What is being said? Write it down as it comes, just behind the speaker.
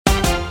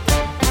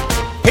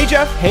Hey,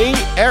 Jeff. Hey,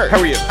 Eric. How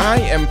are you? I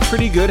am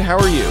pretty good. How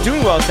are you?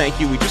 Doing well, thank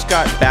you. We just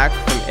got back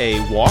from a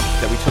walk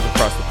that we took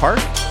across the park,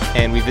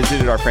 and we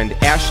visited our friend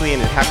Ashley,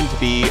 and it happened to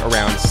be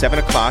around 7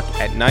 o'clock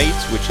at night,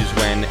 which is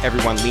when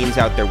everyone leans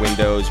out their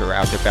windows or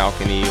out their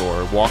balcony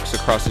or walks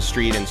across the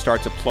street and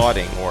starts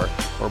applauding or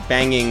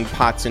banging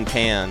pots and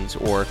pans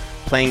or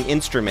playing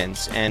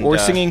instruments or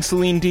singing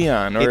Celine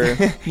Dion or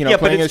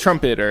playing a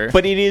trumpet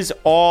But it is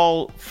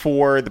all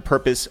for the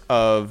purpose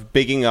of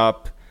bigging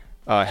up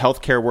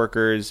healthcare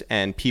workers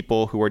and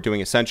people who are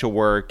doing essential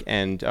work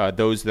and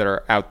those that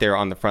are out there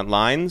on the front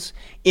lines.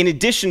 In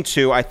addition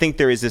to, I think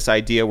there is this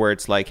idea where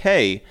it's like,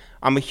 hey,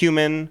 I'm a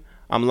human.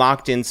 I'm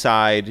locked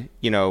inside,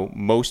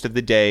 most of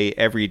the day,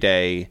 every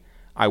day.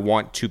 I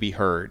want to be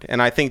heard.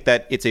 And I think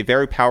that it's a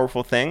very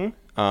powerful thing.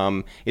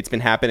 It's been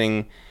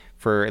happening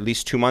for at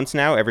least 2 months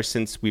now, ever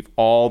since we've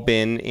all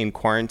been in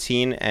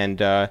quarantine.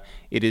 And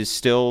it is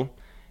still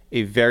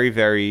a very,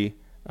 very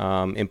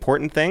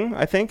important thing,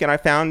 I think, and I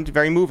found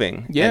very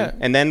moving. Yeah.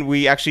 And then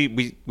we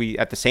actually, we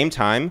at the same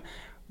time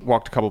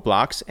walked a couple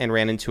blocks and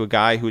ran into a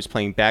guy who was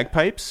playing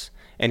bagpipes,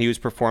 and he was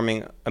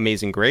performing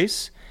Amazing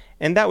Grace,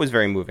 and that was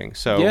very moving.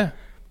 So yeah,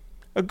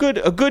 a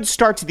good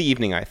start to the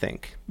evening, I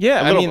think.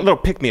 Yeah, a little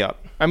pick me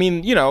up. I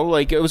mean,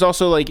 it was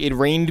also it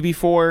rained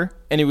before,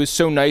 and it was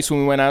so nice when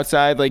we went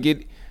outside.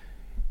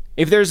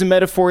 If there's a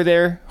metaphor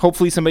there,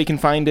 hopefully somebody can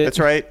find it. That's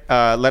right.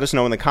 Let us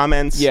know in the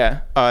comments.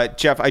 Yeah.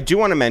 Jeff, I do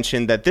want to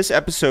mention that this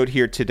episode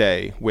here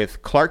today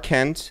with Clark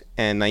Kent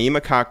and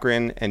Naima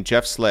Cochrane and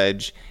Jeff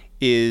Sledge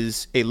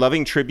is a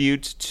loving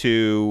tribute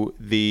to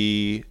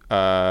the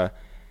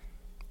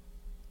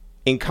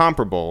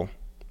incomparable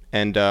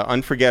and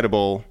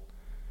unforgettable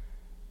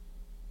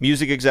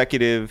music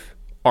executive,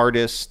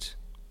 artist,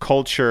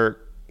 culture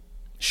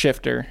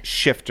shifter,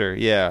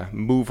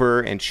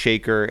 mover and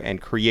shaker and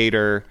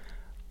creator,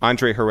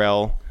 Andre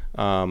Harrell,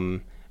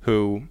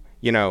 who,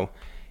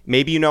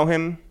 maybe you know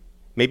him,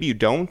 maybe you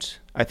don't.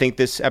 I think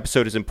this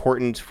episode is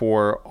important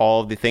for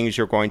all of the things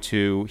you're going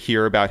to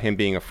hear about him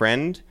being a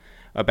friend,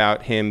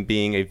 about him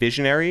being a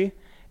visionary,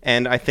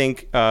 and I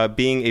think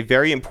being a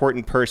very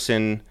important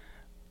person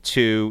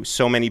to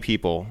so many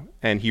people.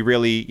 And he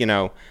really,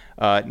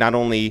 not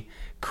only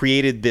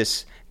created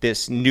this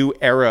new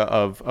era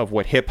of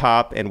what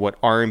hip-hop and what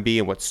R&B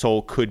and what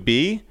soul could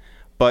be,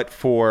 but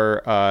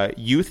for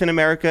youth in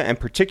America, and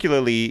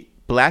particularly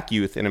Black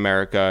youth in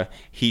America,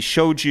 he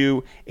showed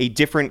you a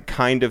different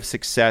kind of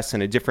success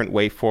and a different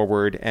way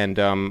forward. And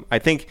I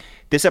think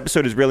this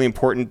episode is really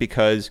important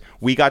because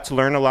we got to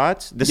learn a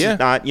lot. This is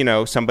not,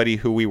 somebody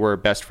who we were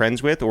best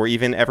friends with or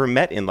even ever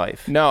met in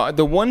life. No,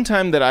 the one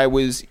time that I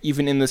was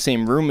even in the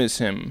same room as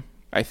him,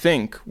 I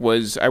think,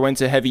 was I went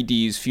to Heavy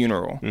D's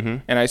funeral,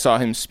 and I saw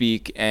him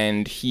speak,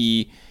 and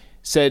he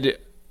said,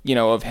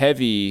 of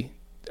Heavy,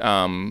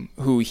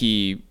 who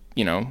he,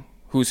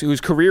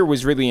 whose career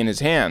was really in his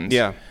hands.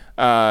 Yeah.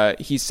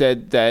 He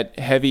said that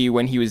Heavy,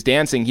 when he was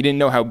dancing, he didn't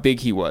know how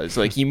big he was.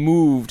 He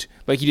moved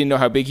like he didn't know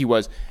how big he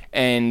was.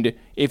 And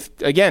if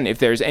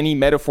there's any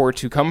metaphor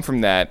to come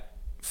from that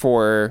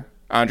for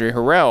Andre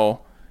Harrell,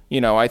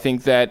 I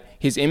think that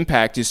his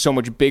impact is so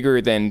much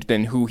bigger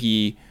than who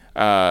he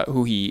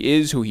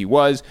is, who he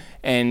was.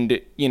 And,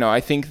 I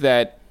think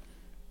that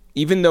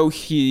even though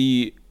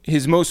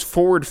his most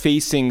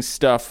forward-facing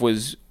stuff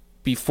was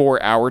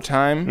before our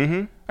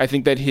time, I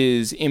think that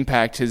his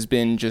impact has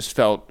been just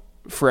felt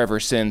forever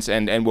since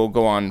and will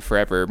go on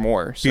forever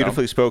more. So.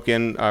 Beautifully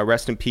spoken.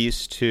 Rest in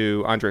peace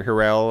to Andre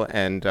Harrell,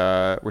 and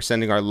we're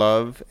sending our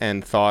love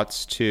and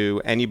thoughts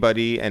to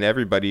anybody and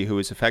everybody who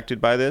is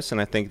affected by this,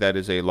 and I think that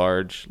is a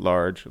large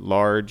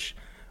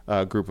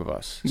group of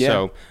us. Yeah.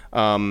 So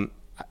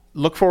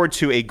look forward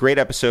to a great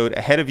episode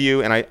ahead of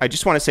you, and I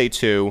just want to say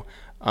too,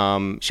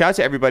 shout out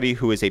to everybody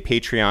who is a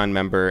Patreon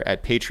member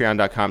at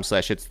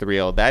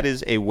patreon.com/itsthereal. That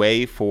is a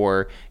way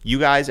for you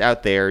guys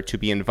out there to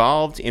be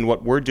involved in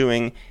what we're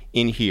doing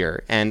in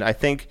here. And I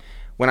think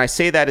when I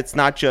say that, it's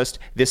not just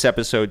this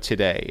episode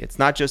today. It's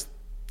not just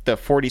the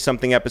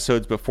 40-something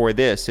episodes before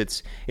this.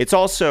 It's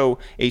also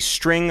a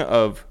string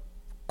of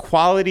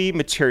quality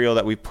material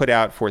that we've put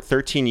out for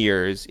 13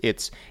 years.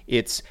 It's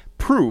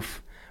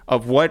proof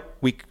of what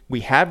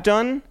we have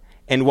done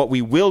and what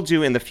we will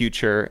do in the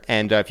future.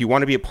 And if you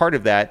want to be a part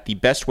of that, the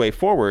best way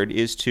forward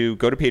is to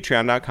go to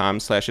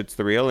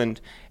patreon.com/itsthereal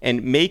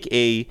and make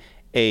a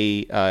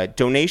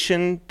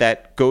donation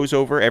that goes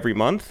over every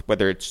month,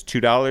 whether it's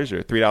 $2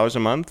 or $3 a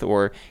month,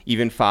 or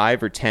even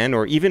 $5 or $10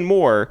 or even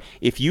more.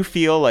 If you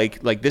feel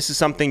like this is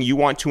something you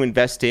want to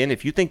invest in,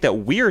 if you think that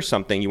we're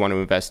something you want to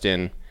invest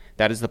in,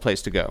 that is the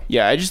place to go.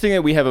 Yeah, I just think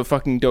that we have a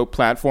fucking dope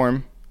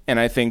platform, and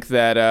I think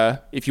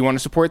that if you want to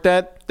support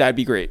that, that'd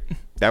be great.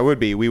 That would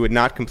be. We would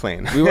not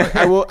complain.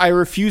 I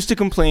refuse to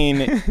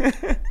complain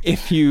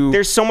if you...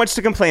 There's so much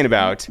to complain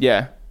about.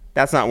 Yeah.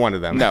 That's not one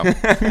of them. No.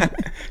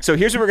 So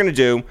here's what we're going to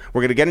do.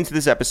 We're going to get into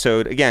this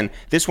episode. Again,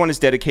 this one is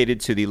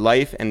dedicated to the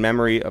life and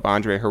memory of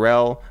Andre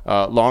Harrell.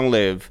 Long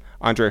live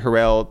Andre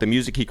Harrell, the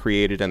music he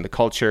created, and the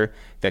culture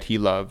that he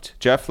loved.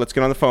 Jeff, let's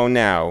get on the phone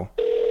now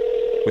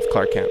with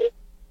Clark Kent.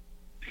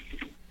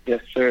 Yes,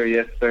 sir.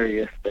 Yes, sir.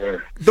 Yes,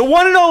 sir. The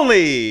one and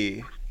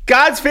only,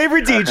 God's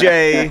favorite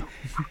DJ,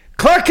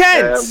 Clark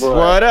Kent. Boy.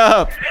 What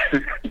up?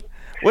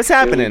 What's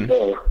happening?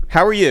 Here we go.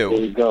 How are you? Here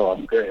we go.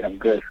 I'm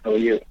good. How are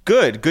you?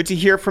 Good. Good to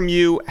hear from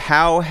you.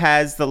 How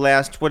has the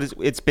last,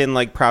 it's been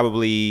like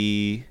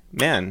probably,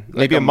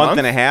 maybe a month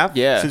and a half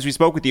since we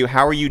spoke with you.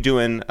 How are you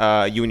doing,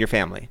 you and your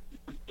family?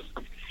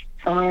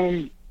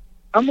 I'm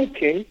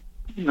okay.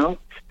 You know,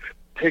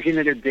 taking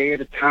it a day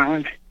at a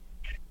time.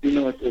 You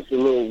know, it's a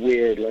little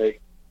weird,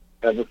 like,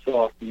 ever so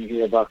often you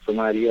hear about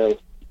somebody else,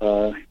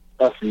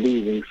 us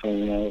losing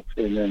someone else,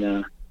 and then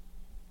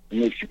it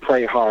makes you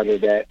pray harder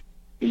that,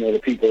 you know, the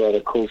people that are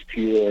close to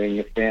you or in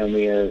your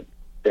family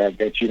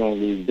that you don't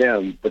lose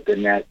them. But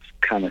then that's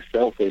kind of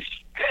selfish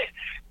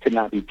to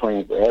not be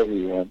praying for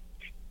everyone.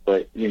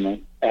 But, you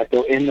know,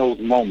 in those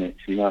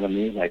moments, you know what I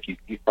mean? Like, you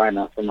find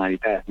out somebody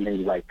passed, and then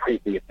you, like, pray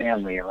for your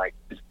family, and, like,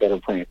 instead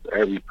of praying for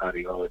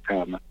everybody all the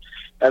time.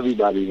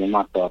 Everybody's in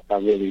my thoughts. I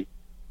really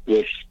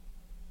wish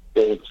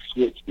there was a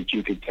switch that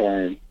you could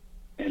turn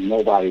and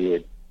nobody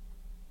would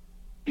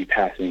be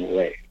passing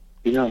away.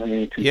 You know what I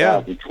mean?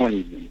 2020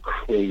 has been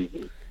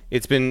crazy.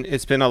 It's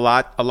been a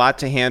lot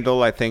to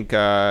handle. I think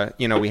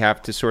you know, we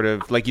have to sort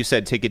of, like you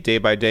said, take it day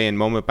by day and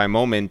moment by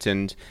moment.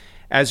 And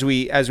as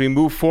we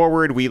move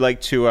forward, we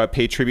like to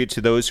pay tribute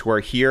to those who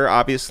are here,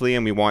 obviously,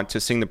 and we want to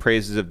sing the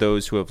praises of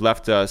those who have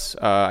left us.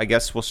 I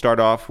guess we'll start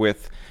off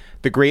with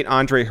the great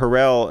Andre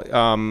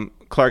Harrell.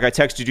 Clark, I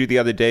texted you the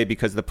other day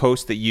because the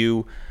post that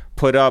you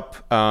put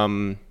up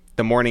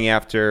the morning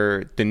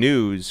after the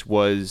news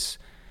was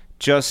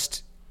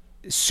just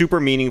super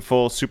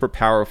meaningful, super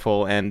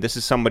powerful, and this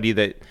is somebody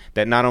that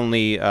not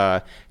only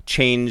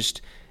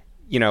changed,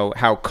 you know,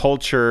 how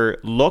culture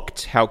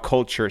looked, how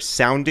culture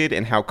sounded,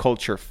 and how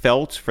culture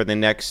felt for the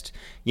next,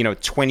 you know,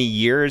 20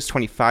 years,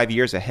 25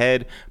 years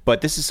ahead, but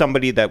this is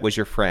somebody that was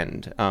your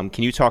friend. Can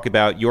you talk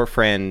about your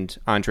friend,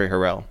 Andre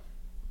Harrell?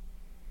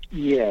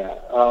 Yeah.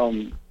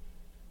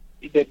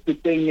 The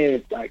thing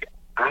is, like,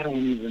 I don't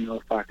even know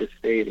if I could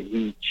say that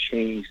he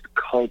changed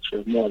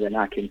culture more than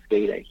I can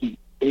say that he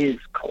is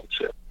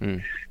culture.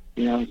 You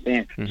know what I'm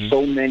saying? Mm-hmm.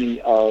 So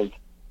many of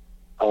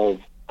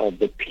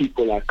the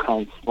people that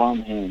come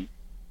from him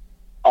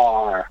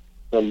are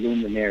the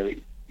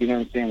luminaries. You know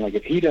what I'm saying? Like,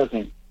 if he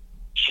doesn't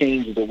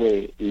change the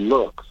way it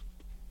looks,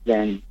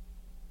 then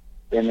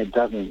it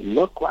doesn't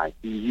look like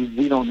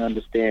we don't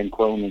understand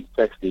grown and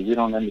sexy. We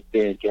don't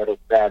understand ghetto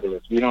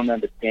fabulous. We don't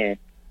understand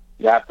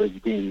rappers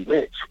being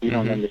rich. We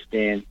don't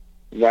understand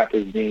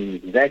rappers being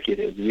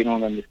executives. We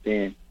don't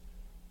understand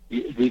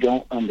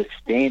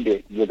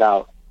it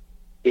without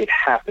it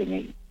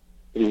happening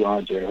through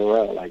Andre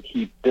Harrell. Like,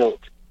 he built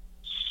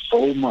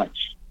so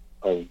much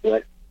of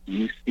what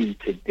you see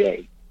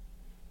today.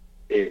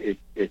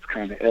 It's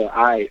kind of,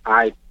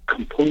 I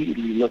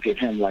completely look at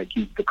him like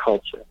he's the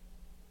culture.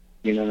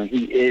 You know,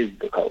 he is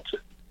the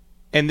culture.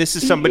 And this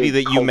is somebody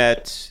that you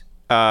met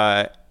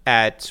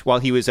while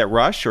he was at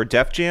Rush or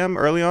Def Jam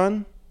early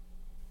on?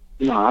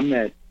 No, I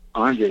met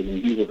Andre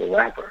when he was a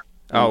rapper.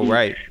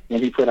 Right.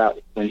 When he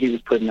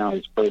was putting out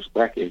his first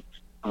records,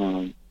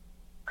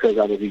 because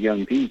I was a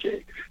young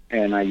DJ,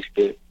 and I used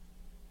to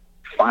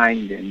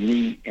find and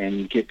meet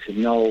and get to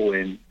know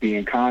and be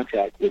in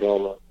contact with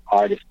all the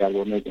artists that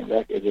were making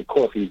records. Of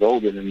course, he's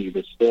older than me,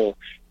 but still,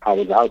 I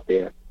was out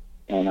there,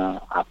 and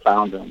I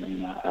found him,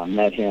 and I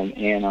met him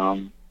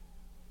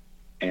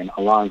and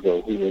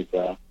Alonzo, who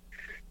was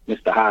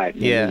Mr. Hyde.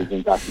 Yeah. He was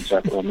in Dr.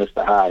 Jekyll and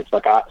Mr. Hyde.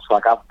 So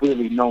I've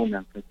really known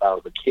them since I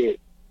was a kid.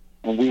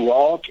 And we were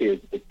all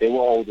kids, but they were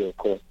older, of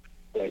course.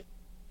 But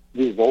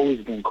we've always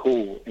been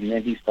cool. And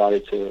then he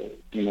started to,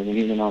 you know, when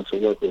he went on to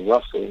work with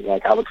Russell,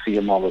 like, I would see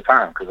him all the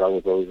time because I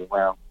was always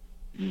around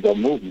the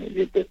movement.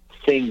 The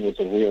thing was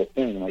a real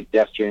thing. Like,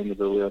 Def Jam was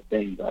a real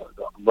thing. The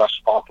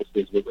Rush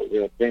offices was a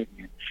real thing.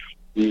 And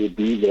we would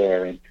be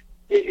there. And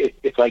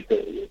it's like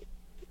the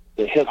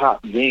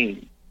hip-hop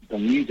game, the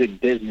music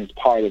business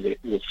part of it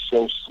was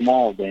so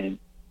small then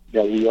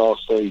that we all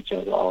saw each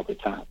other all the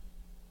time.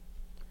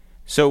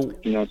 So,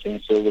 you know what I'm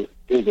saying? So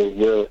it was a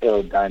real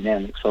ill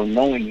dynamic. So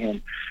knowing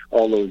him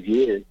all those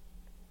years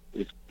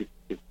is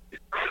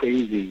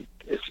crazy,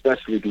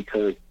 especially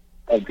because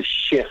of the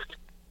shift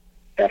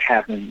that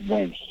happened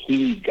when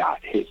he got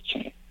his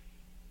chance.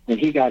 When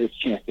he got his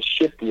chance, the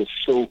shift was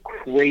so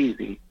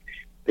crazy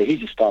that he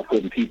just started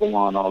putting people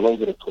on all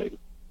over the place.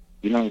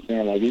 You know what I'm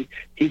saying? Like,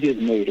 he just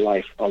made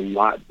life a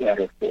lot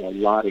better for a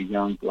lot of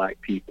young black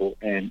people.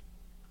 And,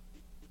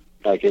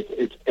 like,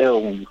 it's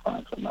ill when you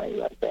find somebody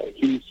like that.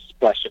 He's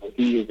special.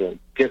 He is a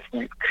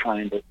different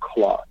kind of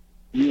cloth.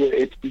 You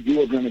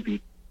are going to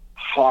be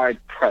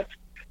hard-pressed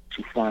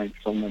to find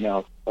someone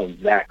else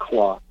of that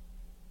cloth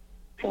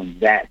from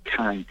that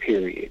time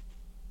period.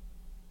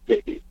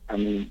 I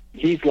mean,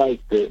 he's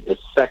like the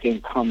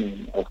second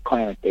coming of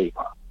Clarence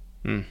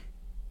Davon.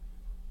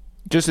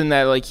 Just in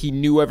that, like, he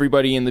knew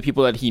everybody, and the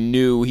people that he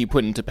knew, he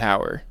put into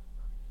power.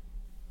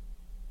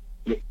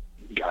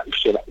 God,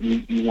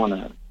 you want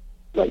to,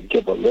 like,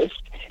 give a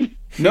list?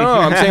 No,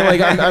 I'm saying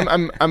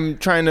like I'm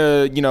trying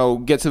to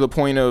get to the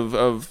point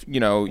of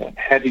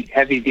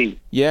Heavy D,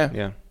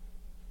 Yeah.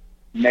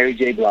 Mary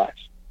J.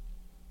 Blige,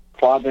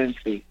 Father and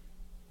Fee,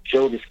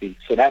 Jodeci.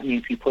 So that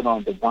means he put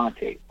on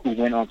Devontae, who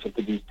went on to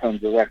produce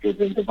tons of records,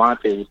 and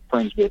Devontae was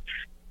friends with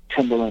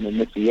Timbaland and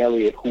Missy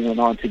Elliott, who went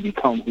on to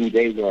become who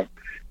they were.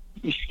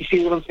 You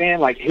see what I'm saying?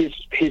 Like his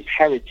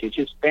heritage,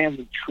 his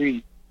family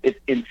tree is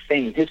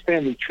insane. His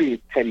family tree is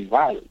Teddy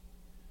Riley.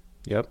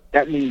 Yep.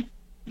 That means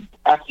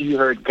after you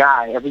heard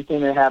Guy, everything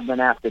that happened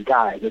after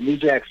Guy, the New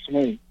Jack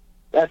Swing,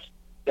 that's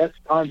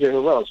Andre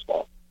Harrell's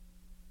fault.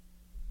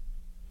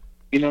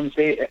 You know what I'm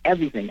saying?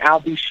 Everything. I'll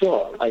be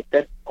sure. Like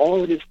that,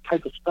 all of this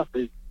type of stuff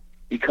is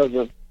because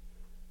of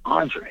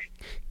Andre,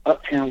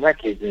 Uptown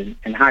Records,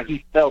 and how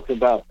he felt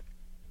about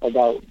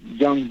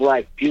young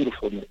black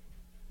beautifulness.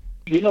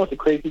 You know what the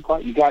crazy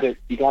part? You gotta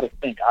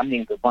think. I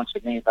named a bunch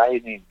of names.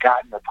 I named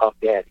Gotten or Puff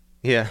Daddy.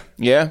 Yeah.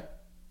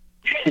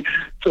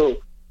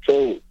 So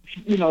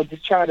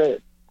just try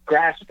to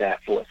grasp that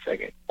for a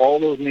second. All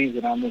those names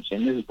that I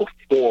mentioned, this is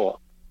before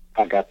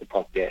I got to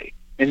Puff Daddy.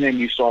 And then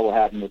you saw what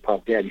happened with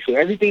Puff Daddy. So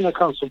everything that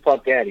comes from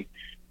Puff Daddy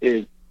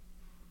is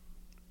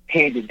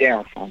handed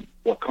down from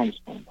what comes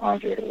from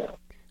Andre Harrell.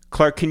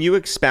 Clark, can you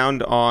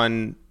expound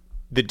on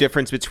the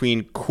difference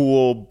between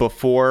cool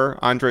before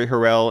Andre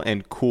Harrell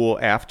and cool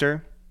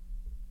after?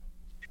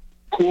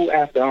 Cool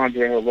after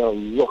Andre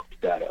Harrell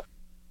looked better.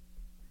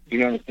 You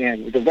know what I'm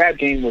saying? The rap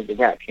game was the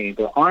rap game.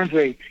 But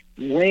Andre,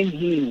 when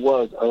he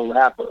was a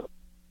rapper,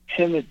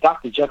 him and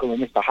Dr. Jekyll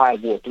and Mr.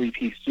 Hyde wore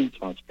three-piece suits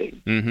on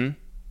stage. Mm-hmm.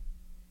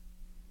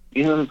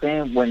 You know what I'm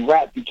saying? When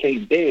rap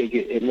became big,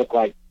 it looked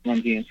like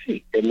Run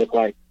DMC. It looked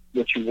like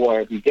what you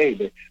wore every day.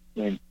 But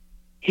when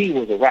he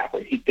was a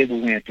rapper, they were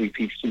wearing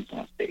three-piece suits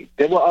on stage.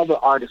 There were other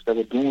artists that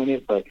were doing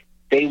it, but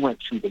they went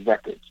to the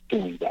records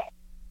doing that.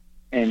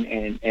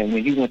 And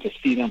when you went to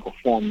see them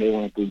perform, they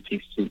were in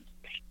three-piece suits.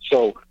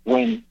 So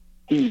when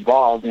he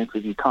evolved into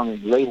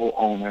becoming label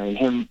owner and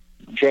him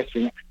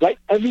dressing, like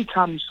every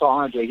time you saw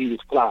Andre, he was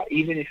fly.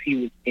 Even if he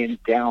was in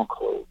down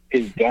clothes,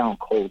 his down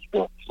clothes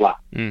were fly.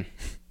 Mm.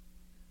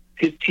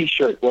 His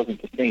T-shirt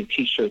wasn't the same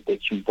T-shirt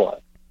that you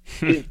bought.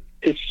 His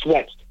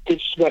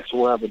sweats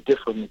were of a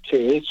different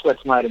material. His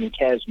sweats might have been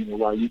cashmere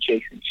while you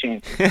chasing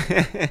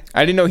champions.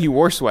 I didn't know he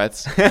wore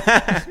sweats.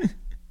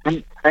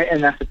 And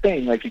that's the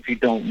thing. Like if you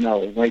don't know,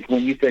 like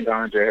when you think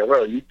Andre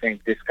Harrell, you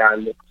think this guy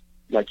looks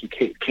like he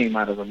came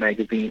out of a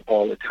magazine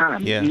all the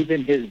time. Yeah.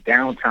 Even his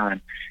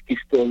downtime, he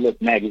still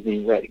looked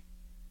magazine ready.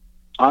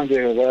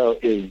 Andre Harrell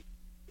is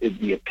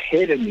the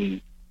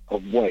epitome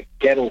of what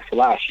ghetto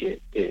fly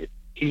shit is.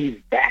 He's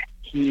that.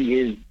 He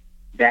is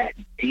that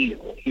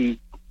deal.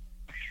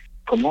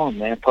 Come on,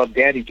 man. Puff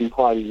Daddy do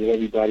parties with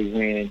everybody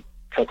wearing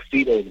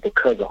tuxedos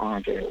because of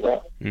Andre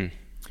Harrell. Mm.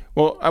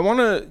 Well, I want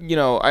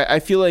to, I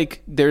feel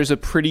like there's a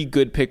pretty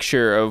good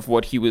picture of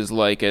what he was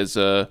like as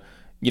a,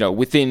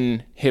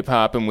 within hip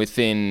hop and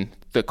within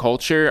the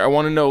culture. I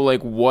want to know,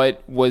 like,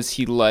 what was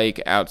he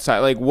like outside?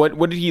 Like, what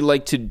did he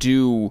like to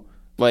do,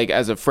 like,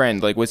 as a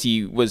friend? Like, was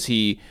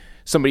he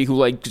somebody who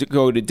liked to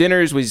go to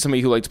dinners? Was he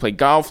somebody who liked to play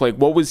golf? Like,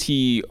 what was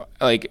he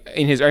like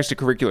in his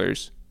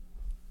extracurriculars?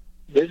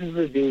 This is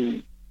a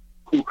dude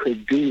who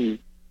could do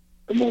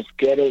the most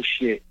ghetto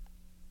shit,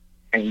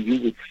 and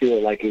you would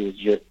feel like it was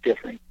just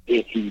different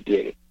if he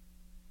did it.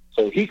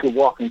 So he could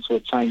walk into a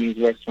Chinese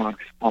restaurant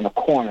on a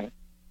corner,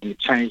 and the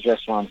Chinese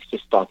restaurants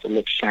just start to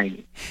look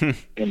shiny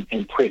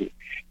and pretty.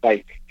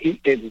 Like,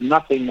 there's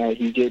nothing that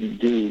he didn't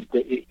do.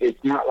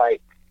 It's not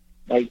like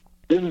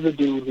this is a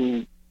dude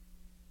who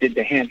did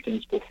the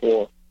Hamptons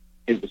before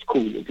it was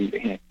cool to do the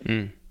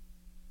Hamptons.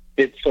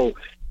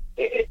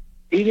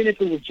 Even if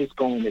it was just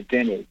going to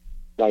dinner,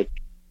 like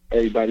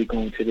everybody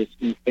going to this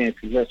new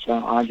fancy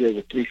restaurant, Andre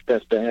was 3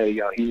 steps ahead of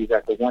y'all. He was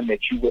at the one that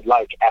you would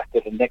like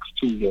after the next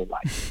 2 you'll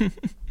like.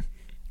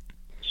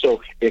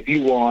 So if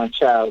you were on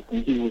Child's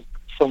and he was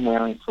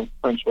somewhere in some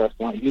French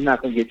restaurant, you're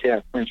not going to get to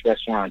that French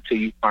restaurant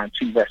until you find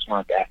 2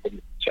 restaurants after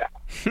the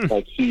Child.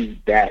 Like, he's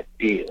that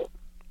deal.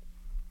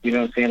 You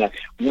know what I'm saying? Like,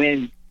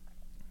 when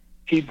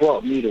he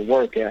brought me to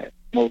work at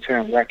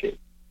Motown Records,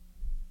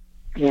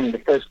 one of the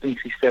first things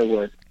he said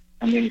was,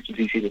 I'm going to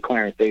introduce you to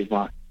Clarence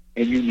Avant,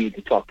 and you need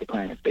to talk to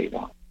Clarence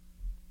Avant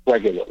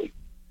regularly.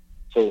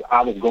 So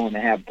I was going to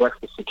have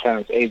breakfast with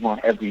Clarence Avant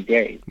every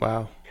day.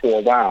 Wow. For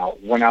a while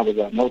when I was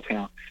at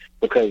Motown,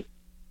 because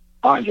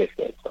Andre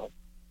said so.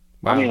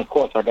 Wow. I mean, of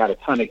course, I got a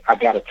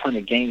ton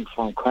of game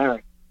from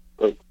Clarence,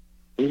 but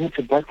we went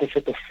to breakfast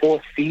at the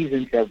Four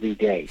Seasons every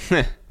day.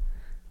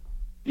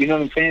 You know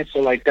what I'm saying?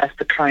 So, like, that's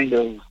the kind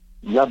of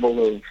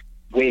level of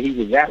where he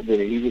was at with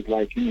it. He was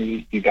like,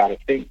 you got to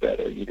think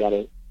better. You got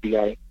to.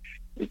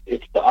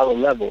 It's the other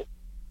level.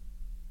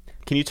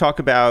 Can you talk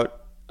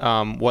about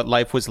what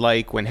life was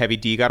like when Heavy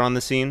D got on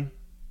the scene?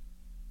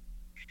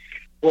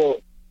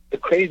 Well, the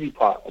crazy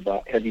part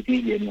about Heavy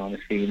D getting on the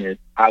scene is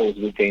I was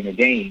with Dana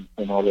Dane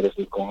when all of this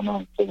was going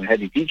on. So when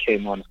Heavy D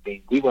came on the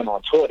scene, we went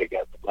on tour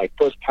together. Like,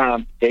 first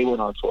time they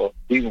went on tour,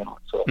 we went on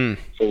tour.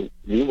 So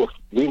we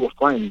were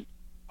friends,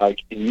 like,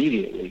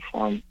 immediately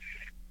from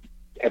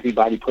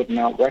everybody putting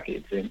out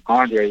records. And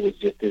Andre was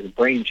just this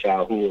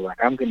brainchild who was like,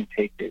 I'm going to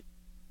take this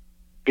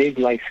big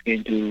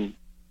light-skinned dude,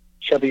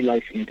 chubby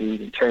light-skinned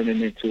dude, and turn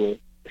him into a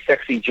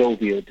sexy,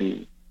 jovial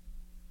dude.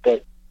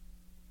 But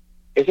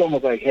it's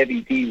almost like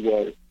Heavy D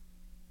was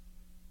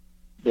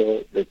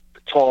the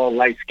tall,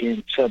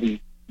 light-skinned,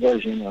 chubby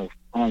version of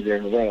Andre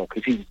Harrell,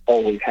 because he was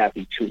always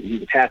happy too. He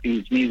was happy.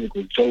 His music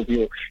was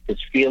jovial. His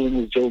feeling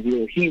was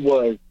jovial. He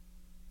was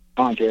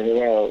Andre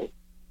Harrell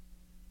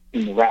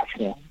in the rap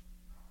form.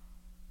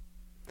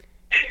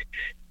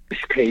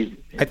 It's crazy.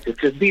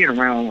 Just being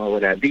around all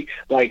of that.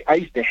 Like, I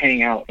used to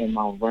hang out in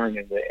Mount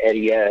Vernon with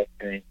Eddie F.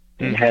 and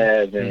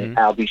Hev and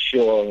Al B.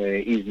 Shaw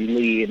and Easy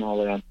Lee and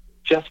all of them,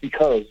 just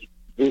because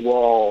we were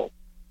all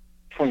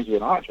friends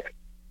with Andre.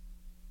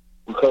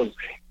 Because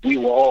we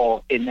were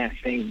all in that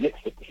same mix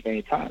at the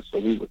same time. So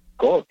we would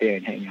go up there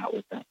and hang out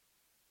with them.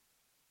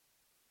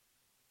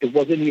 It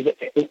wasn't even,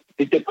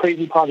 the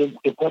crazy part is,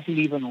 it wasn't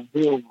even a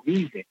real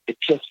reason. It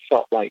just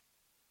felt like,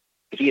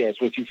 yeah,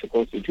 it's what you're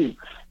supposed to do.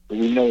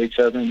 We know each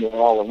other and we're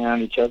all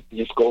around each other.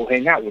 Just go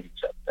hang out with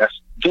each other.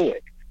 Let's do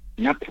it.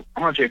 And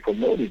Andre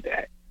promoted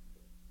that.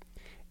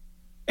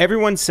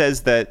 Everyone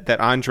says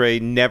that Andre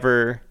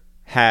never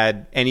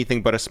had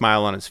anything but a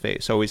smile on his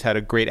face, always had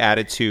a great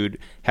attitude.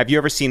 Have you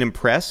ever seen him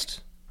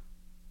pressed?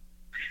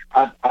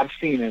 I've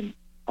seen him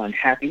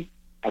unhappy.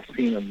 I've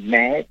seen him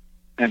mad.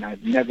 And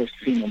I've never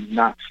seen him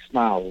not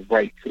smile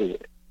right through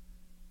it.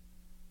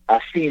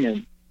 I've seen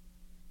him,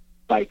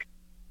 like,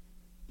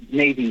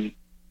 maybe,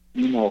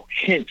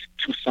 hint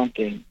to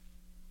something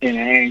in an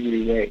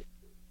angry way,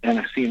 and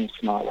I've seen him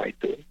smile right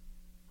through it.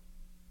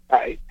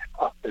 I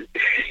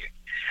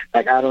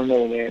don't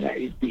know,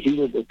 man. He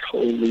was a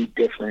totally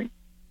different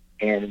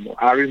animal.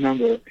 I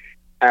remember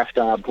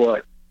after I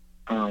brought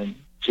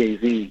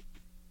Jay-Z,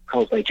 I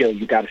was like, yo,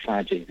 you got to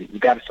sign Jay-Z. You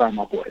got to sign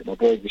my boy. My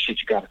boy's the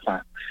shit you got to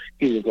sign.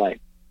 He was like,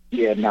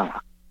 yeah, nah.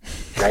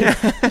 Right?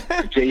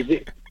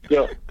 Jay-Z.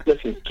 Yo,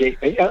 listen,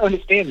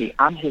 understand me.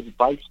 I'm his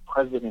vice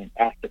president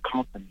at the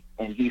company,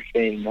 and he's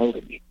saying no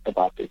to me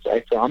about this,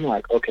 right? So I'm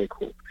like, okay,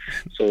 cool.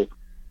 So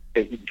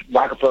if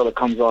Rockefeller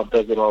comes off,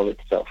 does it all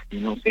itself.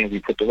 You know what I'm saying? We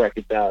put the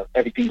records out.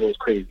 Everything goes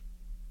crazy.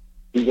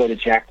 We go to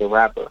Jack the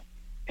Rapper,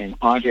 and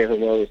Andre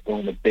Harrell is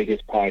throwing the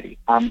biggest party.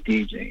 I'm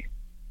DJing.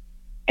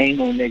 Ain't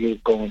no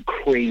niggas going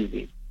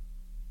crazy.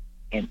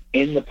 And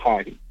in the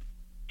party,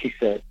 he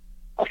said,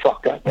 I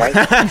fucked up, right?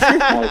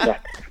 I was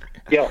like,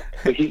 yo,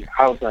 but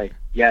I was like,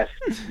 yes,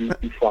 you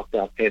fucked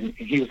up. And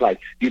he was like,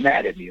 you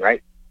mad at me,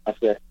 right? I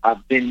said,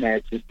 I've been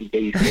mad since the day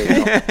you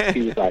said no.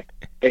 He was like,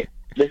 hey,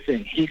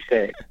 listen, he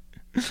said,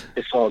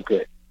 it's all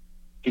good.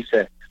 He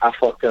said, I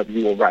fucked up,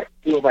 you were right.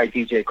 You were right,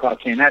 DJ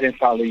Cochrane. I didn't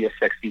follow your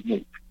sexy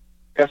move.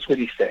 That's what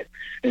he said.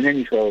 And then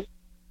he goes,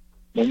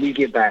 when we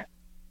get back,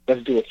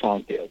 let's do a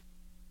song deal.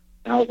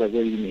 And I was like,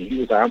 what do you mean? He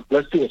was like,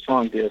 let's do a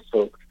song deal.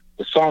 So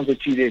the songs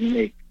that you didn't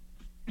make,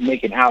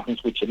 making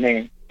albums with your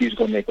name, you're just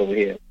going to make over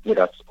here with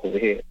us over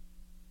here.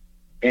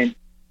 And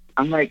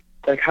I'm like,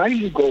 how do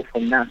you go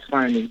from not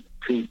signing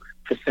to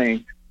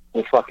saying,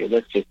 well, fuck it,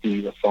 let's just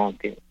do a song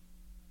deal?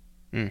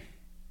 Mm.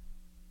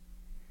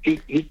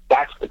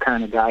 That's the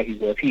kind of guy he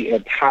was. He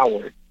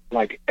empowered,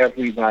 like,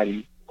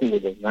 everybody who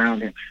was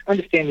around him.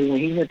 Understanding when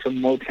he went to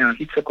Motown,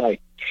 he took,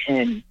 like,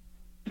 10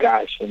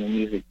 guys from the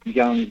music,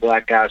 young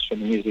black guys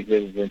from the music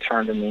business, and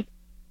turned them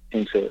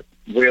into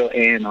real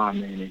A&R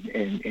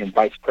men and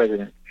vice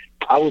president.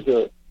 I was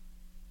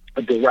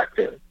a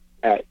director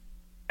at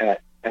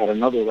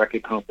another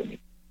record company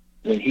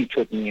when he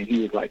took me, and he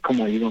was like, come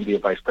on, you're going to be a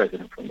vice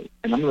president for me.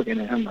 And I'm looking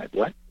at him like,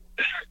 what?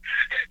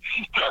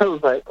 I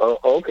was like, oh,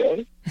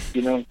 okay.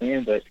 You know what I'm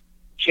saying? But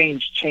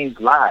change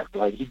lives.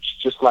 Like, he's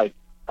just like,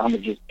 I'm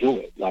going to just do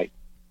it. Like,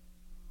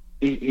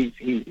 he's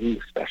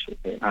special.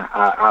 Man.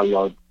 I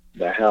love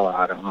the hell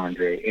out of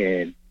Andre.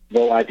 And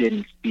though I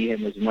didn't see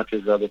him as much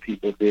as other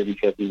people did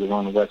because he was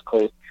on the West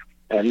Coast,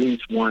 at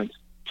least once,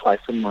 twice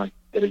a month,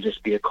 it'll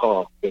just be a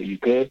call. Are you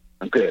good?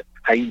 I'm good.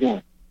 How you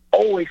doing?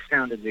 Always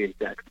sounded the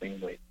exact same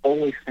way.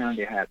 Always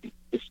sounded happy.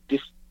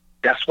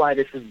 That's why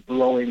this is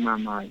blowing my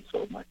mind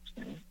so much,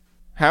 man.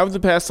 How have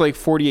the past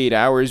 48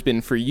 hours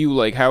been for you?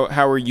 Like, how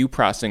are you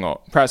processing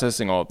all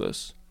of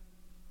this?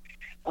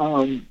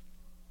 I'm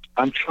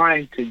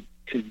trying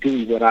to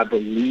do what I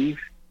believe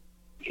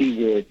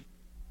he would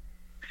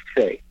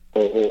say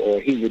or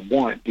he would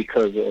want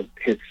because of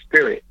his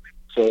spirit.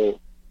 So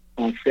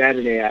on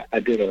Saturday, I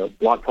did a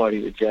block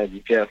party with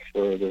Jazzy Jeff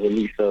for the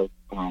release of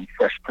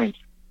Fresh Prince,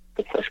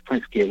 the Fresh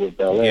Prince kid with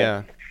Bel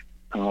Air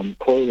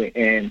clothing.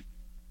 And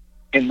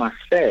in my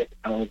set,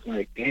 I was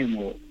like, damn,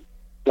 well,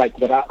 like,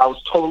 but I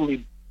was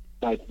totally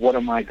like, what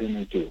am I going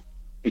to do?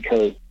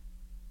 Because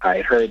I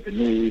had heard the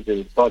news, it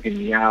was bugging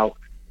me out,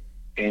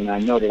 and I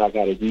know that I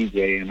got a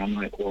DJ, and I'm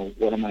like, well,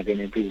 what am I going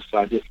to do? So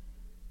I just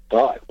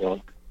thought,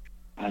 well,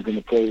 I'm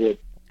going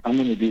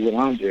to do what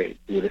Andre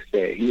would have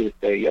said. He would have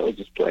said, yo,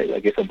 just play.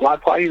 Like, it's a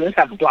block party, let's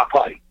have a block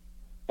party.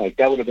 Like,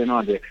 that would have been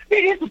Andre. Hey,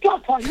 it's a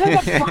block party,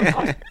 let's have a block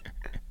party.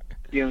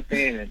 You know what I'm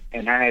saying?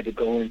 And I had to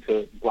go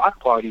into block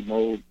party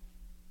mode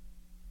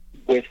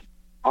with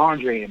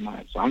Andre in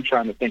mind. So I'm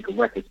trying to think of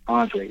records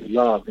Andre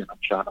loved, and I'm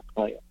trying to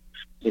play it.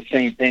 The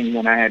same thing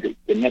when I had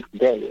the next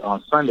day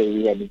on Sunday,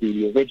 we had to do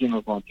the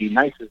originals on D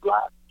Nice's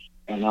live,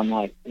 and I'm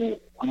like, well,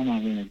 what am I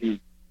going to do?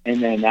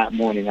 And then that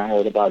morning, I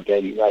heard about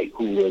Debbie Wright,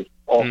 who was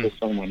also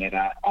someone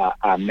that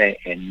I met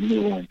and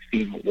knew and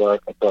seen her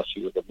work. I thought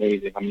she was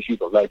amazing. I mean, she's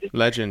a legend.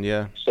 Legend,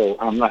 yeah. So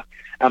I'm like,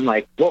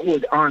 what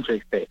would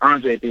Andre say?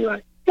 Andre would be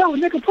like, yo,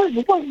 nigga, play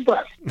the one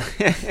bus.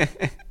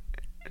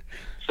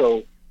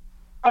 So,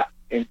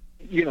 and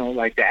you know,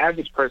 like the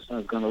average person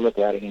is going to look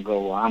at it and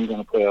go, well, I'm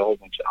going to play a whole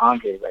bunch of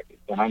Andre records.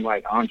 And I'm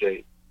like,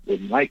 Andre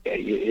wouldn't like that.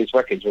 His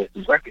records was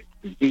his records.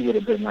 He would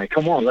have been like,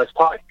 come on, let's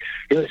party.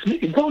 Let's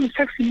make it grown and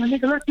sexy, my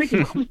nigga. Let's make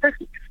it grown and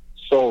sexy.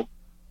 So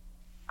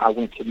I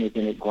went to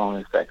making it grown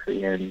and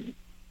sexy, and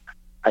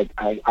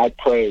I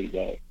pray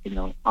that, you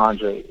know,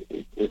 Andre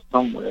is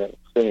somewhere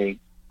saying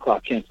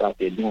Clark Kent's out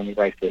there doing it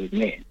right for his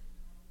man.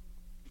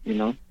 You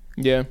know?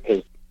 Yeah.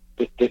 Because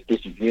this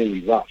is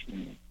really rough,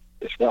 man.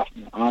 It's rough,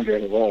 man.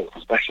 Andre Harrell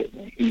is special,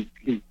 man. He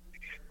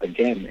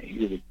again, man, he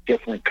was a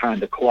different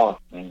kind of cloth,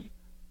 man.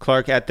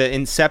 Clark, at the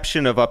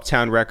inception of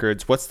Uptown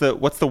Records, what's the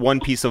one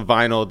piece of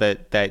vinyl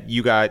that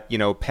you got, you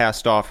know,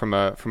 passed off from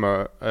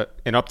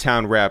an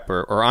Uptown rep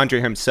or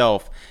Andre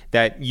himself,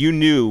 that you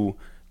knew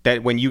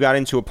that when you got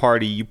into a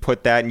party, you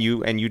put that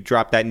and you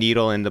dropped that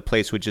needle and the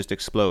place would just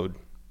explode?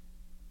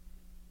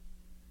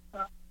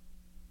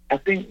 I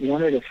think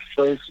one of the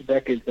first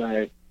records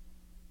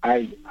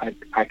I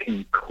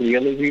can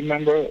clearly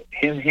remember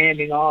him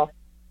handing off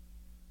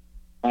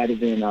might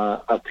have been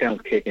Uptown's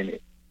Kicking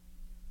It.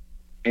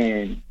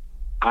 And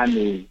I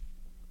knew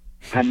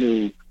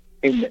in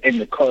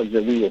the clubs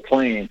that we were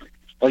playing,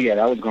 oh yeah,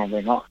 that was gonna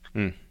ring off.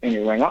 And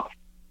it rang off.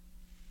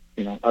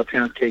 You know,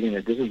 Uptown's Kicking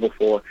It. This is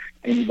before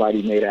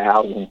anybody made an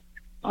album.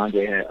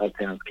 Andre had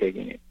Uptown's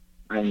Kicking It.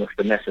 And with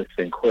Vanessa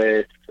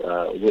Sinquist,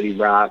 Woody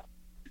Rock,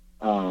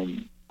 a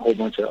whole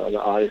bunch of other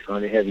artists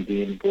on the Heavy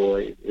D and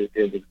Boy.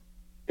 It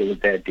was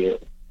that deal.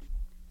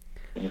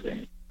 You know what I'm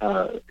saying?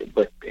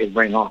 But it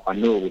rang off. I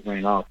knew it would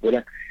ring off.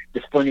 But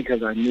it's funny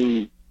because I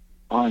knew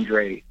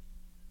Andre,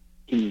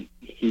 he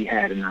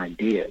had an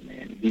idea,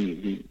 man.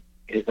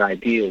 His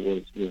idea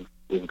was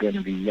going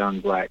to be young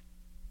black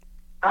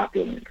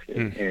opulence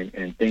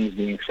and things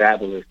being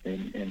fabulous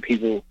and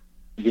people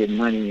getting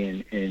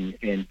money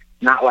and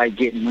not like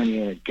getting money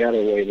in a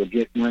ghetto way, but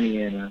get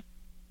money in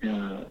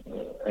an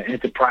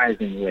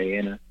enterprising way,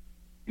 and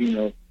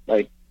feel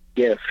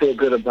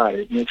good about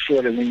it. Make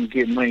sure that when you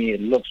get money,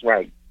 it looks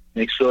right.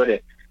 Make sure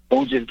that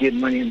don't just get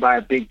money and buy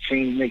a big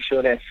chain. Make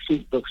sure that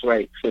suit looks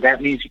right. So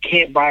that means you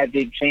can't buy a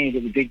big chain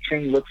if a big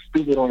chain looks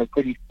stupid on a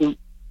pretty suit.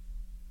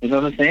 You know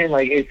what I'm saying?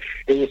 Like it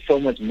was so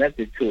much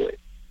method to it.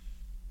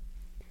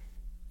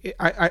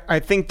 I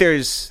think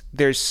there's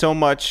so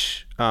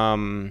much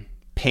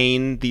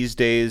pain these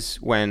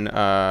days when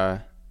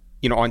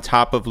on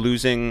top of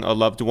losing a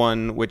loved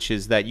one, which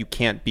is that you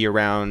can't be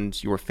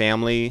around your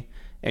family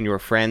and your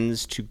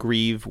friends to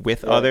grieve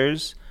with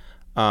others.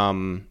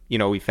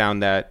 We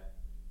found that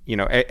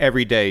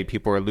every day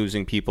people are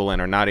losing people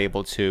and are not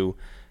able to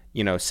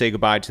say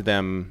goodbye to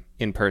them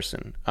in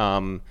person.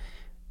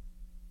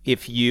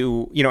 If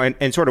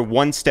and sort of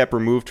one step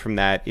removed from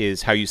that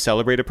is how you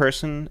celebrate a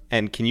person.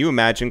 And can you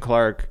imagine,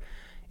 Clark,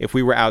 if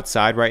we were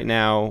outside right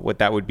now, what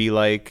that would be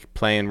like,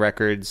 playing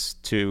records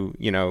to,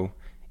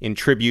 in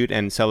tribute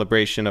and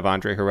celebration of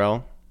Andre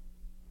Harrell?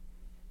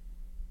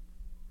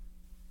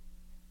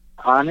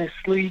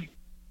 Honestly,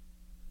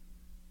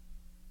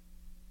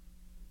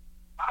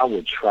 I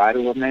would try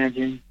to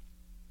imagine,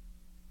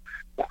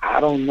 but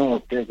I don't know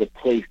if there's a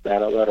place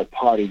that'll let a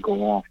party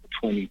go on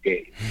for 20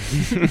 days.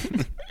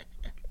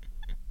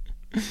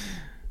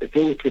 If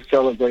it was to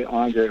celebrate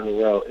Andre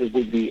Harrell, it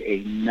would be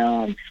a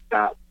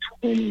non-stop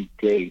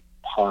 20-day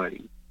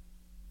party,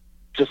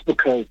 just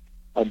because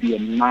of the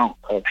amount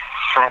of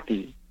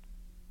happy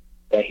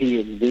that he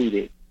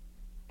exuded.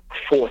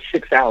 For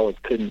 6 hours,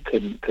 couldn't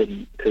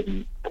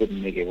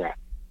make it right.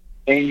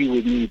 And you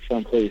would need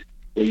someplace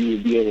where you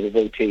would be able to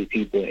rotate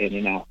people in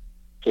and out.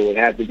 So it'd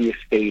have to be a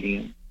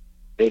stadium.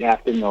 They'd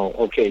have to know,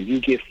 okay, you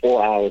get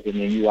 4 hours and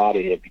then you out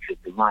of here because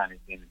the line is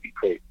going to be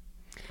crazy.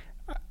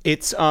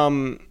 It's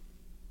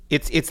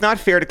not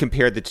fair to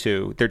compare the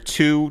two. They're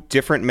two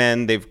different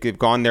men. They've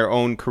gone their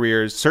own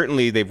careers.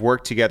 Certainly, they've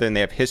worked together and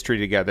they have history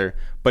together.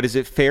 But is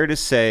it fair to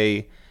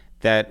say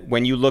that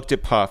when you looked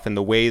at Puff and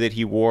the way that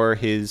he wore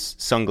his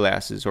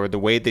sunglasses, or the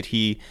way that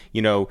he,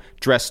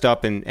 dressed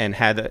up and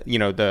had,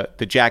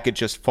 the jacket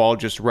just fall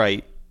just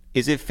right,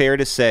 is it fair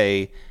to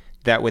say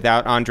that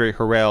without Andre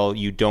Harrell,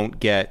 you don't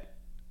get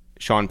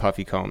Sean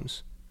Puffy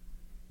Combs?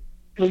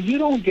 Well, you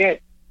don't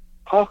get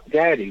Puff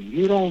Daddy.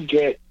 You don't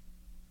get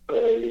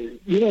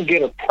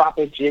a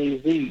proper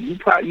Jay-Z. You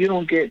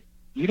don't get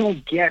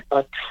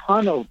a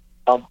ton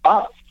of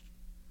us.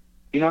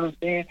 You know what I'm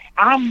saying?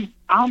 I'm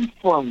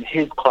from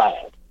his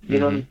class. You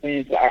know what I'm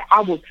saying? So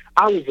I was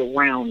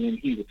around when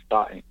he was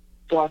starting.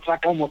 So it's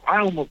like I almost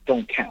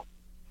don't count.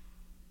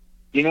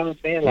 You know what I'm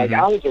saying? Like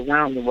I was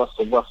around the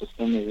Russell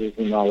Simmons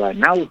and all that,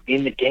 and I was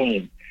in the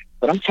game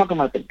But I'm talking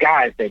about the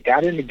guys that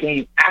got in the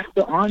game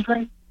after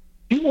Andre.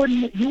 You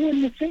wouldn't have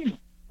seen him.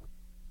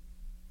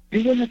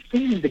 You wouldn't have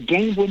seen him. The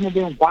game wouldn't have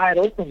been wide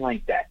open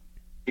like that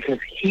because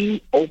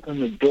he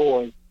opened the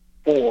doors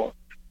for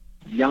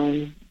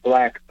young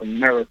Black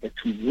America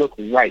to look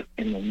right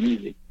in the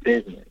music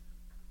business.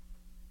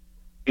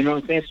 You know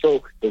what I'm saying?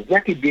 So the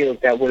record deals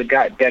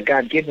that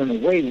got given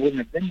away wouldn't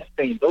have been the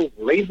same. Those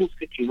label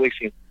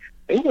situations,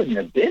 they wouldn't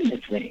have been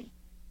the same.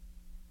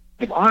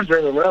 If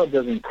Andre Harrell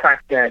doesn't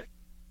crack that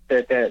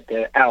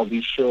I'll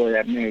Be Sure,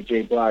 that Mary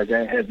J. Blige,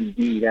 that Heavy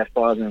D, that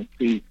Father and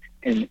Free,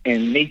 and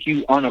make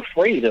you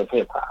unafraid of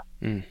hip hop.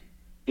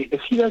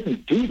 If he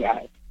doesn't do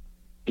that,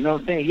 you know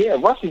what I'm saying? Yeah,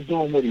 Russ is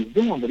doing what he's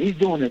doing, but he's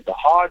doing it the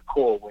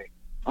hardcore way.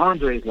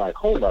 Andre's like,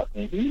 hold up,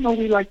 man. You know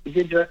we like to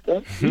get dressed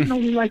up. You know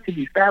we like to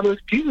be fabulous.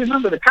 Do you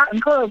remember the Cotton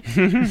Club?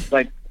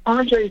 Like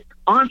Andre's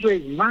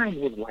mind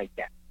was like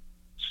that.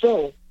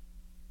 So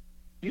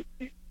he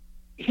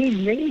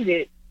made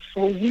it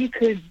so we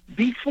could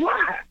be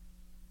fly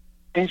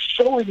and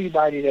show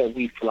everybody that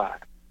we fly.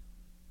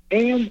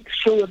 And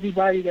show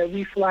everybody that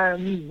we fly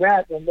and we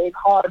rap and make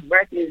hard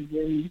records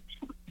and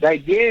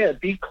like, yeah,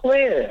 be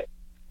clear.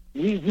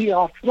 We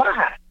are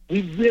fly.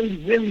 We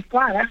really, really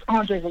fly. That's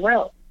Andre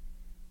Harrell.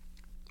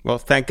 Well,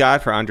 thank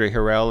God for Andre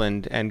Harrell,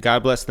 and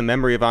God bless the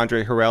memory of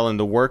Andre Harrell and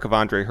the work of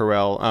Andre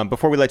Harrell.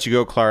 Before we let you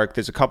go, Clark,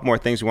 there's a couple more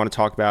things we want to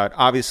talk about.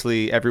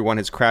 Obviously, everyone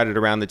has crowded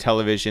around the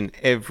television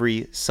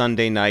every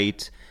Sunday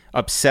night,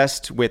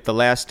 obsessed with The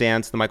Last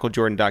Dance, the Michael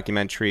Jordan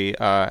documentary.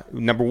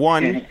 Number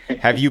one,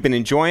 have you been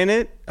enjoying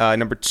it?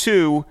 Number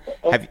two,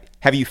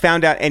 have you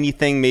found out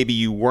anything maybe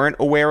you weren't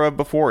aware of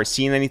before, or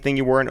seen anything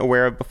you weren't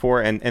aware of before?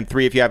 And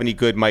three, if you have any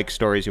good Mike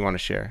stories you want to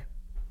share.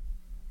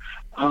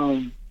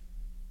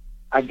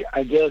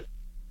 I guess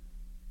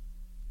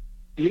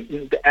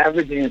the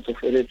average answer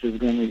for this is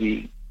going to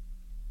be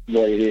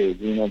what it is,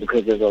 you know,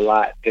 because there's a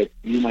lot that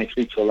you might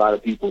speak to a lot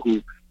of people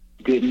who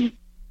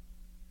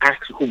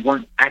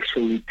weren't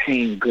actually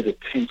paying good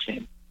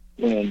attention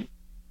when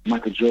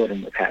Michael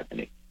Jordan was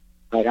happening.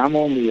 Like, I'm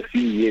only a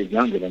few years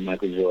younger than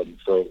Michael Jordan,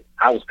 so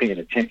I was paying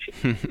attention.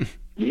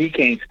 When he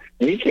came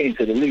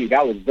to the league,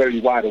 I was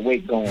very wide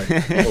awake going, oh,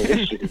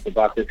 this shit is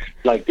about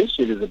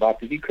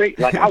to be crazy.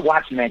 Like, I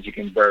watched Magic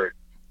and Bird.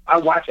 I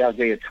watched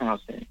Isaiah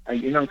Thompson.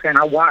 You know what I'm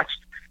saying?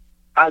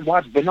 I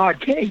watched Bernard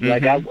King.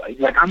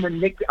 Mm-hmm. I'm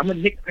a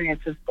Knicks fan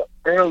since the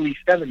early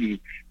 '70s.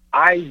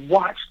 I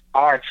watched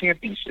our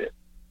championship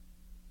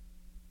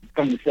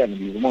from the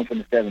 '70s, the one from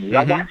the '70s. Mm-hmm.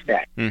 I watched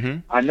that. Mm-hmm.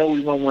 I know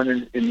we won one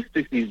in the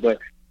 '60s, but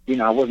you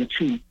know I wasn't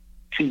too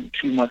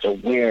much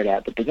aware of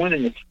that. But the one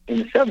in the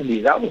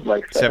 '70s, I was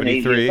like 7,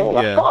 8 years old.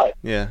 Yeah. I saw it.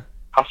 Yeah.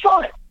 I saw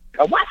it.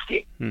 I watched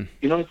it. You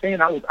know what I'm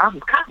saying? I was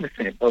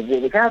cognizant of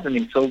what was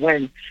happening. So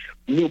when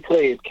new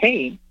players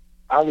came,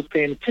 I was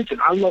paying attention.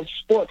 I loved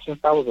sports since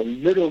I was a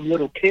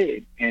little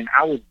kid, and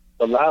I was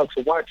allowed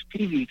to watch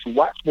TV, to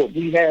watch what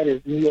we had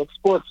as New York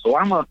sports. So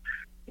I'm a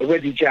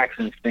Reggie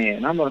Jackson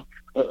fan. I'm a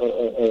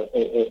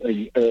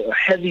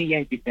heavy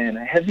Yankee fan,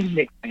 a heavy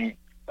Knicks fan.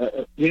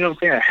 You know what I'm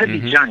saying? A heavy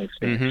Giants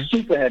fan,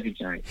 super heavy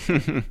Giants.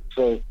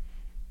 So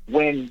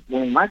when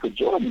Michael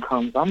Jordan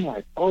comes, I'm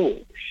like, oh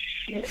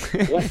shit,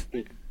 what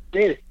is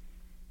this?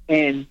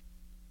 And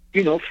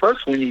you know,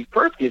 when he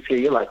first gets here,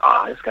 you're like,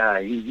 this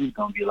guy, he's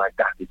gonna be like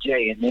Dr.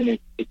 J, and then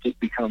it just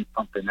becomes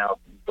something else.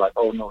 It's like,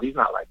 oh no, he's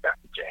not like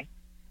Dr. J.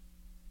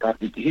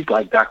 He's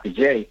like Dr.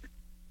 J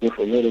with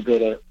a little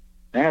bit of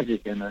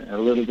magic and a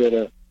little bit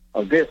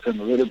of this and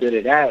a little bit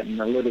of that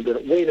and a little bit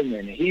of, wait a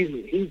minute,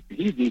 he's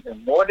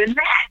even more than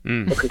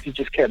that, because he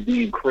just kept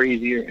being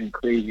crazier and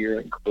crazier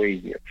and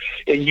crazier.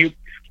 And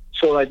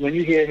so like when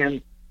you hear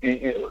him,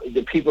 and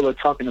the people are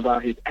talking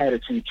about his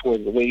attitude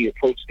towards the way he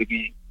approached the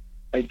game.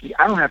 Like,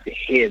 I don't have to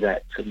hear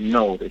that to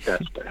know that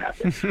that's what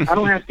happened. I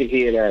don't have to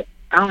hear that.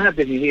 I don't have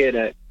to hear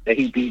that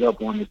he beat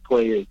up on his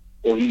players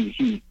or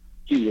he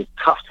was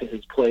tough to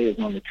his players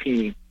on the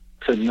team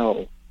to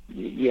know.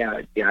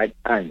 Yeah, I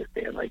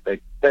understand. Like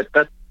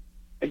that.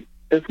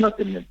 There's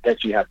nothing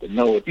that you have to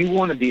know. If you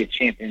want to be a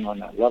champion on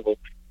that level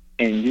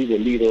and you're the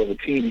leader of a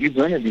team, you're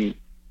going to be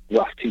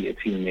rough to your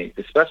teammates,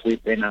 especially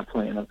if they're not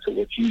playing up to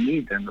what you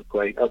need them to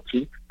play up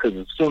to. Because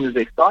as soon as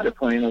they started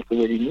playing up to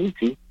what you need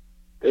to,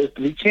 there's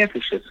 3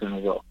 championships in a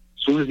row.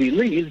 As soon as he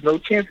leaves, no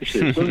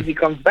championships. As soon as he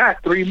comes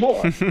back, 3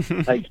 more.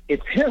 Like,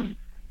 it's him.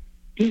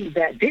 He's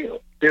that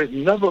deal. There's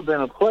never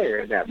been a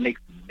player that makes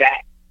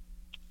that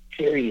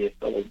serious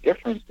of a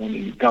difference when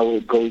he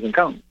goes and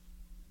comes.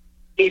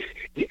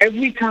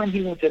 Every time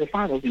he went to the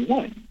finals, he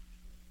won.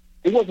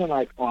 It wasn't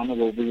like, I'm going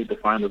to go visit the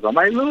finals. I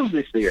might lose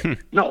this year.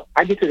 No,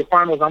 I get to the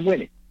finals, I'm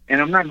winning. And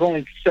I'm not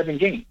going 7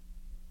 games.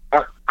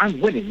 I'm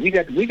winning. We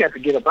got to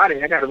get up out of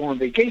here. I got to go on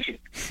vacation.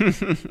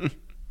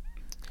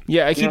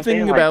 Yeah, I keep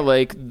thinking about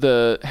like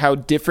how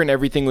different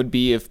everything would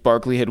be if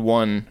Barkley had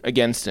won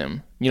against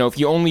him. You know, if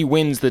he only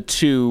wins the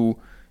 2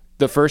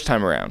 the first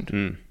time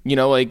around. You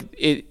know, like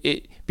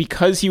it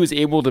because he was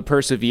able to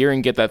persevere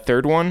and get that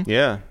 3rd one.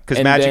 Yeah,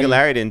 because Magic and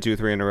Larry didn't do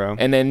 3 in a row.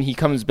 And then he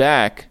comes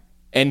back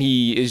And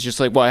he is just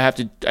like, well,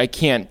 I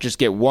can't just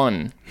get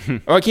one.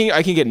 Or I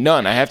can get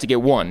none. I have to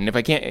get one. And if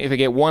I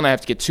get one, I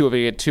have to get two. If I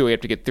get two, I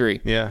have to get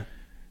three. Yeah.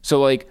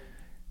 So like,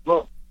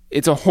 Well,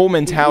 it's a whole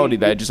mentality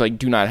that I just like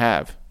do not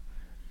have.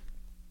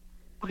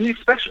 he's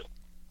special.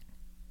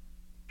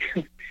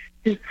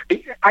 The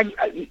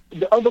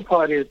other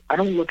part is I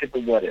don't look at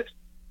the what ifs,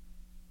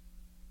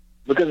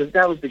 because if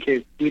that was the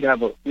case, we'd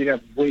have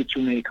way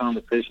too many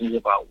conversations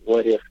about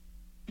what if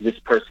this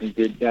person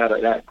did that or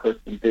that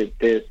person did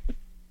this.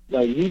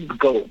 Like, you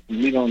go,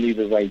 we don't leave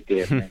it right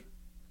there, man.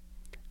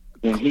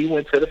 When he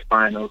went to the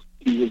finals,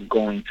 he was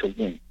going to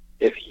win.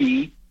 If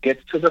he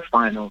gets to the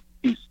finals,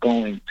 he's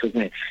going to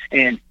win.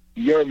 And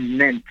your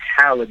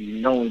mentality,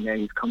 knowing that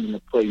he's coming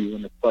to play you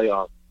in the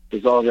playoffs,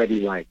 is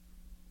already like,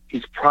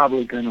 he's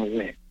probably going to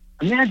win.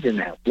 Imagine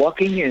that,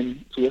 walking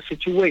into a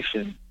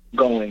situation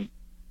going,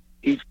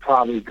 he's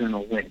probably going to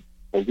win,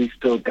 but we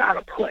still got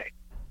to play.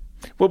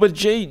 Well, but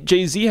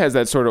Jay-Z has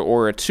that sort of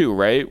aura too,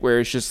 right? Where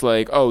it's just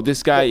like, oh,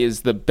 this guy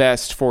is the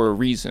best for a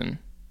reason.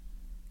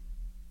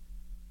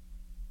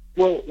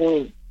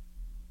 Well,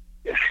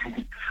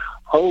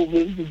 Hov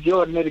is the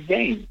Jordan of the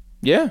game.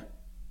 Yeah.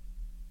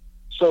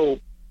 So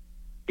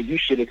you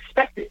should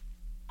expect it.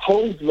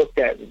 Hov looked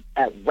at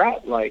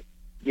rap like,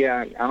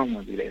 yeah, I don't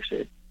want to do that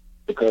shit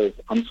because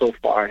I'm so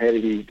far ahead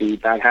of these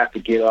dudes. I'd have to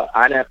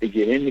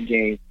get in the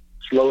game,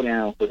 slow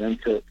down for them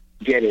to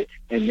get it,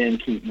 and then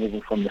keep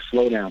moving from the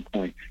slowdown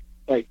point.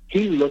 Like,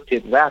 he looked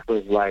at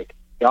rappers like,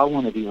 y'all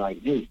want to be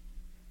like me.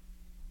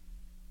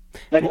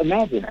 Like,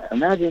 imagine that.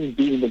 Imagine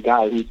being the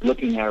guy who's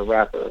looking at a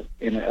rapper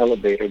in an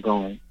elevator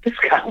going, this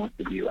guy wants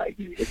to be like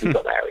me. This is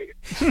hilarious.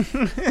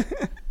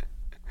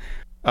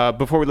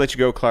 Before we let you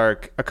go,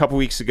 Clark, a couple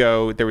weeks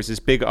ago, there was this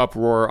big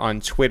uproar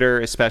on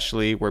Twitter,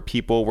 especially, where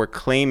people were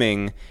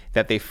claiming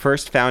that they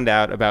first found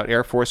out about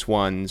Air Force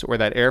Ones, or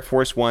that Air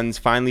Force Ones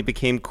finally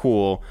became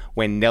cool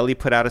when Nelly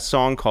put out a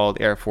song called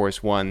Air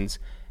Force Ones.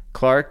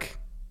 Clark?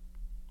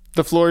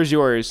 The floor is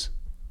yours.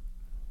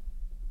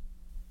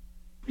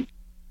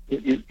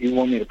 You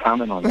want me to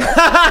comment on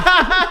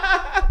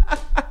that?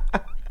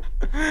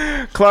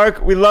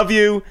 Clark, we love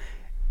you.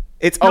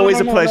 It's always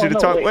a pleasure to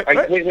talk.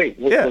 Wait.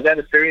 Yeah. Was that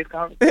a serious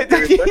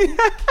conversation?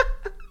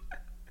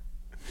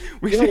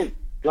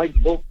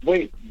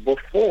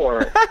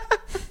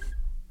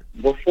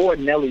 Before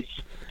Nelly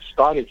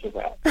started to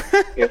rap,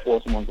 Air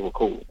Force Ones were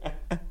cool.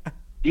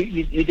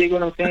 You dig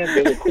what I'm saying?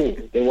 They were cool.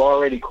 They were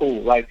already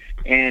cool. Like,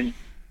 and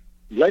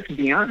let's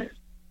be honest,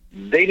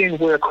 they didn't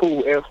wear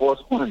cool Air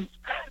Force Ones.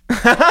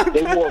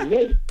 They wore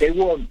mid. They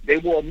wore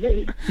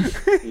mid.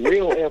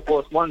 Real Air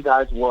Force One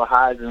guys wore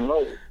highs and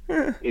lows.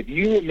 If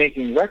you were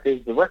making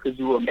records, the records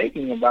you were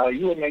making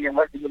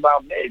records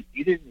about mid.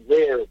 You didn't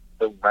wear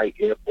the right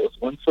Air Force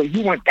One, so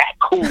you weren't that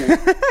cool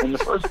in the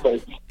first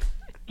place.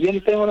 You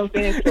understand what I'm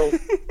saying? So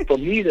for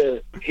me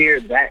to hear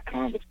that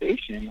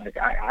conversation, like,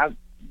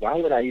 why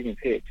would I even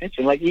pay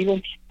attention? Like,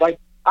 even like,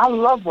 I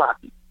love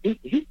Rocky.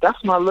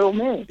 That's my little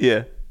man.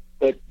 Yeah.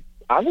 But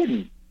I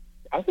wouldn't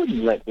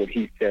let what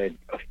he said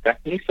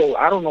affect me. So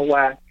I don't know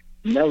why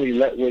Nelly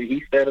let what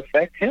he said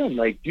affect him.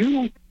 Like,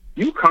 you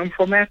come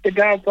from after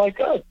guys like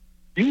us.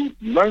 You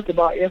learned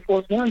about Air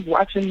Force Ones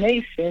watching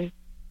Mace and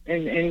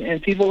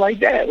people like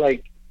that.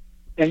 Like,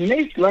 and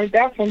Mace learned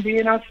that from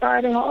being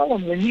outside in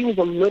Harlem when he was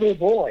a little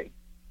boy.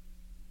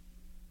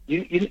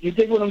 You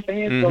dig what I'm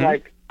saying? Mm-hmm. So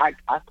like, I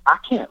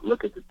can't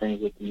look at the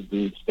things that these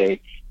dudes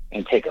say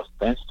and take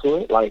offense to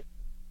it. Like,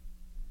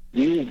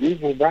 we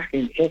were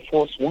rocking Air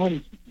Force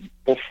Ones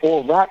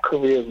before rap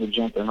careers were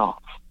jumping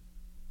off.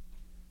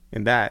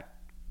 And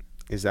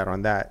is that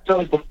on that?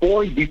 So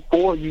before you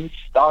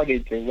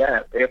started to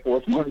rap, Air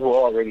Force Ones were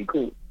already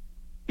cool.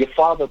 Your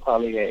father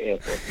probably had Air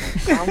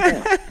Force Ones. Calm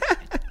down.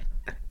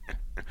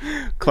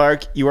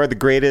 Clark, you are the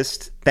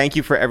greatest. Thank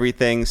you for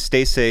everything.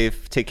 Stay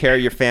safe. Take care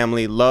of your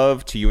family.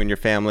 Love to you and your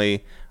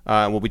family.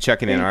 We'll be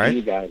checking in, all right?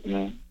 You guys,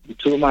 man. You're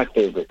two of my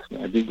favorites,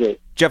 man. Be good.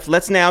 Jeff,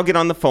 let's now get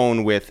on the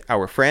phone with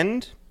our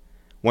friend,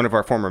 one of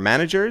our former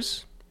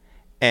managers,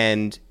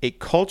 and a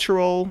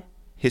cultural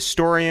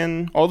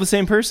historian. All the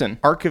same person.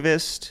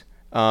 Archivist,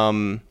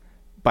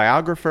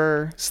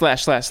 biographer.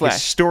 Slash.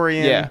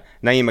 Historian. Yeah.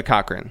 Naima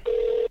Cochrane.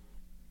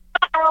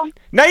 Hello.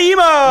 Naima!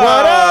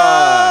 What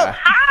up?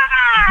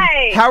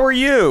 Hi! How are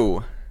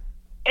you?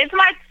 It's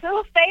my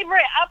two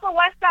favorite Upper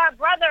West Side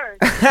brothers.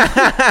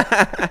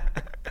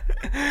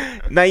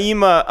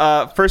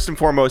 Naima, first and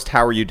foremost,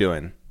 how are you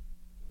doing?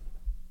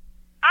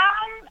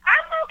 I'm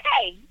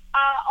okay.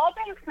 All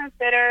things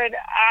considered,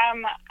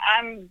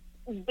 I'm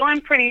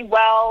doing pretty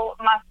well.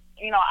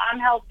 I'm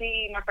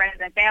healthy. My friends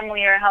and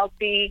family are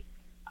healthy.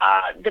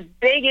 The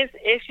biggest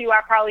issue I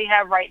probably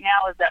have right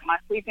now is that my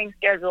sleeping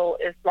schedule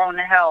is thrown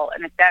to hell,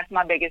 and if that's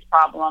my biggest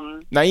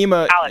problem,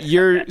 Naima,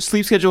 your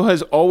sleep schedule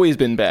has always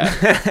been bad.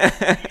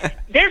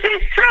 This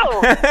is true.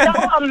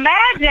 So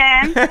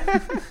imagine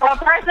a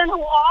person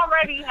who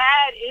already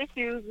had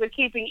issues with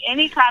keeping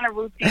any kind of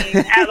routine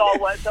at all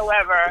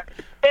whatsoever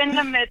in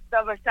the midst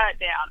of a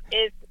shutdown.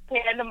 It's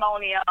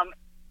pandemonium.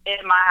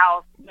 in my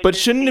house. But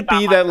shouldn't it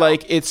be that,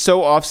 like, it's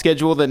so off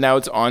schedule that now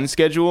it's on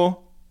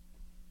schedule?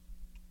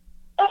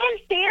 In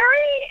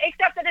theory,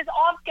 except that it's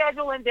off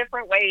schedule in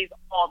different ways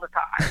all the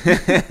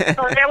time.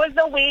 So there was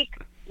a week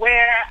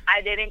where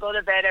I didn't go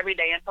to bed every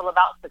day until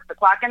about 6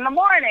 o'clock in the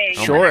morning.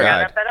 Sure. And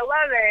I got up at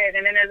 11.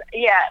 And then,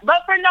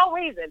 but for no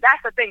reason.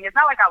 That's the thing. It's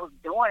not like I was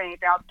doing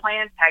anything. I was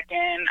playing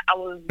Tekken. I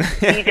was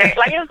DJing.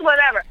 Like, it was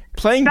whatever.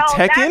 Playing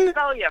Tekken?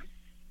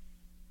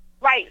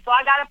 Right. So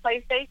I got a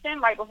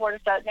PlayStation right before the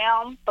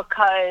shutdown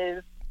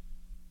because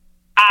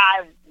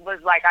I was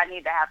like, I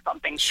need to have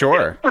something.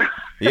 Sure.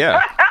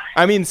 Yeah.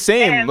 I mean,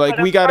 same. And like,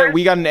 we got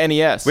an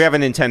NES. We have a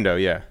Nintendo,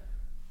 yeah.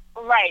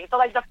 Right. So,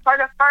 like, for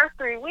the first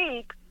 3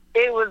 weeks,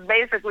 it was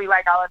basically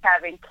like I was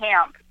having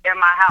camp in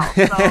my house.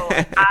 So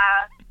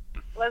I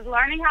was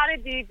learning how to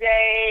DJ.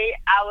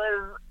 I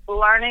was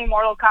learning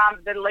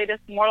the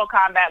latest Mortal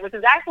Kombat, which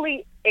is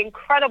actually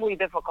incredibly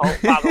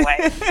difficult, by the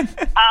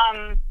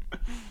way.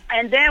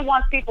 And then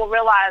once people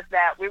realized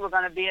that we were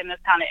going to be in this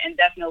kind of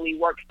indefinitely,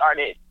 work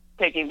started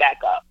picking back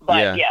up.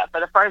 But yeah, for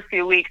the first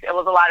few weeks, it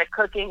was a lot of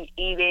cooking,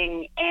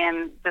 eating,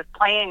 and just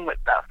playing with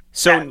stuff.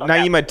 So,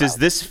 Naima, does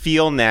this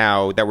feel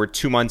now that we're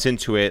 2 months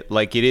into it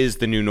like it is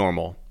the new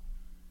normal?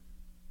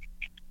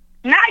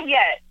 Not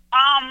yet.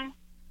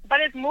 But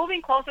it's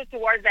moving closer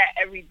towards that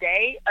every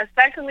day,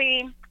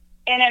 especially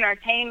in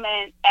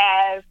entertainment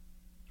as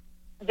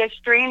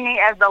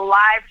the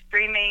live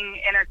streaming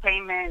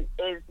entertainment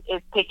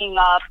is picking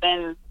up,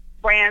 and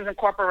brands and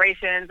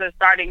corporations are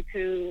starting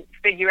to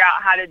figure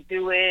out how to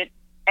do it.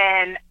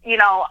 And, you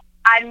know,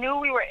 I knew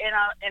we were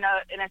in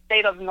a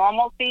state of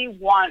normalcy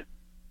once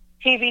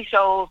TV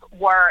shows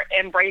were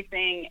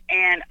embracing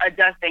and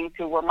adjusting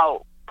to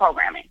remote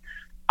programming.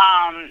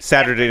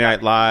 Saturday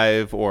Night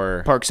Live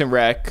or Parks and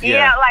Rec.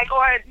 Yeah, like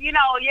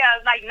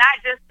not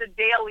just the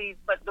dailies,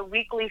 but the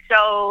weekly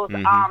shows.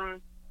 Mm-hmm.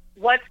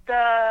 What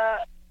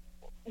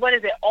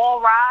is it?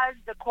 All Rise,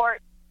 the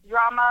court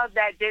drama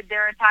that did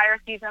their entire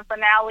season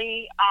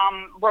finale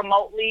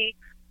remotely.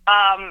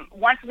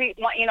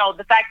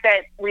 The fact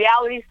that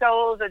reality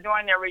shows are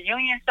doing their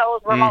reunion shows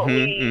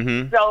remotely.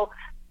 Mm-hmm. So,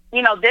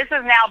 you know, this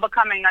is now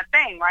becoming a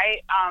thing,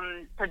 right?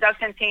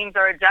 Production teams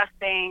are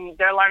adjusting.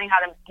 They're learning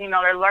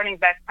they're learning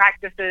best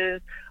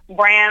practices.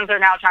 Brands are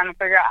now trying to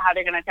figure out how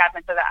they're going to tap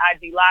into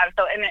the IG Live.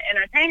 So in the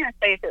entertainment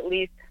space, at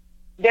least,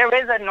 there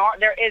is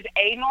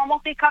a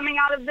normalcy coming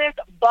out of this,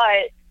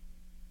 but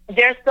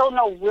there's still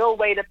no real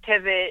way to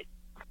pivot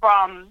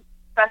from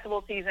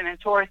festival season and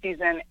tour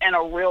season in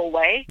a real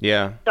way.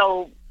 Yeah.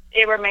 So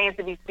it remains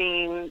to be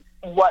seen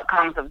what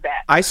comes of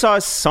that. I saw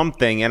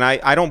something, and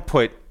I don't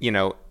put,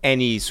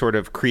 any sort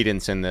of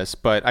credence in this,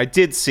 but I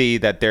did see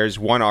that there's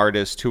one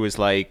artist who is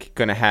like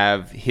going to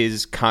have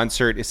his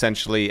concert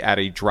essentially at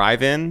a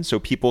drive-in, so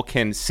people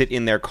can sit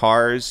in their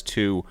cars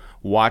to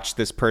watch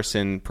this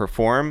person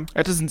perform.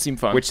 That doesn't seem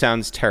fun. Which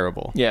sounds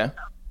terrible. Yeah.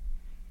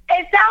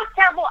 It sounds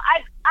terrible.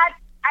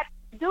 I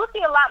do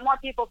see a lot more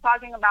people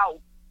talking about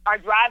our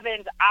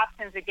drive-in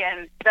options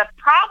again. The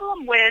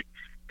problem with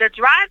the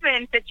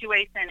drive-in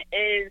situation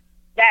is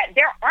that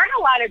there aren't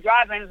a lot of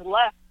drive-ins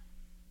left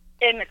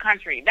in the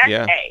country. That's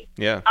A.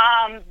 Yeah.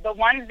 The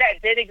ones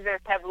that did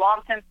exist have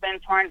long since been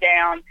torn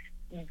down.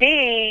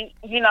 B,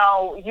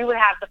 you would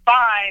have to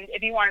find,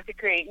 if you wanted to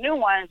create new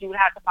ones, you would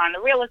have to find the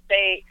real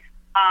estate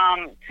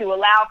to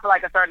allow for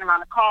like a certain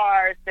amount of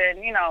cars and,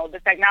 the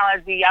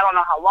technology. I don't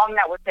know how long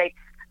that would take.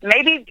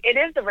 Maybe it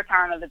is the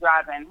return of the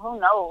drive-in. Who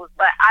knows?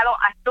 But I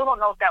still don't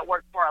know if that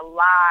works for a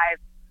live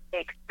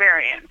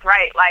experience,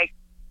 right? Like,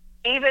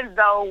 even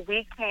though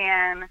we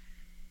can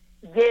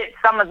get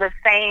some of the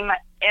same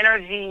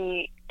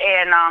energy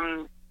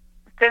and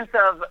sense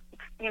of,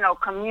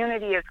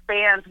 community as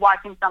fans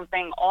watching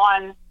something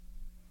on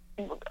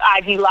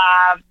IG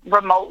Live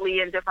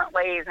remotely in different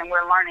ways, and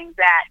we're learning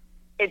that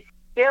it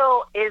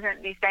still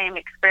isn't the same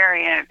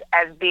experience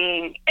as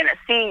being in a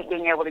seat,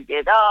 being able to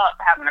get up,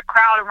 having a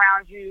crowd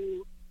around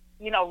you,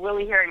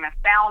 really hearing the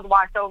sound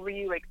wash over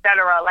you,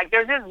 etc. Like,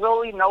 there's just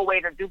really no way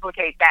to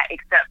duplicate that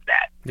except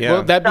that. Yeah.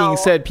 Well, that being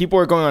said, people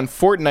are going on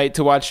Fortnite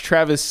to watch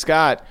Travis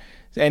Scott,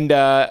 and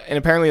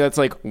apparently that's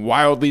like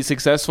wildly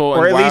successful.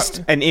 Or at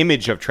least an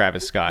image of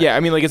Travis Scott. Yeah, I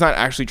mean, like, it's not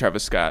actually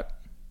Travis Scott.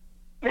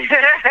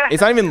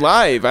 It's not even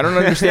live. I don't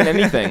understand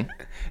anything.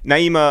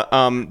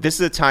 Naima, this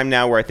is a time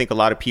now where I think a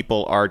lot of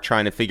people are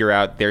trying to figure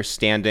out their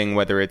standing,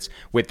 whether it's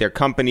with their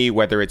company,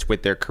 whether it's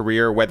with their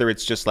career, whether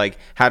it's just like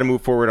how to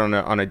move forward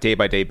on a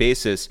day-by-day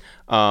basis.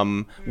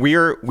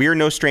 We're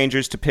no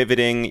strangers to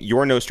pivoting.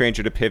 You're no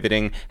stranger to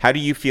pivoting. How do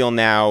you feel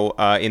now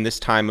in this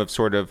time of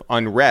sort of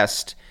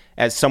unrest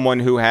as someone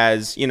who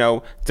has,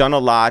 done a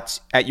lot?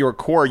 At your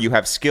core, you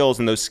have skills,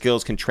 and those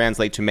skills can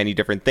translate to many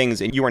different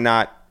things, and you are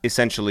not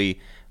essentially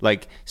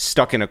like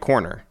stuck in a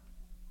corner.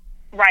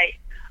 Right.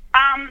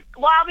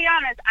 Well, I'll be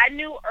honest. I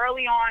knew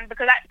early on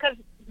because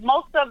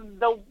most of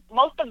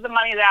the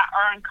money that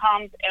I earn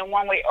comes in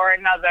one way or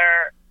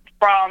another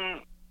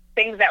from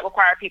things that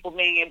require people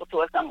being able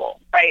to assemble,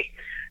 right?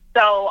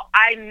 So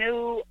I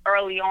knew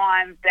early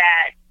on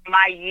that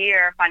my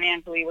year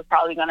financially was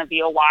probably going to be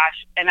a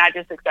wash, and I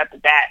just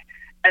accepted that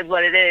as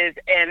what it is.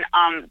 And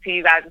to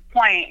you guys'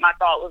 point, my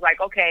thought was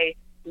like, okay,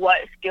 what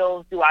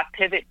skills do I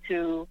pivot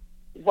to?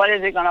 What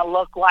is it going to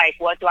look like?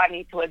 What do I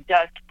need to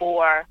adjust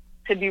for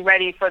to be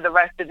ready for the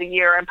rest of the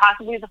year and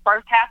possibly the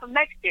first half of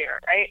next year,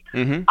 right?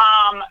 Mm-hmm.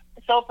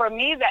 So for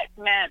me, that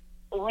meant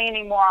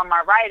leaning more on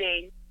my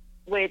writing,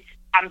 which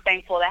I'm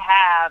thankful to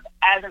have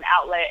as an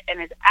outlet, and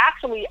it's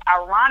actually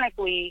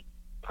ironically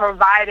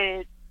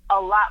provided a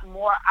lot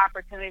more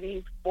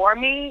opportunities for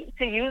me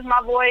to use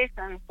my voice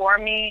and for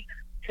me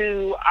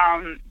to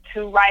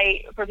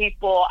write for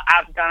people.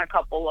 I've done a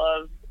couple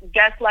of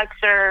guest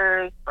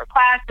lectures for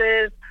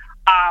classes.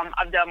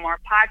 I've done more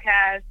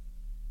podcasts,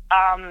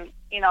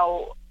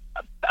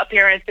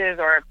 appearances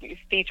or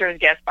features,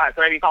 guest spots,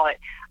 whatever you call it.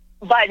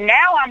 But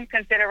now I'm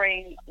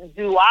considering,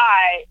 do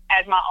I,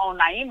 as my own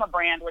Naima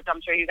brand, which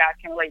I'm sure you guys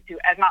can relate to,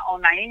 as my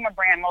own Naima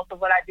brand, most of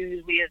what I do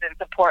usually is in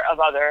support of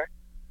other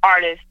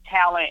artists,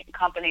 talent,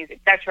 companies,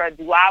 etc.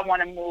 Do I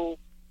want to move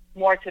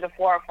more to the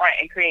forefront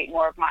and create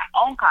more of my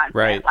own content?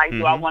 Right. Like,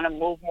 do I want to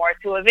move more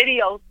to a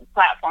video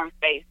platform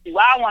space? Do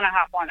I want to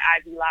hop on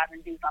IG Live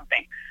and do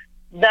something?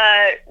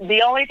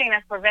 The only thing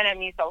that's prevented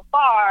me so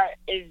far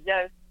is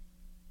just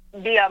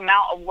the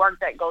amount of work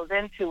that goes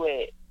into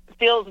it.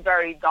 Feels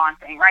very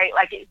daunting, right?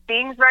 Like, it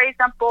seems very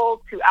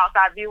simple to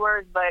outside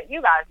viewers, but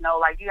you guys know,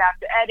 like, you have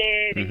to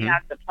edit and you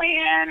have to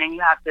plan and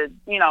you have to,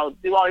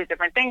 do all these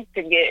different things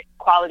to get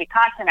quality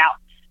content out.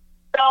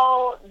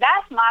 So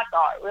that's my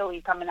thought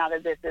really coming out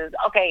of this is,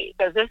 okay,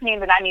 does this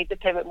mean that I need to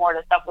pivot more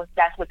to stuff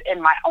that's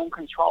within my own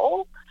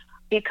control?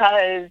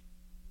 Because,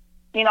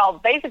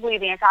 basically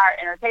the entire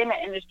entertainment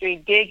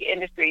industry, gig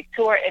industry,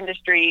 tour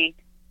industry,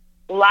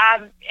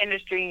 live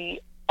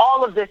industry,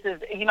 all of this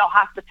is,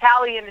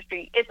 hospitality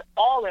industry, it's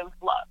all in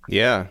flux.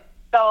 Yeah.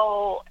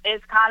 So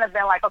it's kind of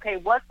been like, okay,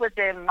 what's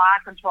within my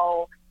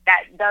control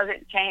that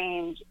doesn't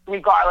change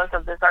regardless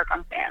of the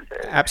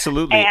circumstances?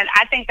 Absolutely. And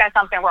I think that's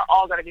something we're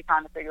all going to be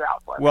trying to figure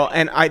out for. Well,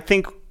 and I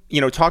think,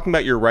 talking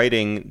about your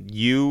writing,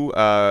 you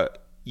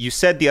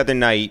said the other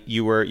night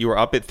you were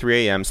up at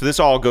 3 a.m. So this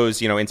all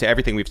goes, into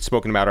everything we've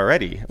spoken about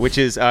already, which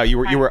is you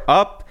were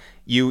up.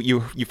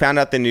 You found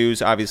out the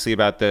news, obviously,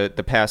 about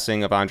the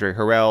passing of Andre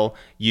Harrell.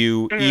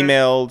 You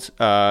emailed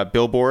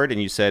Billboard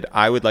and you said,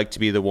 I would like to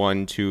be the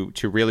one to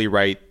really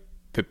write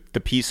the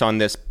piece on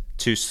this,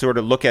 to sort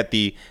of look at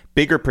the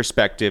bigger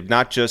perspective,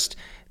 not just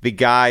the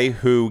guy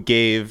who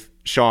gave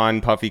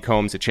Sean Puffy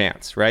Combs a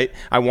chance, right?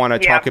 I want to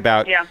talk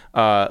about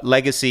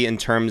legacy in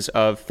terms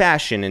of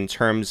fashion, in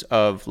terms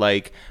of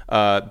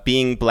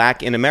being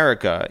black in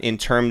America, in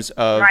terms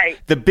of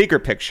the bigger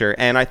picture.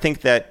 And I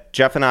think that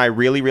Jeff and I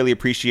really, really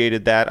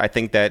appreciated that. I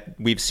think that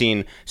we've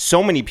seen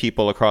so many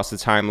people across the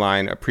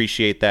timeline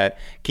appreciate that.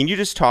 Can you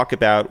just talk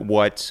about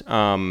what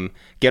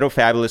Ghetto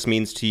Fabulous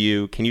means to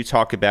you? Can you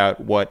talk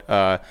about what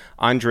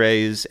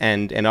Andre's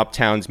and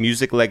Uptown's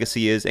music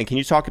legacy is? And can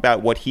you talk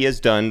about what he has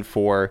done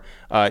for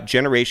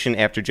generation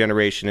after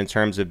generation in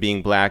terms of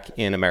being black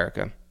in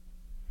America?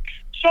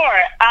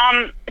 Sure.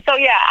 So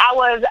yeah,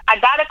 I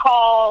got a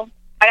call.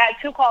 I got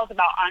 2 calls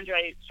about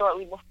Andre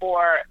shortly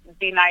before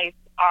Be Nice.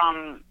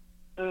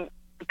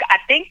 I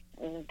think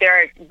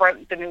Derek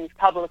broke the news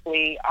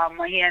publicly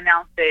when he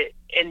announced it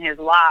in his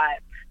live.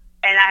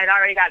 And I had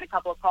already gotten a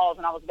couple of calls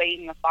and I was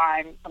waiting to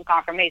find some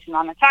confirmation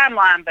on the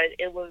timeline, but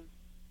it was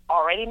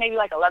already maybe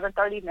like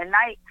 11:30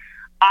 midnight.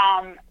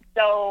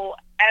 So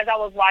as I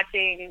was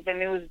watching the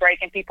news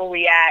break and people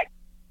react,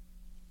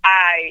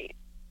 I,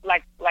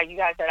 like you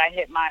guys said, I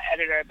hit my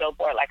editor at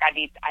Billboard, like I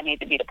need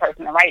to be the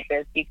person to write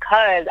this,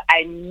 because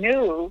I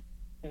knew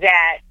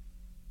that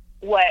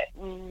what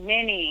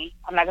many,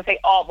 I'm not going to say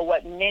all, but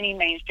what many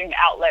mainstream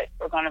outlets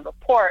were going to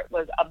report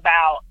was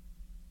about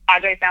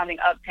Andre founding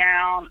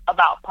Uptown,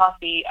 about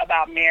Puffy,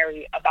 about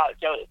Mary, about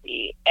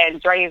Jodeci. And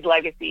Dre's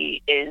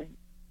legacy is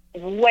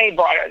way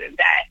broader than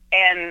that.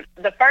 And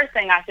the first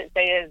thing I should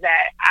say is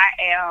that I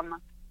am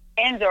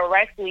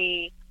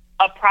indirectly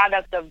a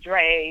product of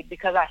Dre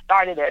because I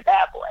started at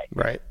Bad Boy.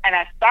 Right. And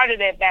I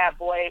started at Bad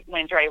Boy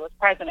when Dre was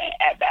president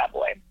at Bad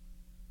Boy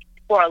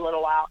for a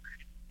little while.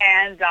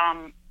 And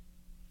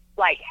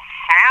like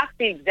half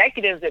the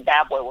executives at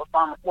Bad Boy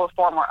were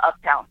former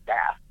Uptown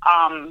staff.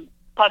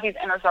 Puffy's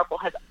inner circle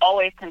has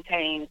always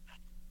contained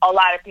a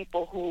lot of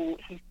people who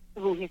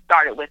he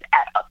started with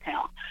at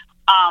Uptown,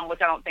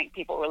 which I don't think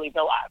people really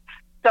realize.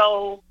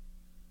 So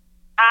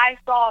I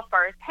saw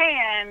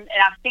firsthand,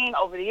 and I've seen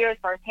over the years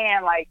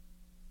firsthand, like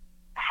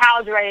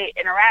how Dre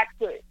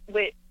interacts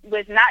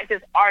with not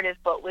just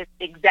artists but with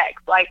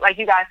execs. Like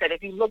you guys said,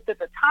 if you looked at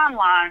the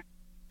timeline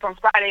from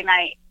Friday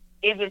night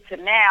even to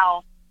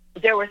now,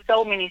 there were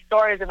so many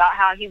stories about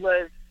how he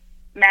was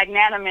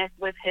magnanimous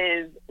with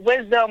his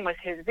wisdom, with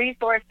his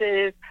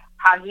resources,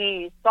 how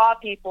he saw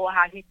people,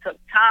 how he took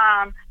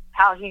time,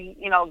 how he,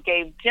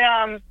 gave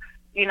gems.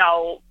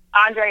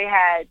 Andre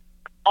had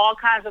all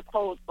kinds of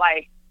quotes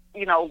like,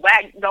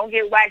 don't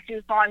get whack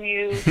juice on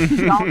you,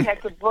 don't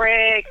catch a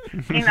brick.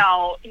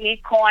 He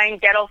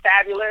coined Ghetto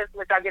Fabulous,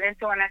 which I'll get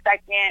into in a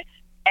second.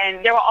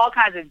 and there were all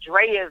kinds of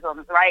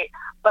Dre-isms, right?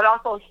 But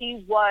also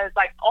he was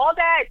like all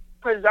that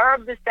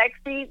preserve the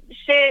sexy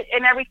shit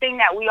and everything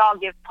that we all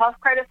give Puff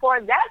credit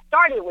for. That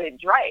started with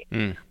Dre.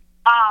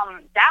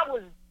 That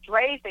was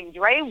Dre's thing.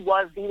 Dre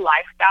was the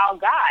lifestyle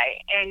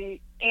guy, and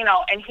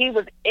and he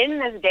was in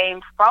this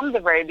game from the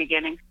very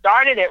beginning.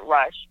 Started at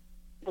Rush,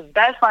 was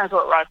best friends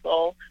with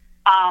Russell.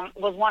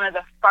 Was one of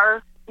the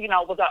first,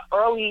 was an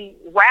early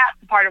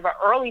part of an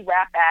early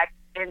rap act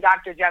in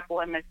Dr. Jekyll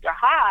and Mr.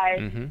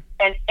 Hyde.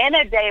 And in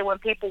a day when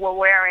people were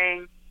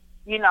wearing,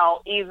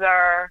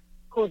 either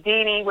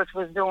Houdini, which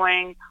was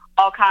doing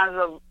all kinds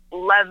of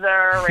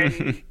leather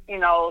and,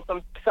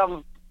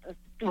 some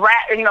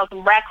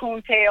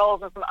raccoon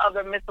tails and some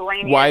other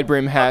miscellaneous wide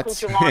brim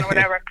hats, or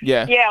whatever.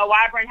 yeah,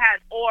 wide brim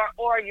hats,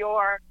 or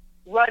your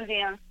Run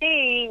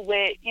DMC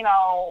with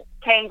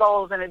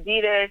Kangol and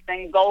Adidas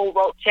and gold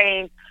rope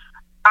chains.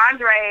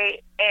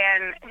 Andre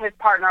and his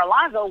partner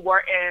Alonzo were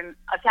in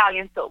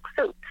Italian silk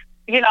suits,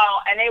 and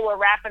they were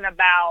rapping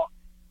about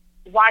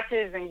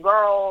watches and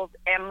girls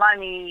and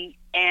money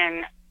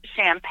and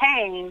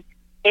champagne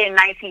in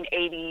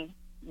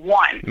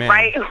 1981,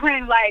 right?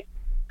 When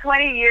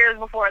 20 years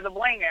before the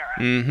bling era.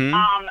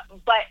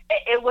 But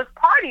it was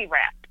party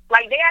rap.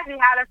 Like, they actually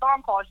had a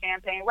song called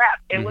Champagne Rap.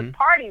 It was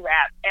party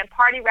rap, and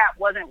party rap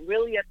wasn't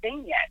really a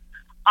thing yet.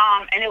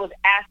 And it was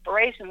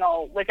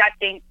aspirational, which I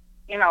think,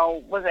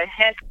 was a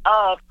hint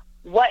of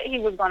what he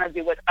was going to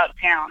do with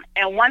Uptown.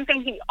 And one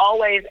thing he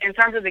always, in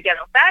terms of the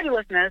ghetto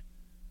fabulousness,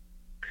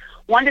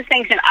 one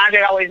distinction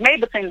Andre always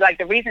made between,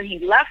 the reason he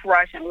left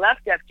Rush and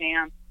left Def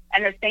Jam,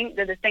 and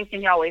the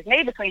distinction he always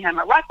made between him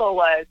and Russell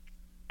was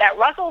that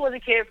Russell was a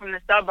kid from the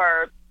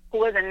suburbs who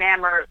was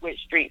enamored with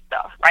street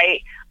stuff,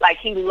 right? Like,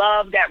 he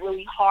loved that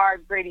really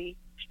hard, gritty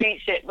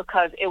street shit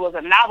because it was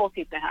a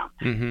novelty to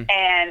him.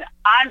 And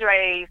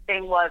Andre's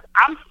thing was,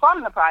 I'm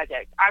from the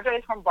project.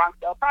 Andre's from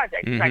Bronxdale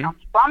Project. He's like, I'm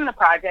from the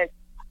project.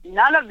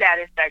 None of that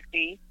is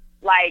sexy.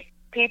 Like,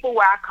 people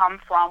where I come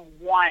from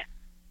want,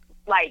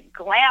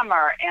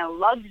 glamour and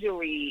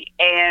luxury,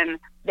 and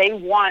they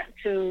want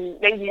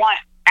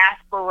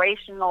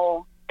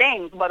aspirational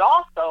things, but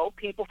also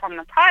people from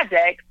the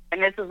project,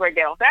 and this is where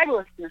ghetto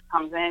fabulousness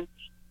comes in,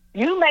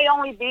 you may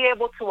only be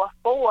able to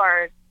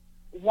afford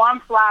one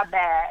fly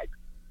bag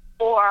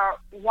or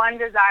one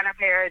designer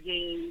pair of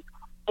jeans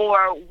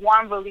or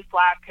one really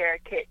fly pair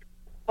of kicks,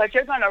 but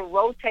you're going to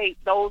rotate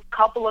those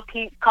couple of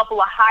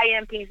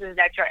high-end pieces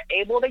that you're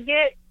able to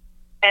get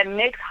and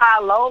mix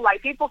high-low.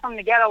 Like, people from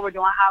the ghetto were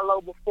doing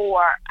high-low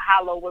before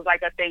high-low was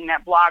like a thing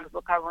that blogs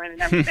were covering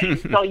and everything.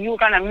 So you're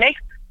going to mix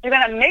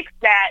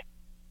that,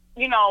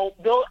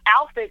 build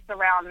outfits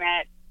around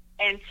that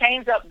and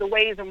change up the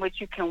ways in which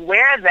you can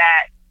wear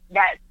that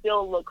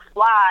still looks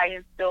fly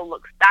and still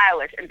looks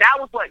stylish. And that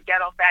was what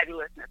ghetto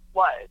fabulousness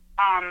was.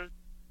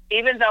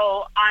 Even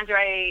though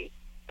Andre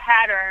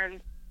patterned,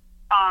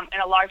 in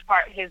a large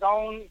part, his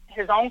own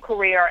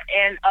career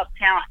in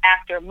Uptown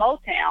after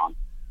Motown,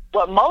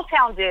 what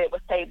Motown did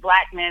was take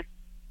blackness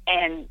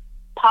and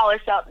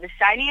polish up the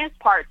shiniest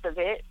parts of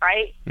it,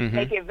 right?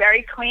 Make it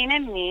very clean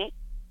and neat.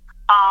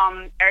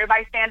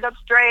 Everybody stand up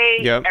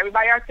straight,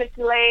 everybody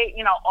articulate,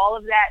 all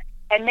of that,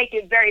 and make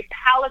it very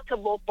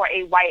palatable for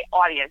a white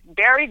audience.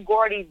 Berry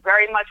Gordy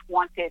very much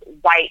wanted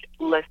white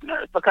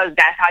listeners because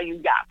that's how you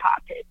got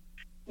pop hits.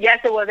 Yes,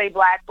 it was a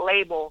black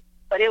label,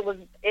 but it was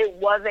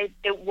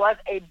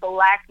a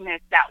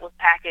blackness that was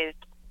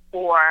packaged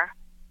for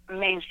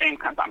mainstream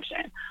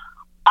consumption.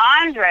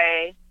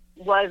 Andre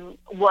was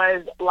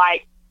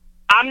like,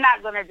 I'm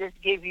not going to just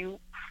give you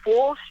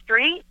full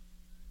street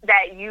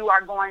that you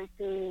are going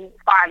to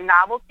find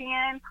novelty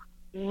in,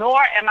 nor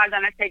am I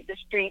going to take the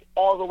street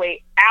all the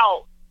way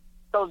out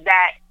so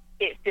that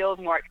it feels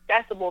more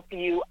accessible to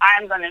you.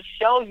 I'm going to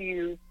show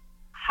you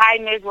high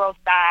Negro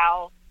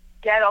style,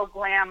 ghetto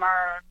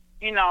glamour,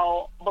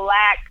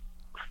 black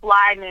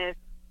flyness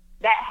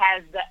that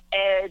has the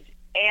edge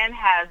and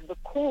has the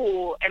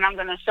cool, and I'm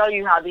going to show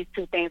you how these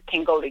two things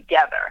can go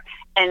together.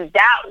 And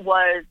that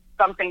was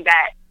something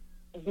that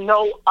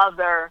no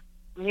other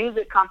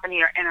music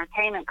company or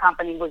entertainment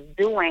company was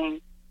doing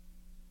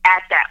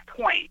at that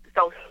point.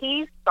 So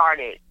he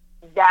started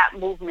that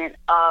movement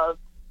of,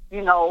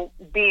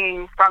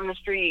 being from the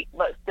street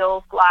but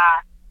still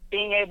fly,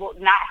 being able,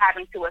 not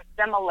having to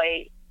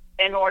assimilate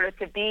in order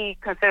to be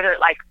considered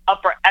like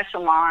upper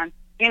echelon,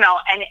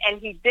 and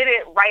he did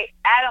it right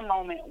at a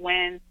moment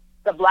when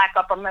the black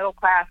upper middle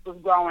class was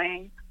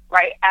growing,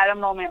 right at a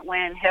moment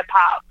when hip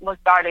hop was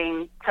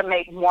starting to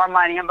make more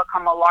money and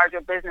become a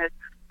larger business.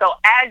 So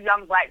as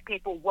young black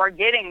people were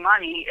getting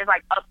money, it's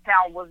like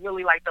Uptown was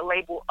really like the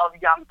label of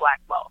young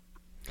black wealth.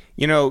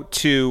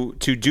 To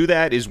do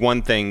that is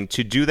one thing.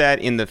 To do that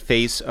in the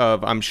face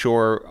of, I'm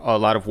sure, a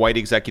lot of white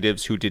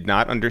executives who did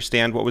not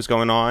understand what was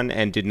going on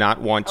and did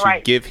not want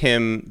to give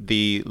him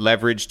the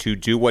leverage to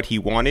do what he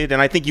wanted.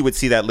 And I think you would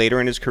see that later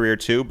in his career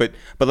too. But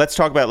let's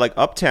talk about like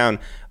Uptown.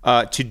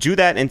 To do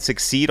that and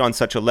succeed on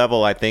such a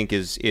level, I think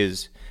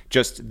is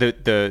just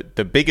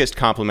the biggest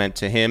compliment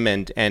to him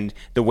and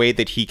the way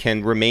that he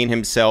can remain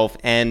himself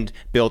and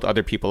build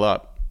other people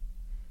up.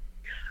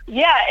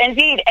 Yeah,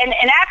 indeed. And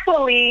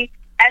actually,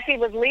 as he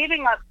was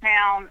leaving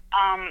Uptown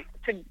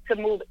to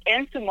move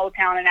into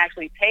Motown and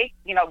actually take,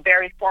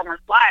 Barry's former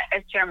slot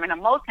as chairman of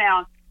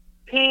Motown,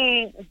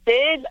 he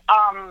did,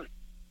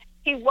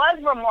 he was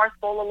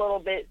remorseful a little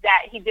bit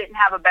that he didn't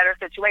have a better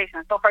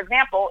situation. So, for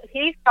example,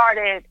 he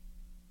started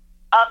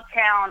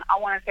Uptown, I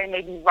want to say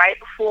maybe right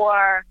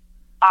before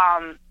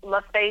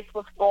LaFace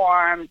was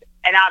formed,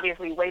 and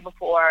obviously way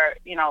before,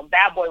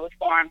 Bad Boy was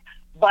formed.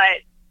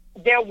 But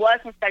there was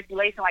some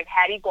speculation, like,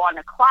 had he gone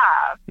to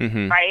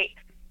Clive, right?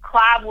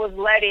 Clive was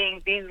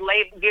letting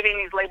giving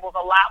these labels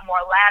a lot more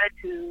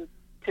latitude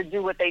to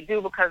do what they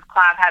do because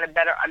Clive had a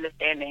better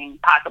understanding,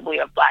 possibly,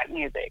 of black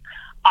music,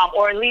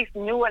 or at least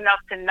knew enough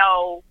to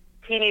know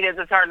he needed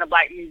to turn the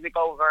black music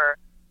over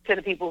to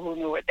the people who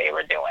knew what they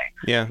were doing.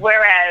 Yeah.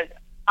 Whereas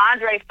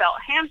Andre felt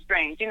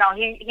hamstrings. He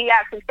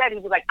actually said, he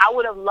was like, I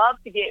would have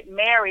loved to get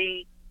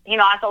Mary.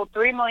 I sold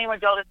 3 million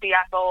with Jodeci.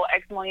 I sold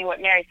X million with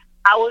Mary.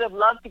 I would have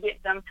loved to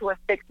get them to a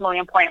 6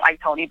 million point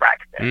like Tony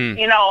Braxton.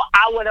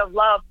 I would have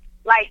loved,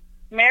 like,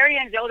 Mary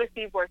and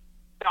Jodeci were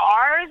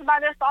stars by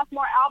their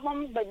sophomore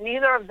album, but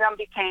neither of them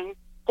became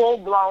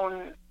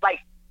full-blown, like,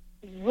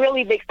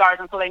 really big stars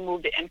until they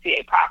moved to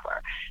MCA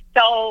proper.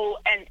 So,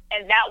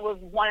 and that was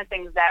one of the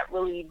things that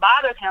really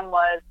bothered him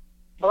was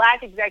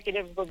black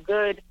executives were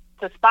good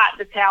to spot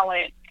the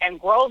talent and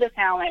grow the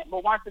talent,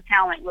 but once the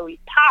talent really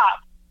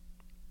popped,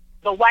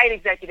 the white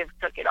executives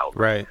took it over.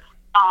 Right.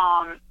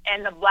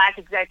 And the black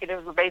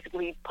executives were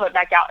basically put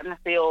back out in the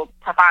field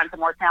to find some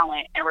more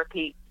talent and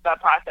repeat the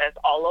process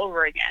all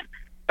over again.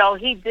 So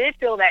he did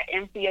feel that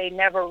MCA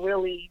never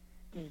really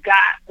got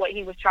what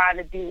he was trying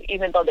to do,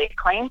 even though they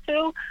claimed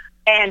to,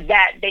 and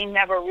that they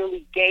never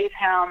really gave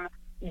him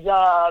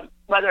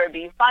whether it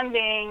be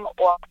funding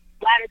or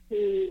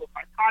latitude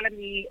or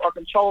autonomy or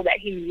control that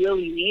he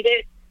really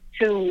needed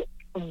to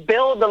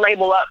build the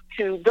label up,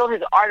 to build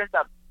his artists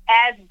up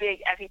as big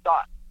as he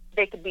thought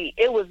they could be.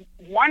 It was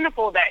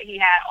wonderful that he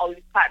had all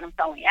these platinum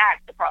selling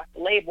acts across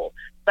the label,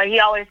 but he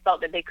always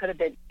felt that they could have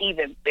been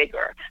even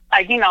bigger.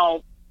 Like, he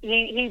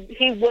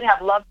would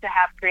have loved to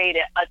have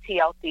created a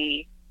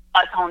TLC, a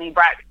Tony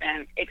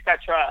Braxton,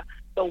 etc.,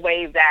 the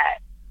way that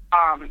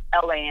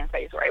LA and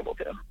Face were able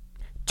to.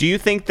 Do you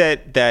think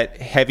that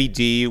Heavy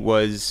D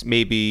was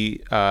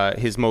maybe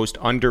his most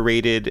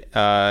underrated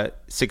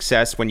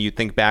success when you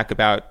think back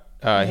about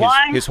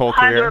his whole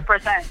career?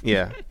 100%.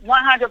 Yeah.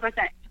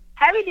 100%.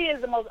 Heavy D is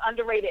the most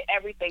underrated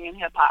everything in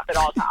hip hop at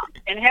all times.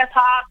 In hip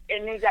hop,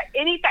 in music,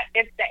 anything.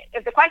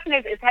 If the question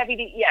is Heavy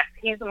D, yes,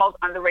 he's the most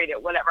underrated,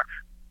 whatever.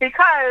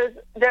 Because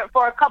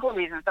for a couple of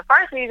reasons. The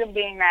first reason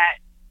being that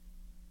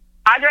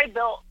Andre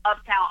built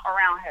Uptown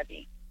around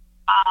Heavy.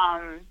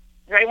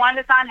 Dre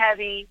wanted to sign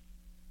Heavy.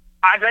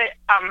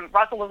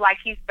 Russell was like,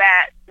 he's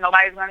fat,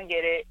 nobody's gonna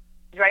get it.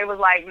 Dre was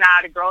like,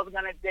 nah, the girls are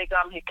gonna dig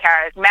him. He's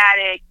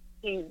charismatic.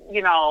 He's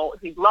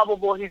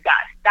lovable. He's got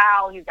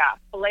style. He's got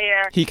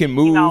flair. He can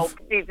move.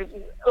 He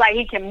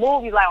can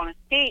move. He's like on his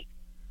feet.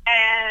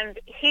 And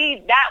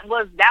that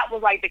was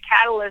like the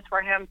catalyst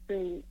for him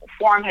to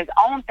form his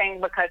own thing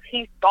because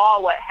he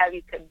saw what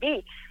Heavy could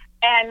be.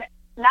 And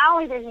not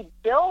only did he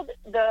build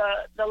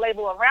the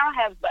label around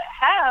Hev, but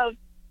Hev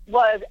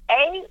was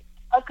a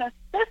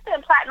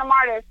consistent platinum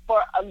artist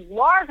for a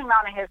large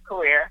amount of his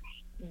career.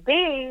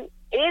 B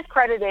is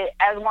credited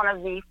as one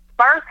of the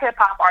first hip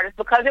hop artists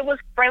because it was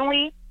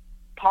friendly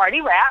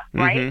party rap,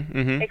 right?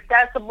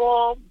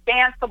 Accessible,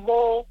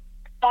 danceable,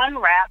 fun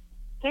rap.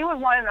 He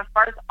was one of the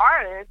first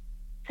artists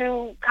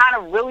to kind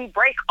of really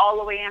break all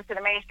the way into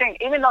the mainstream.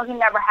 Even though he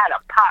never had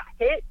a pop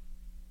hit,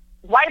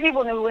 white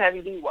people knew who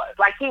Heavy D was.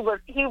 Like he was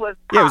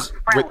pop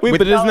friendly.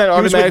 But isn't that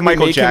automatically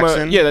Michael make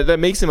Jackson? that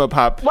makes him a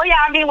pop? Well,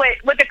 yeah, I mean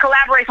with the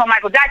collaboration with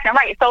Michael Jackson,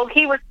 right? So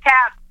he was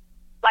tapped.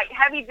 Like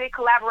Heavy did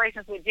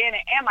collaborations with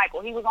Janet and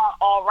Michael. He was on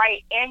All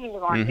Right and he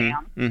was on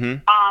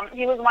Jam.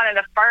 He was one of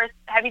the first.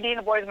 Heavy D and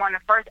the Boys were one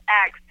of the first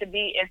acts to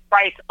be in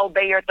Sprite's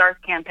Obey Your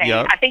Thirst campaign.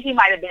 Yep. I think he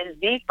might have been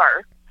the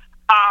first.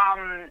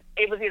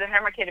 It was either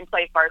him or Kid and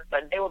Play first,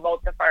 but they were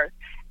both the first.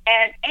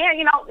 And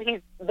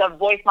he's the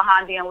voice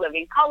behind the In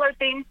Living Color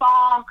theme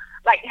song.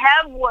 Like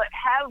Hev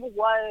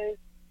was.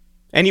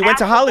 And he went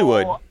to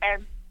Hollywood.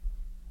 And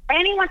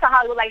he went to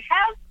Hollywood. Like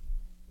Hev,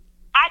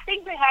 I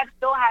think that Hev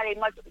still had a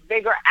much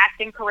bigger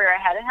acting career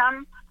ahead of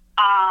him.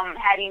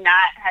 Had he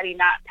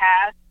not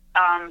passed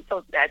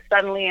so that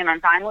suddenly and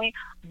untimely.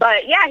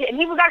 But yeah, and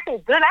he was actually a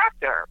good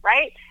actor,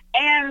 right?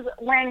 And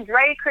when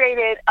Dre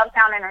created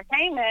Uptown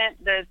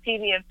Entertainment, the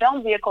TV and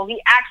film vehicle, he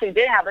actually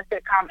did have a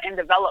sitcom in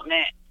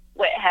development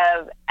with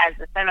Hev as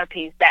the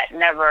centerpiece that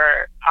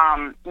never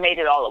made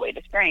it all the way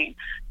to screen.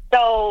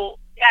 So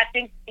I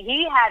think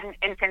he had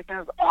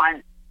intentions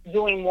on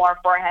doing more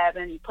for Hev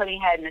and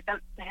putting Hev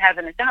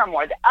in the center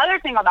more. The other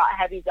thing about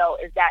Heavy, though,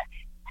 is that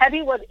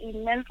Heavy was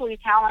immensely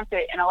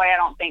talented in a way I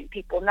don't think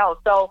people know.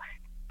 So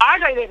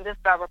Andre didn't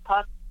discover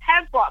Puff.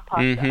 Hev brought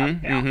Puff to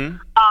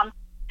Uptown.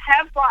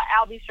 Hev brought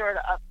Al B. Sure to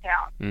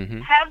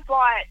Uptown. Hev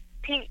brought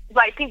Pete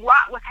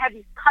Rock was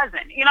Heavy's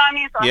cousin. You know what I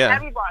mean? So yeah.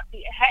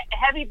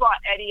 Heavy brought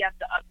Eddie up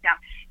to Uptown.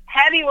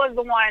 Heavy was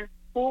the one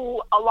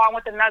who, along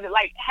with another,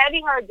 like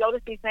Heavy heard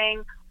Jodeci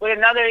sing with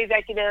another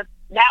executive.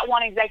 That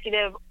one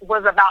executive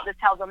was about to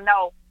tell them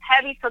no.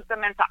 Heavy took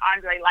them into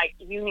Andre, like,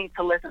 you need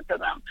to listen to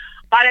them.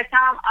 By the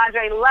time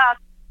Andre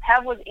left,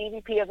 Hev was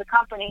EVP of the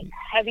company.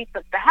 Heavy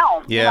took the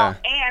helm. Yeah. You know?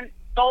 And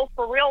Soul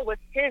For Real was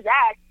his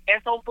act,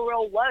 and Soul For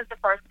Real was the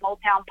first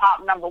Motown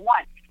pop #1.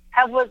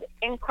 Hev was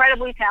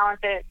incredibly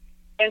talented,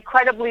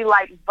 incredibly,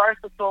 like,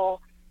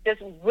 versatile,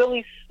 just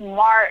really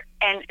smart.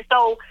 And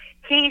so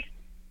he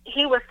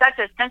was such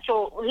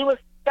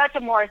a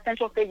more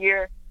essential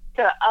figure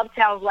to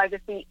Uptown's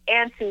legacy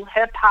and to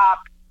hip-hop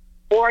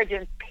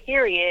origins,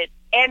 period,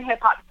 and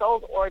hip-hop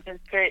soul's origins,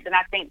 period, than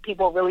I think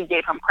people really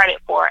gave him credit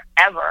for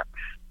ever.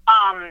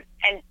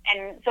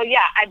 And so,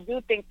 yeah, I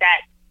do think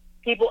that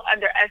people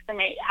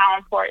underestimate how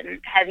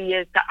important Heavy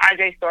is to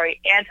Andre's story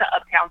and to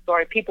Uptown's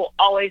story. People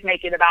always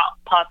make it about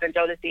Puff and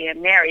Jodeci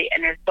and Mary,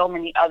 and there's so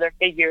many other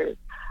figures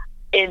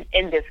in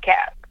this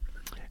cast.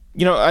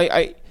 You know,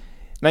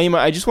 Naima,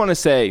 I just want to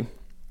say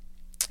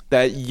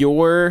that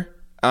your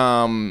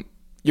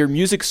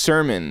music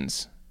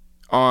sermons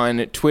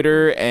on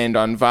Twitter and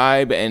on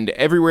Vibe and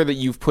everywhere that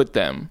you've put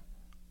them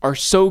are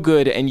so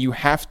good, and you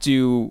have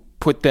to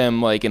put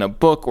them like in a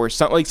book or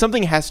something. Like,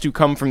 something has to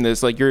come from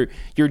this. Like, your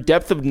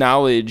depth of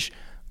knowledge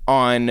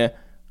on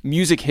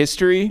music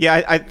history.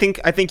 Yeah, I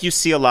think you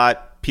see a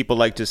lot. People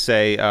like to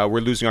say we're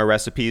losing our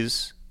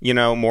recipes, you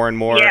know, more and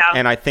more. Yeah.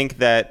 And I think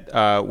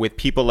that with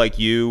people like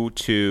you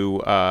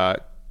to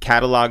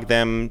catalog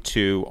them,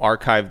 to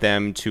archive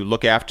them, to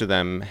look after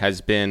them has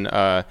been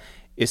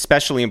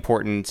especially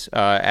important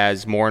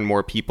as more and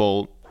more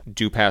people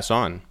do pass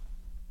on.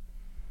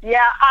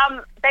 Yeah,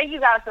 thank you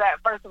guys for that,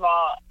 first of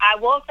all. I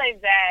will say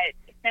that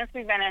since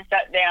we've been in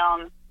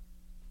shutdown,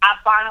 I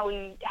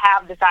finally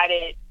have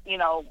decided, you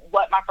know,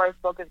 what my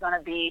first book is going to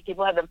be.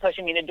 People have been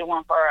pushing me to do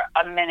one for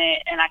a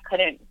minute, and I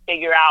couldn't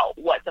figure out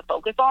what to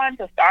focus on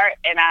to start,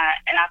 and I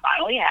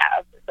finally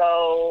have.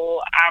 So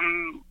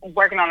I'm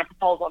working on a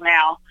proposal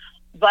now.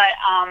 But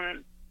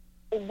I'm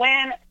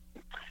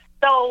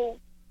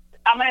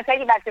going to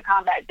take it back to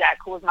Combat Jack,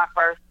 who was my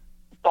first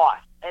boss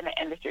in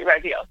the industry,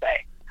 Reggie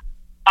Osei.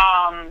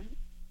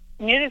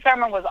 Music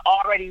Sermon was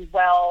already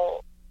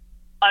well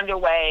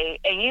underway,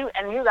 and you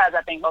guys,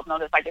 I think, both know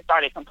this. Like, it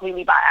started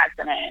completely by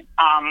accident.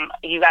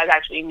 You guys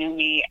actually knew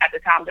me at the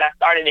time that I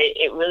started it.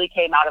 It really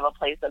came out of a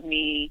place of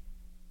me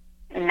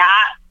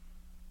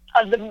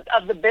of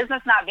the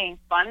business not being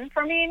fun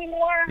for me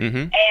anymore,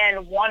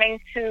 and wanting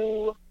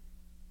to.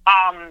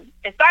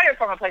 It started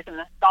from a place of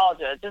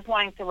nostalgia, just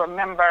wanting to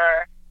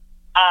remember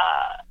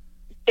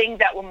things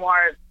that were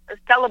more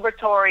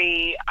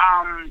celebratory,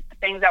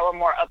 things that were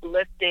more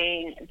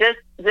uplifting, just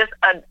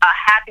a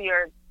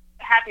happier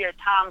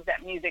times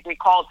that music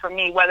recalled for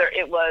me, whether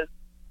it was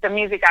the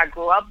music I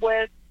grew up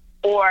with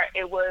or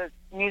it was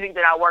music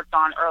that I worked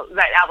on or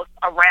that I was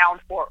around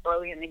for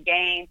early in the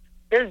game.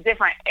 There's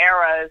different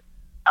eras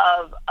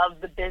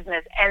of the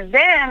business. And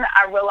then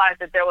I realized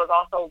that there was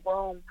also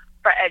room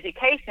for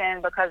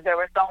education because there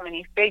were so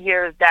many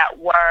figures that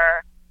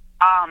were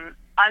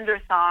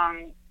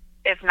undersung,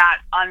 if not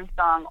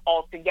unsung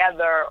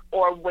altogether,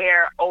 or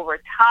where over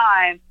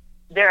time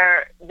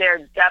their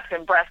depth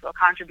and breadth of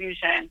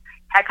contribution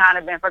had kind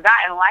of been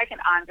forgotten, like an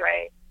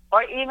Andre,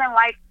 or even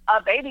like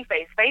a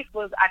Babyface. Face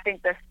was, I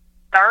think, the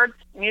third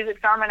music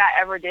sermon I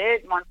ever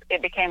did once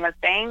it became a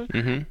thing.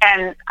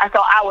 And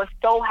so I was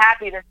so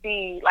happy to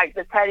see like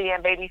the Teddy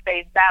and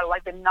Babyface battle,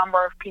 like the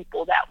number of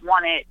people that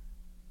wanted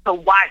to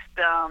watch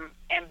them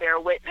and bear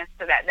witness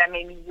to that. That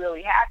made me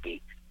really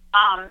happy.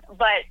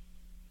 But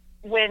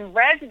when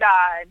Reg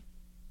died,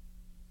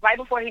 right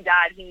before he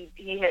died, he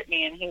hit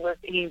me and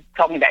he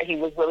told me that he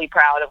was really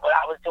proud of what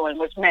I was doing,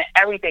 which meant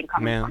everything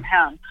coming from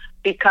him,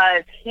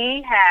 because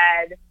he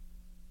had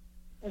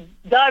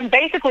done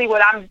basically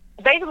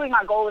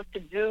my goal is to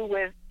do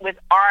with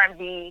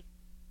R&B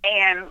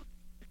and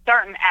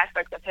certain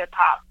aspects of hip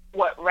hop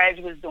what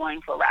Reg was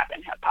doing for rap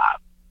and hip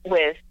hop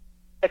with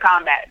the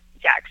Combat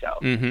Jack Show,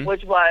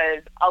 which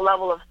was a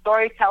level of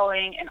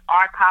storytelling and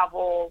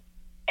archival,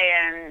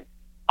 and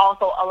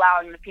also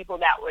allowing the people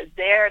that were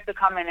there to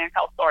come in and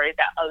tell stories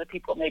that other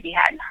people maybe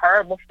hadn't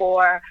heard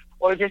before,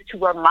 or just to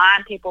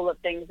remind people of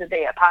things that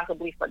they had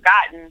possibly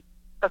forgotten.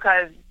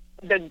 Because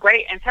the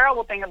great and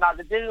terrible thing about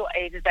the digital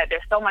age is that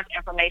there's so much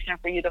information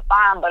for you to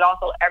find, but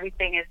also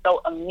everything is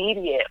so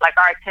immediate. Like,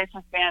 our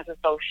attention spans are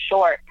so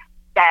short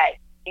that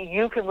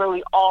you can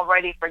really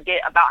already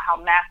forget about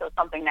how massive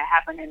something that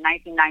happened in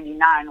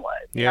 1999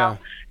 was. You know?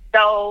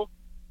 So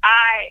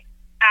I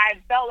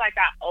felt like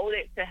I owed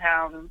it to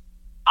him,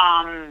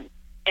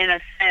 in a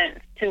sense,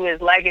 to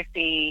his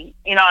legacy,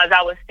 you know, as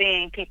I was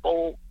seeing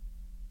people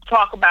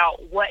talk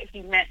about what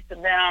he meant to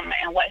them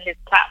and what his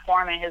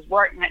platform and his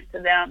work meant to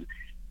them,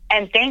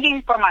 and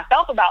thinking for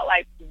myself about,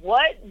 like,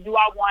 what do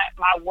I want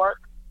my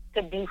work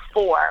to be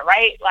for,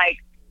 right? Like,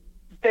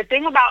 the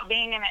thing about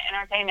being in the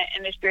entertainment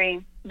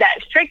industry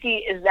that's tricky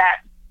is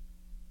that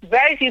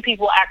very few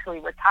people actually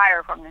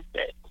retire from this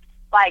shit.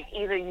 Like,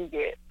 either you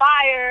get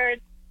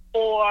fired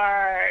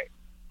or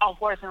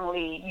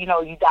unfortunately, you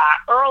die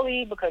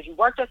early because you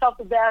worked yourself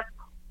to death,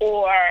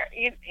 or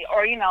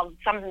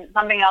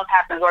something else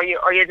happens, or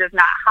you're just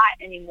not hot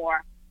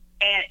anymore.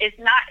 And it's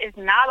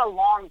not a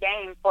long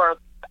game for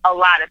a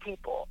lot of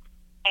people,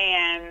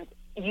 and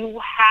you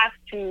have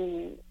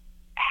to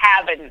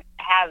have an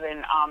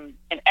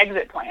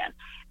exit plan.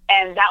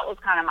 And that was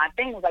kind of my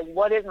thing, was like,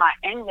 what is my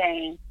end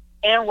game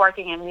in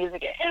working in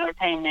music and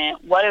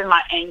entertainment? What is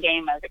my end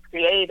game as a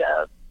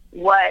creative?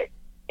 What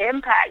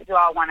impact do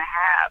I want to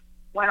have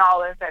when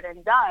all is said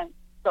and done?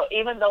 So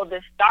even though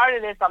this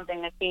started as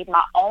something to feed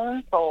my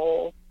own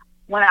soul,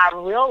 when I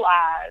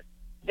realized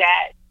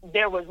that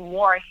there was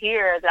more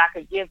here that I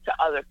could give to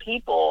other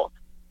people,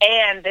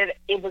 and that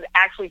it was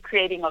actually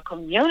creating a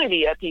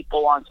community of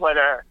people on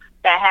Twitter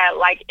that had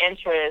like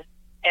interests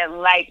and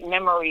like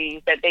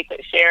memories that they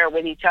could share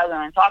with each other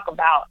and talk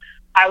about,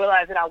 I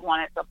realized that I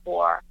wanted to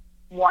pour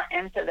more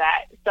into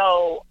that.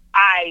 So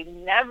I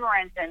never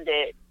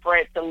intended for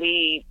it to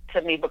lead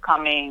to me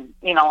becoming,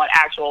 an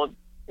actual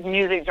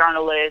music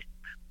journalist,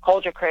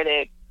 culture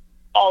critic,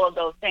 all of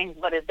those things,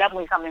 but it's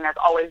definitely something that's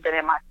always been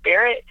in my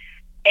spirit.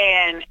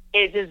 And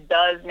it just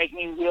does make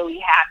me really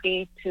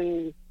happy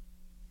to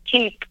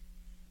keep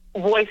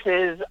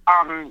voices,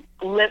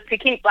 to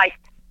keep like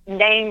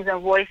names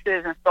and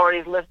voices and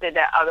stories lifted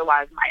that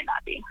otherwise might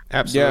not be.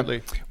 Absolutely.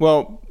 Yeah.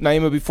 Well,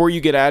 Naima, before you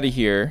get out of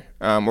here,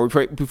 or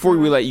before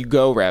we let you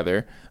go,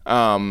 rather,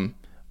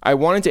 I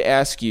wanted to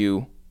ask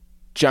you,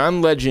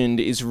 John Legend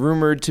is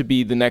rumored to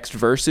be the next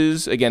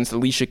Versus against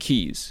Alicia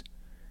Keys.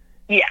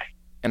 Yes.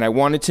 And I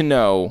wanted to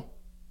know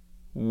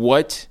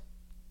what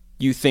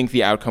you think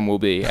the outcome will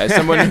be, as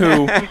someone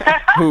who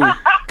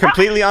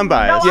completely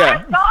unbiased. No,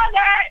 Yeah. I saw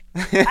that.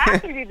 I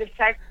actually need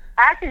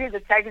to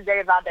text Jay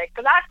about that,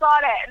 because I saw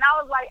that and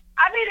I was like,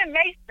 it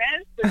makes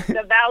sense,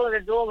 the battle of the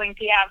dueling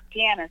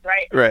pianists,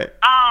 right? Right.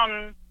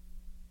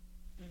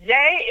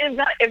 Jay is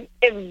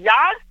if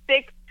John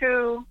sticks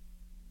to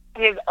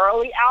his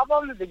early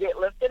albums, the Get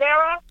Lifted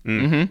era,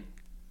 Mm-hmm.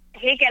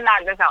 he can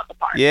knock this out the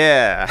park.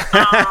 Yeah.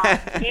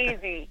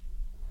 Easy.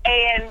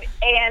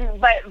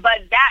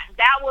 But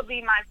that would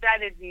be my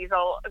strategy.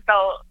 So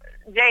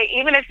Jay,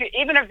 even if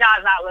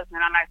John's not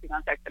listening, I'm actually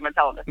gonna text him and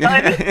tell him this. So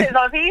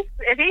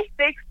if he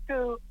sticks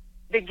to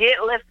the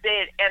Get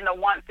Lifted and the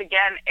Once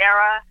Again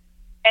era,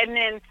 and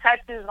then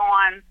touches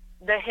on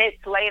the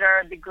hits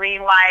later, the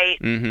Green Light,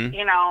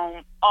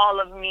 All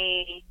of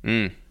Me.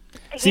 Mm.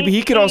 See, but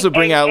he could also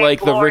bring out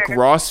like the Rick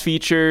Ross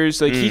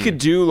features. Like he could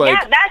do like,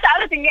 yeah, that's the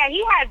other thing. Yeah,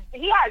 he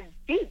has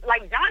deep,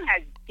 like John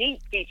has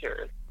deep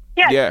features.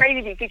 He has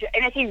crazy deep features.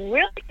 And if he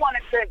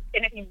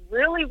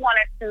really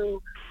wanted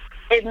to,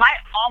 it might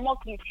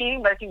almost be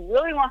cheating, but if he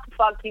really wants to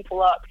fuck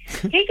people up,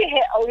 he could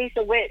hit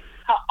Alicia with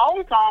her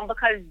own song,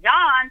 because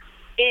John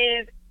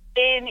is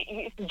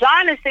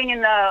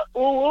singing the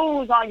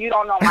ooh-oohs on You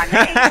Don't Know My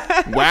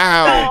Name.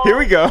 Wow. So here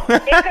we go.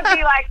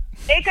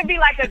 it could be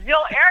like a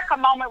Jill Erica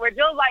moment where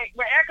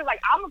Erica's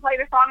like, I'm gonna play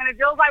this song, and then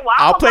Jill's like, well,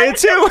 I'll play it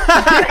too.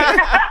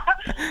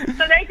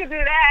 So they could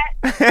do that.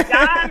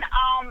 John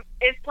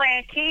is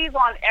playing keys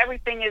on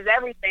Everything Is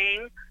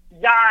Everything.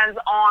 John's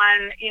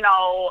on,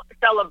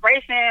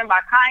 Celebration by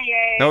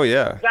Kanye. Oh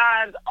yeah.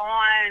 John's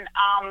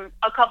on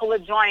a couple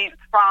of joints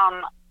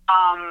from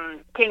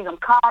Kingdom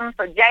Come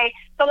for Jay.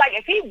 So like,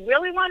 if he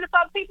really wanted to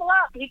fuck people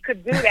up, he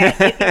could do that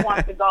if he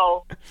wants to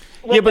go.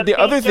 Yeah, but the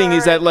other thing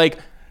is that like,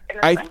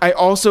 I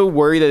also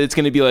worry that it's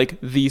going to be like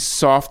the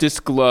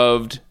softest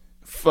gloved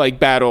like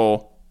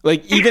battle,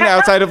 like even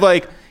outside of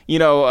like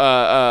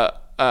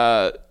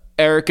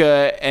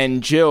Erica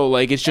and Jill.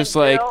 Like it's just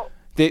like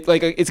it's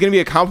going to be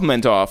a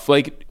compliment off.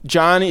 Like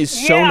John is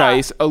so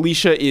nice,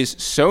 Alicia is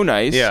so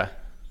nice. Yeah.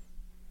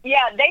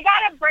 Yeah, they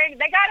gotta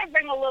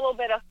bring a little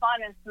bit of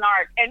fun and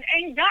snark, and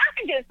John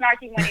can get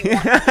snarky when he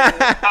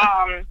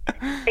wants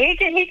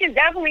to. He can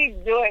definitely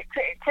do it.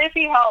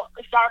 Chrissy helped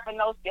sharpen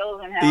those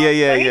skills in him.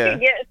 Yeah. He can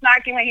get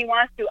snarky when he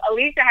wants to.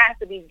 Alicia has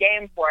to be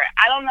game for it.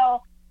 I don't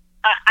know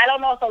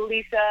if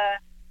Alicia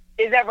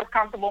is ever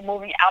comfortable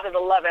moving out of the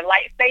love and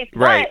light space.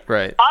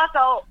 Right.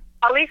 Also,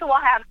 Alicia will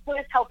have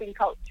Sledge helping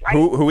coach, right?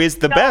 Who is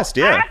the best?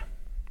 Yeah.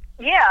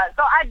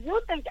 So I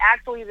do think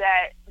actually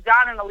that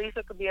John and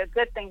Alicia could be a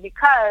good thing,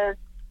 because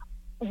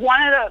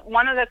one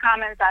of the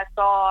comments I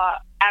saw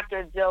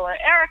after Jill and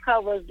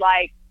Erica was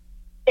like,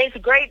 it's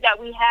great that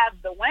we have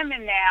the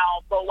women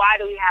now, but why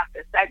do we have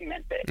to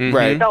segment it? Mm-hmm.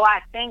 Right. So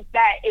I think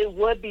that it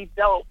would be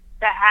dope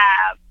to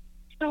have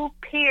two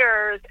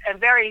peers and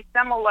very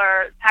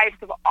similar types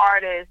of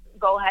artists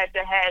go head to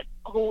head,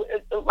 who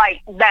like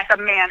that's a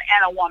man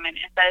and a woman,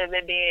 instead of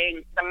it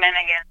being the men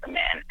against the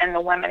men and the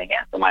women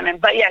against the women.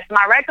 But yes,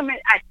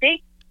 I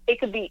think it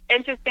could be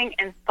interesting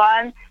and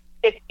fun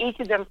if each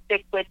of them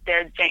stick with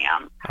their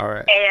jam. All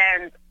right.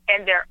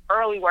 And their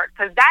early work,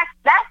 because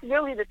that's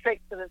really the trick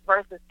to this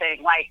Versus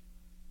thing. Like,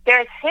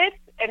 there's hits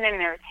and then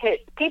there's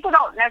hits. People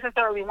don't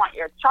necessarily want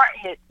your chart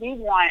hits. We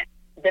want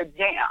the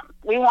jam.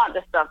 We want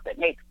the stuff that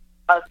makes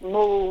us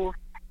move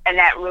and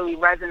that really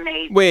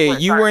resonates. Wait,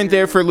 you weren't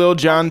there for Lil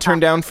Jon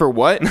Turned Down for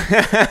what? Yo, if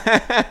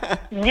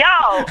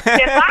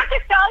I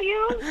could tell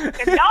you,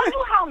 if y'all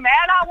knew how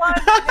mad I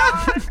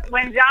was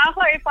when John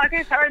played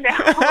fucking Turned Down,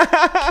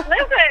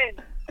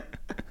 listen,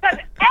 because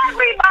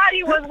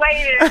everybody was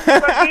waiting for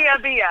Bia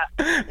Bia.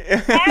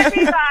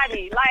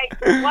 Everybody.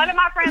 Like, one of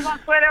my friends on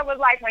Twitter was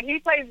like, when he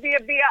plays Bia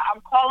Bia,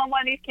 I'm calling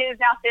one of these kids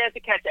downstairs to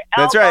catch an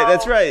elbow.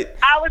 That's right.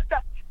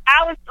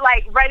 I was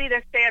like ready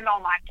to stand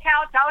on my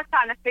couch. I was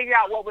trying to figure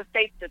out what was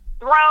safe to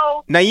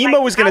throw.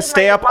 Naima was going to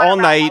stay up all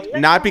night,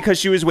 not because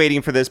she was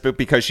waiting for this, but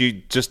because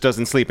she just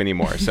doesn't sleep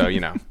anymore. So, you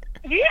know.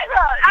 Yeah,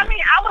 I mean,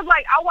 I was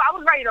like, I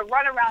was ready to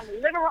run around the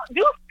living room,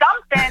 do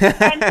something,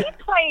 and he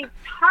played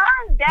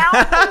Turn Down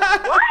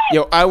for what?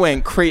 Yo, I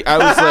went crazy. I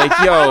was like,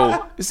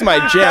 yo, this is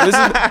my jam. This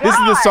is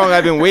the song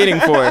I've been waiting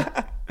for.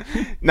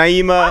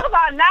 Naima. Talk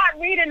about not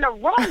reading the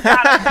room,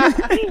 Jonathan.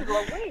 Please,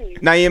 Louise.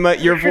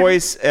 Naima, your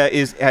voice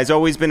has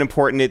always been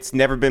important. It's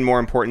never been more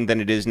important than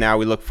it is now.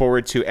 We look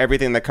forward to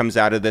everything that comes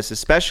out of this,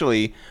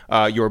 especially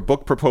your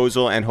book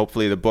proposal and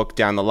hopefully the book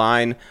down the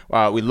line.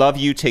 We love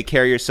you. Take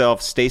care of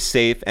yourself. Stay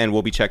safe, and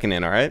we'll be checking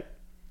in, all right?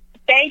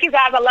 Thank you,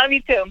 guys. I love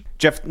you, too.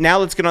 Jeff, now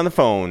let's get on the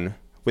phone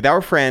with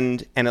our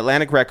friend and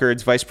Atlantic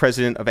Records Vice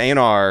President of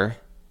A&R,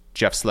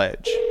 Jeff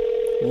Sledge.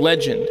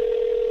 Legend.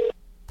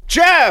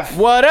 Jeff!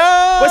 What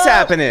up? What's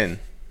happening?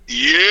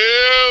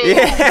 Yeah.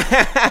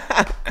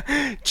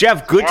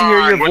 Jeff, good to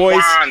hear your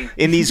voice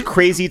in these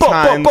crazy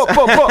times.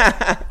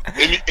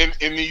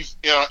 in these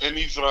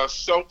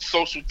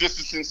social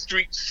distancing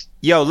streets.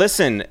 Yo,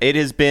 listen, it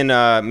has been,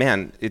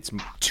 man, it's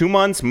 2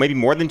 months, maybe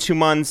more than 2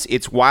 months.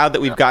 It's wild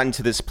that we've gotten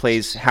to this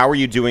place. How are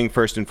you doing,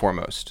 first and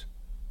foremost?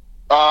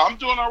 I'm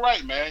doing all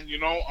right, man. You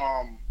know,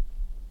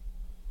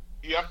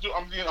 yeah,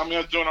 I'm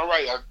doing all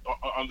right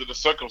under the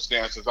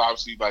circumstances.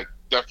 Obviously, like,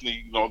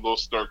 definitely, you know, a little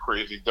stir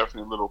crazy,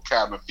 definitely a little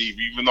cabin fever,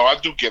 even though I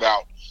do get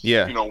out,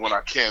 yeah, you know, when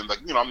I can.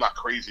 Like, you know, I'm not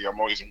crazy. I'm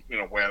always, you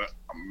know, wearing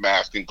a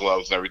mask and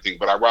gloves and everything,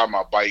 but I ride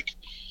my bike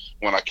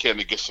when I can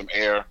to get some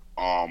air.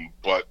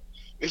 But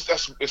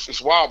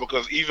it's wild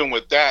because even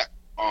with that,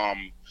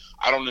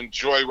 I don't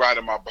enjoy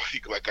riding my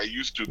bike like I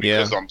used to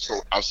because I'm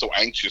so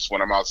anxious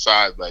when I'm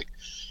outside. Like,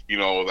 you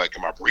know, like,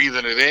 am I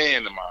breathing it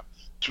in? Am I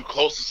too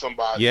close to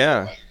somebody?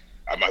 Yeah. Like,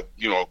 am I,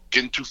 you know,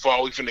 getting too far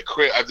away from the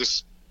crib? I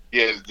just,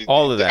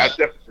 all of that.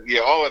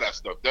 All of that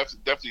stuff.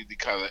 Definitely the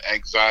kind of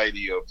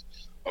anxiety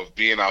of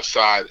being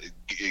outside.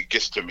 It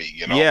gets to me,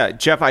 you know. Yeah,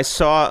 Jeff, I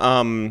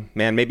saw,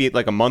 man, maybe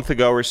like a month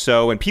ago or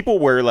so, and people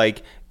were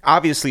like,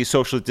 obviously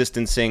social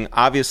distancing,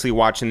 obviously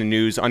watching the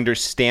news,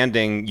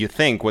 understanding, you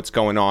think, what's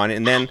going on,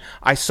 and then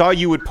I saw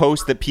you would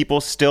post that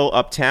people still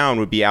uptown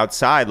would be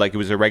outside like it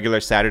was a regular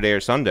Saturday or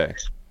Sunday.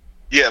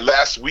 Yeah,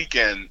 last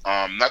weekend,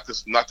 not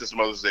this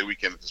Mother's Day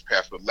weekend this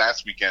past, but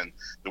last weekend,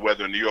 the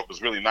weather in New York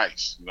was really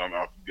nice. You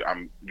know,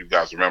 you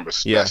guys remember,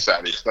 last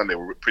Saturday, Sunday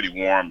were pretty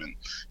warm and,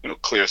 you know,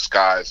 clear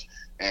skies.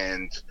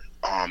 And,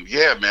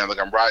 yeah, man, like,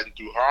 I'm riding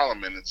through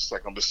Harlem and it's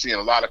like I'm just seeing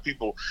a lot of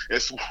people.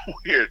 It's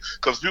weird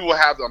because people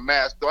have a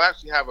mask. They'll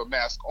actually have a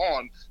mask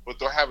on, but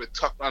they'll have it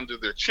tucked under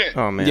their chin.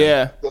 Oh, man.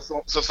 Yeah.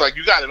 So it's like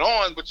you got it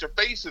on, but your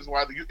face is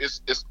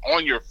it's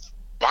on your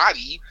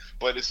body,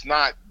 but it's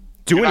not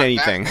doing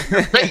anything.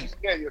 Your face.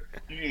 Yeah,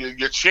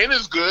 your chin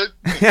is good,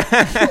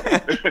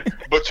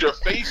 but your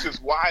face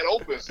is wide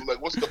open. So, like,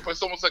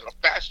 it's almost like a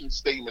fashion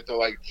statement to,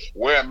 like,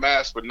 wear a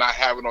mask but not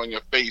have it on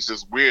your face.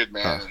 It's weird,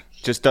 man.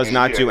 Just does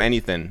not do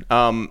anything.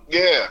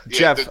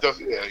 Jeff,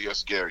 you're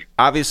scary.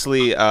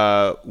 Obviously,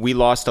 we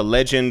lost a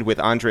legend with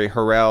Andre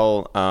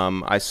Harrell.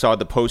 I saw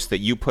the post that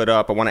you put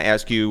up. I want to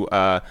ask you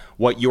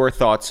what your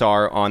thoughts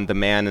are on the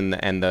man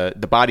and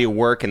the body of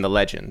work and the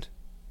legend.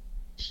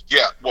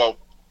 Yeah, well,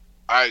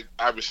 I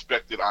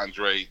respected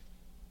Andre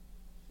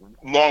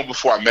long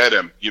before I met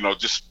him. You know,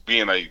 just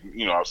being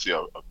obviously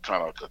a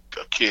kind of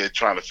a kid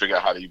trying to figure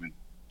out how to even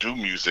do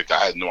music.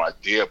 I had no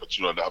idea, but,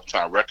 you know, the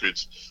Uptown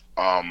Records,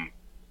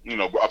 you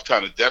know,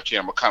 Uptown and Def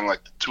Jam were kind of like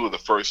two of the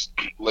first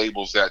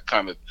labels that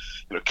kind of,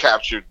 you know,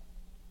 captured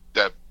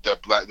the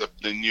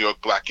New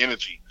York black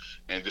energy.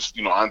 And just,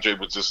 you know, Andre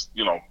was just,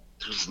 you know,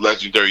 he was a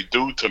legendary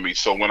dude to me.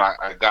 So when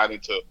I got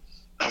into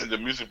the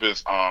music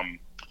business,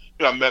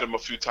 you know, I met him a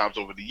few times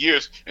over the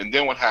years, and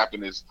then what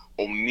happened is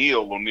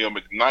O'Neal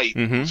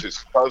McKnight, was his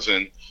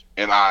cousin,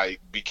 and I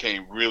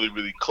became really,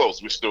 really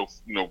close. We're still,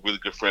 you know, really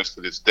good friends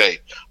to this day.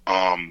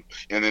 And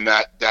then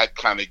that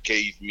kind of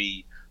gave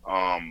me,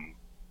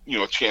 you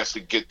know, a chance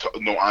to get to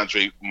know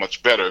Andre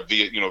much better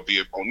via O'Neal,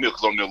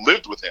 because O'Neal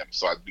lived with him,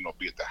 so I'd, you know,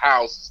 be at the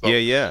house,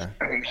 and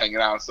stuff, hanging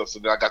out and stuff. So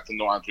then I got to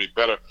know Andre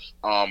better.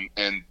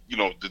 And, you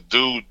know, the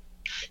dude,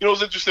 you know,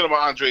 what's interesting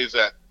about Andre is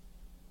that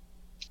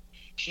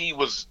he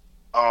was.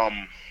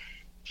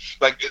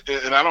 Like,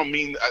 and I don't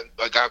mean,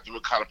 like, I have to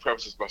kind of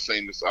preface this by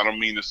saying this, I don't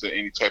mean this in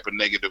any type of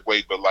negative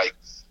way, but, like,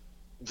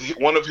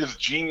 one of his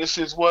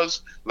geniuses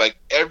was, like,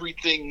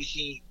 everything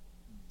he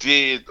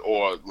did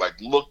or, like,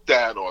 looked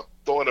at or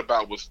thought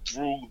about was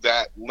through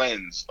that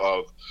lens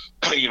of,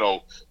 you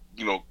know,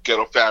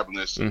 Ghetto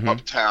Fabulous,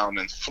 Uptown,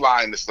 and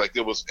Fly, and it's like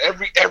there was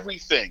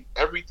everything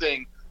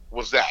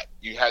was that.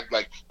 You had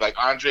like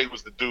Andre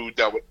was the dude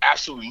that would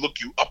absolutely look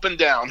you up and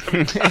down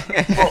every time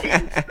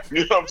you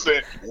know what I'm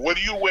saying? What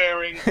are you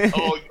wearing?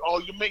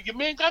 Your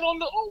man got on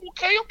the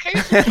okay.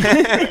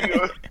 You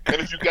know?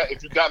 And if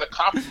you got a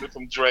compliment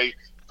from Dre,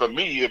 for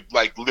me, it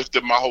like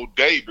lifted my whole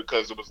day,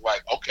 because it was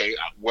like, okay,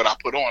 what I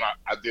put on,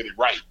 I did it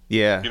right.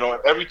 Yeah. You know,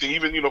 and everything,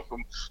 even, you know,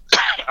 from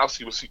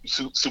obviously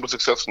he was super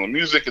successful in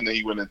music, and then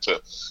he went into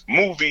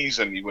movies,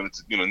 and he went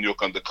into, you know, New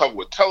York Undercover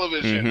with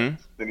television. Mm-hmm.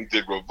 Then he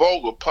did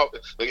Revolt with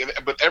public,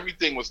 but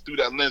everything was through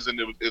that lens, and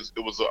it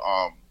was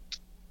a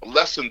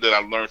lesson that I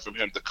learned from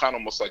him, to kind of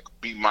almost like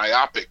be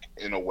myopic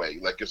in a way.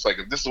 Like, it's like,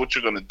 if this is what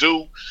you're gonna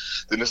do,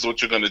 then this is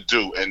what you're gonna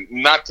do, and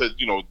not to,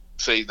 you know,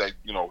 say that,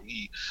 you know,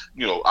 he,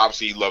 you know,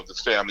 obviously he loved his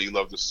family, he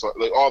loved his son,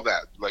 like all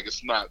that. Like,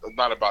 it's not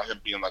about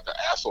him being like an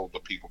asshole to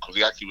people, because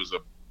he actually was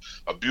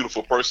a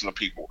beautiful person to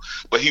people.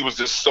 But he was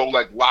just so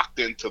like locked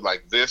into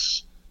like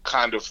this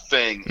kind of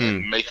thing,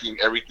 and making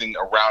everything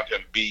around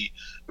him be,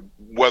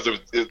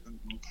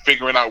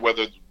 figuring out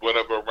whether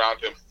whatever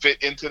around him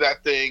fit into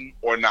that thing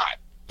or not.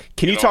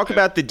 Can you talk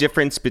about the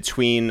difference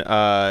between,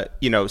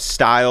 you know,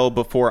 style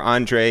before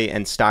Andre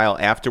and style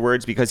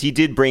afterwards? Because he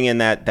did bring in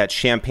that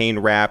champagne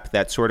rap,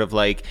 that sort of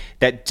like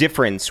that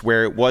difference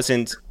where it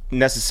wasn't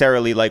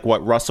necessarily like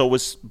what Russell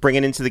was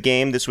bringing into the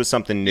game. This was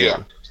something new.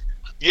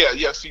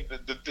 Yeah. See,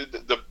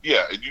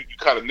 you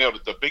kind of nailed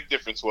it. The big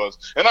difference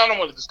was, and I don't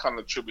want to just kind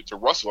of attribute to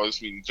Russell. I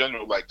just mean in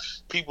general, like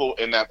people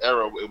in that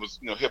era, it was,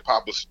 you know, hip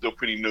hop was still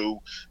pretty new,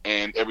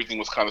 and everything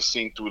was kind of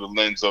seen through the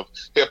lens of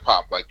hip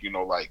hop. Like, you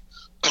know, like,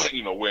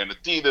 you know, wearing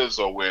Adidas,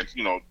 or wearing,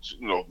 you know,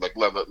 like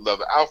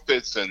leather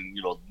outfits, and,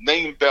 you know,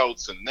 name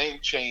belts and name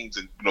chains,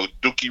 and, you know,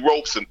 dookie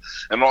ropes and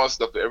all that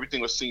stuff.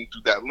 Everything was seen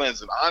through that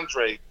lens. And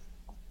Andre,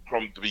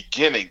 from the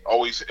beginning,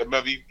 always,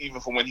 maybe even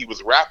from when he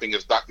was rapping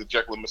as Dr.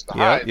 Jekyll and Mr.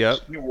 Hyde,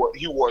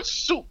 he wore a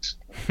suit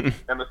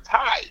and a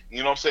tie, you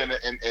know what I'm saying,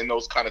 and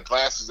those kind of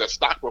glasses that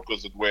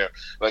stockbrokers would wear.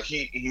 Like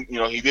he you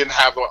know, he didn't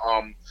have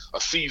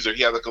a Caesar.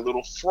 He had like a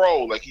little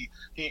fro. Like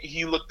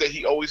he looked at,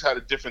 he always had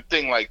a different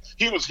thing. Like,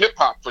 he was hip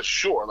hop for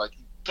sure. Like,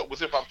 he was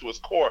hip hop to his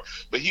core,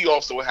 but he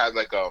also had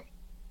like a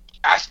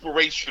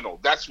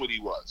aspirational. That's what he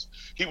was.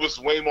 He was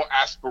way more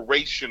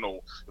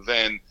aspirational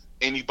than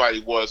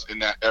anybody was in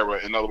that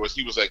era. In other words,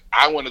 he was like,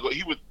 I want to go.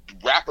 He would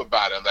rap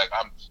about it, like,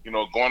 I'm, you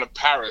know, going to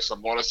Paris,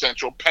 I'm going to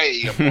Central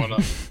Pay, I'm going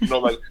to, you know,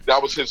 like,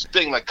 that was his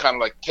thing. Like, kind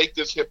of like, take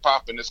this hip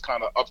hop and this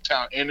kind of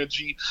uptown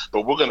energy,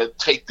 but we're gonna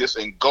take this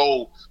and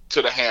go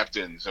to the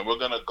Hamptons, and we're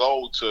gonna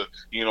go to,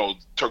 you know,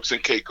 Turks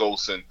and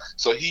Caicos. And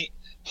so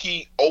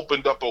he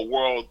opened up a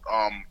world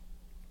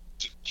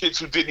to kids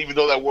who didn't even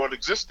know that world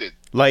existed.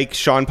 Like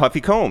Sean Puffy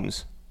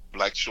Combs.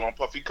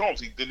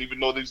 He didn't even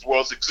know these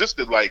worlds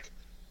existed. Like,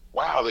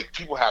 wow, like,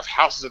 people have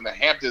houses in the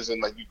Hamptons,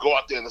 and like, you go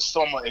out there in the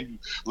summer and you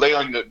lay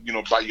on the, you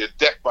know, by your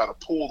deck by the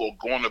pool, or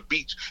go on the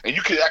beach, and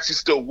you can actually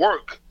still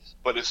work,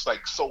 but it's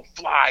like so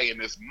fly, and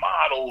there's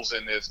models,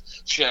 and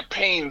there's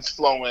champagnes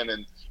flowing,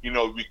 and, you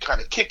know, we kind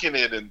of kicking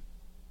it, and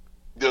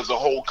there's a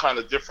whole kind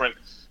of different,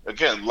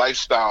 again,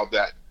 lifestyle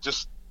that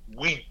just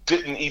we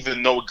didn't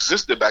even know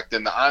existed back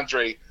then, that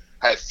Andre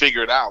had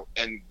figured out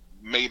and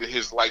made it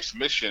his life's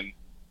mission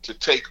to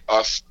take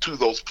us to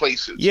those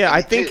places. Yeah,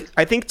 I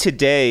think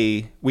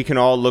today we can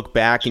all look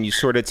back and you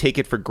sort of take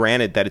it for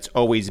granted that it's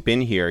always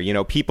been here. You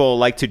know, people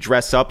like to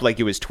dress up like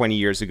it was 20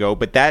 years ago,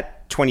 but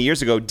that 20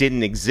 years ago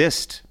didn't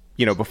exist,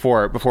 you know,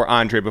 before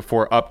Andre,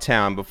 before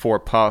Uptown, before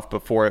Puff,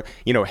 before,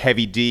 you know,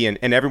 Heavy D and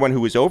everyone who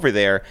was over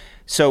there.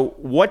 So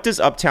what does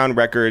Uptown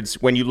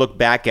Records, when you look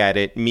back at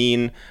it,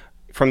 mean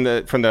from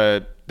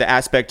the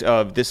aspect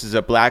of this is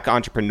a black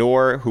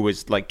entrepreneur who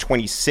was like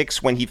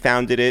 26 when he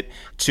founded it,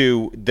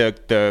 to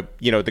the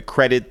you know, the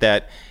credit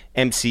that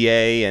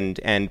MCA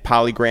and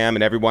Polygram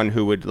and everyone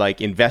who would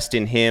like invest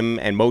in him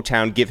and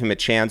Motown give him a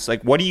chance?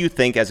 Like, what do you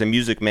think as a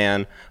music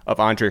man of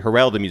Andre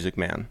Harrell, the Music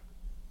Man?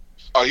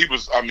 He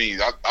was, I mean,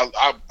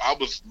 I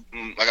was,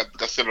 like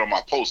I said it on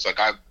my post, like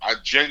I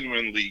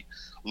genuinely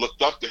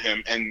looked up to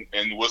him and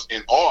was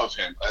in awe of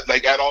him,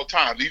 like, at all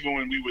times. Even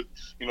when we would,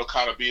 you know,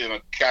 kind of be in a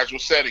casual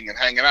setting and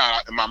hanging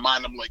out, in my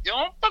mind I'm like, yo,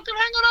 I'm fucking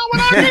hanging out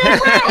with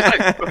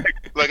Andre.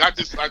 like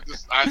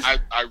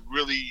I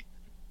really,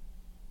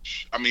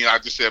 I mean, I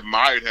just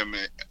admired him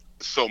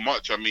so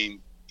much. I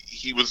mean,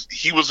 he was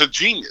a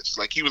genius.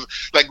 Like, he was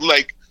like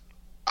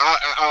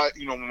I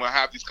you know, when I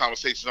have these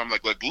conversations, I'm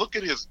like, look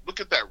at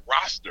that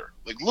roster.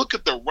 Like, look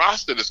at the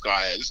roster this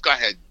guy had. This guy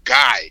had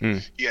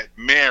Guy, he had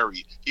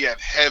Mary, he had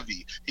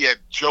Heavy, he had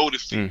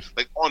Jodeci,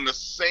 like, on the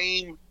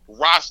same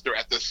roster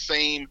at the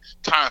same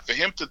time. For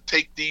him to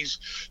take these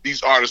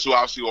artists, who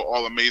obviously were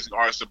all amazing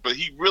artists, but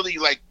he really,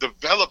 like,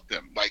 developed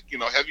them. Like, you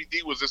know, Heavy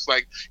D was just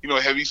like, you know,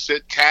 a heavy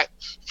set cat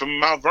from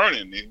Mount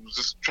Vernon. He was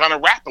just trying to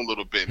rap a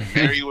little bit.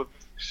 Mary was,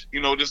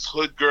 you know, this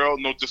hood girl,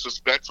 no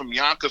disrespect, from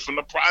Yonkers, from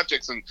the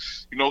projects, and,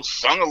 you know,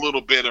 sung a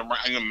little bit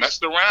and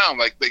messed around,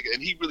 like,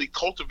 and he really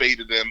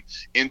cultivated them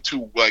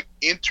into, like,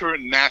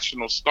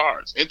 international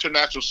stars,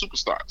 international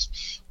superstars.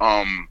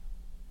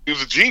 You he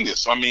was a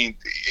genius. I mean,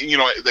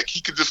 like he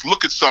could just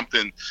look at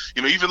something,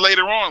 even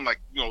later on, like,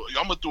 I'm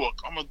gonna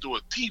do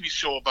a TV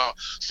show about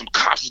some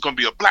cops. It's gonna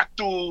be a black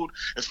dude.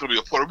 It's gonna be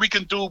a Puerto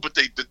Rican dude, but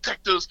they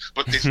detectives,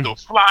 but they still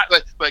fly.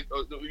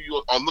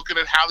 You are looking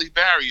at Halle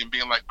Berry and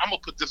being like, I'm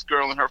gonna put this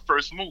girl in her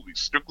first movie,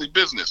 Strictly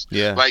Business.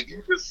 Yeah. Like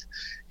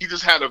he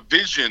just had a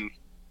vision.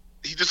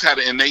 He just had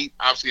an innate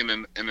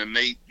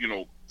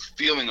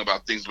feeling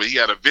about things, but he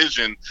had a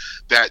vision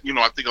that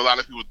I think a lot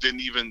of people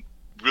didn't even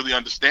really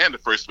understand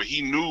at first, but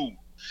he knew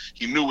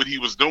what he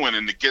was doing,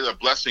 and to get a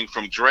blessing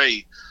from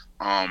Dre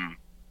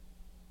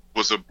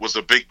was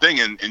a big thing.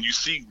 And you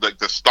see like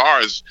the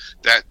stars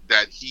that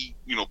he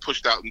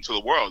pushed out into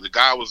the world. The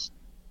guy was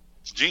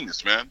a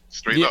genius, man.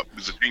 Straight up, he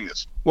was a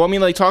genius. Well, I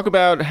mean, like, talk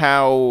about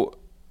how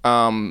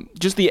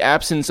just the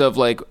absence of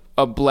like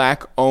a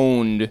black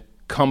owned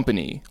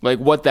company, like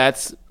what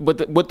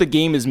the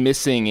game is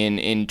missing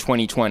in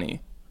 2020.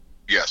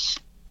 Yes.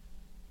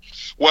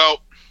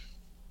 Well,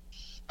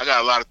 I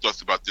got a lot of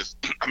thoughts about this.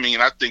 I mean,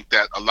 I think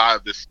that a lot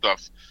of this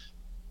stuff,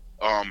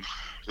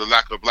 the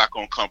lack of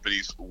black-owned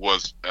companies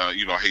was, I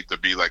hate to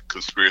be like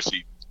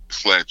conspiracy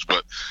Sledge,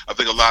 but I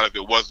think a lot of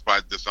it was by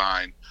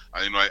design.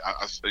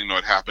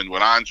 It happened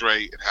with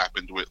Andre, it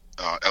happened with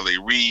L.A.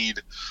 Reid,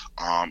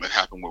 it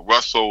happened with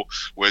Russell,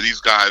 where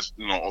these guys,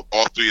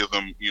 all three of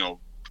them,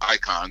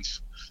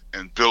 icons,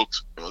 and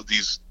built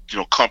these,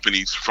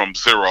 companies from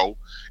zero,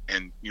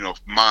 and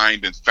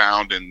mined and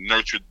found and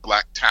nurtured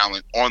black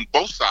talent on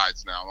both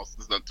sides. Now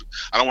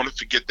I don't want to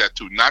forget that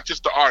too, not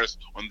just the artists,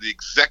 on the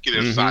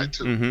executive side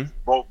too.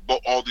 Both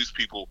all these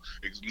people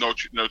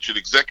nurtured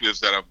executives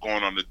that have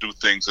gone on to do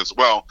things as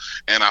well.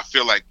 And I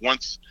feel like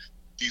once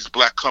these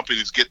black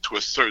companies get to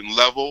a certain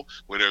level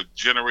where they're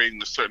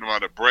generating a certain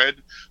amount of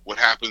bread, what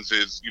happens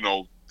is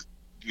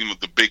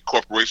the big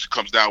corporation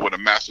comes down with a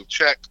massive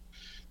check,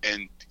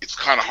 and it's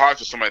kind of hard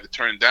for somebody to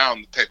turn down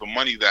the type of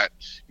money that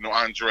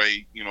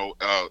Andre,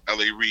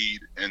 L.A. Reid,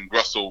 and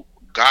Russell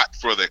got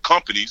for their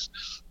companies,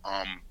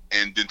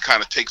 and then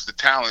kind of takes the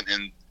talent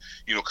and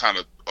kind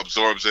of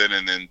absorbs it,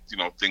 and then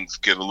things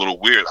get a little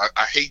weird.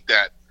 I hate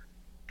that.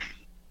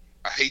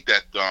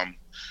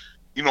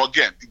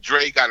 Again,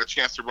 Dre got a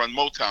chance to run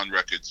Motown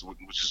Records,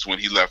 which is when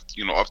he left,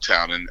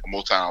 Uptown, and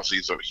Motown obviously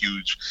is a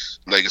huge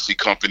legacy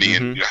company,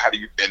 and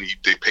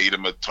they paid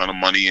him a ton of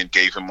money and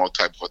gave him all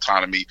type of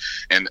autonomy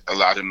and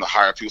allowed him to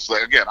hire people.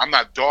 So again, I'm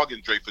not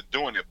dogging Dre for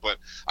doing it, but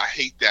I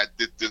hate that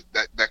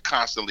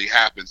constantly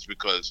happens,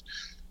 because,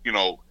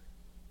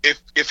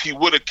 if he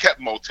would have kept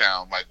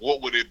Motown, like,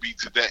 what would it be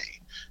today?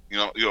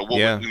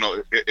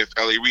 If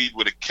L.A. Reid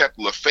would have kept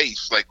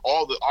LaFace, like,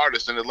 all the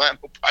artists in Atlanta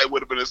probably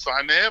would have been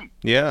assigned to him.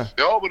 Yeah,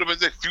 they all would have been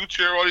there.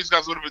 Future, all these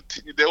guys would have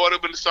been. They would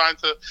have been assigned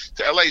to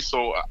L.A.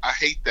 So I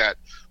hate that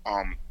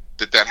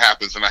that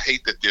happens, and I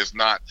hate that there's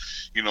not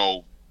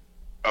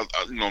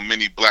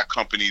many black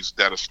companies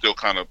that are still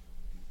kind of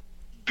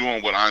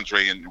doing what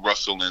Andre and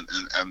Russell and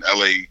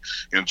L.A.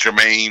 and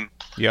Jermaine.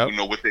 Yeah,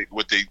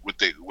 what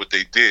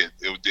they did.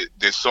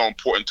 They're so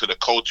important to the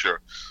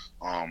culture.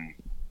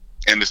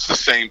 And it's the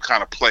same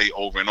kind of play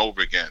over and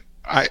over again.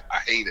 I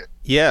hate it.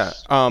 Yeah.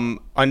 On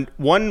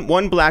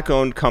one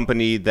black-owned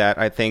company that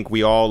I think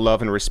we all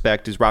love and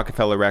respect is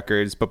Rockefeller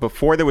Records. But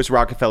before there was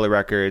Rockefeller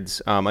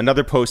Records,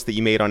 another post that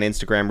you made on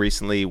Instagram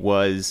recently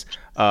was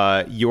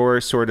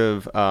your sort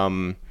of...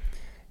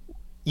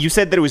 you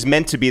said that it was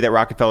meant to be that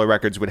Rockefeller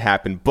Records would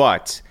happen,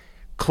 but...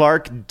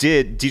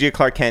 DJ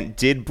Clark Kent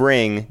did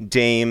bring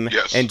Dame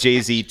and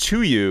Jay-Z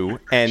to you,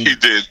 and he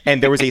did.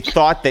 And there was a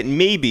thought that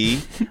maybe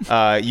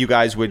you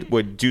guys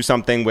would do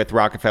something with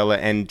Rockefeller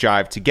and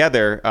Jive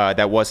together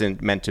that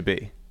wasn't meant to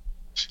be.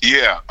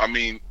 Yeah, I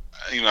mean,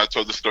 I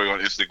told the story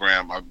on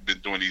Instagram. I've been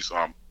doing these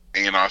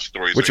A&R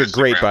stories, which are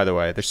great, by the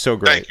way. They're so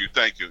great.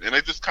 Thank you. And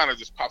it just kind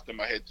of popped in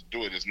my head to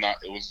do it.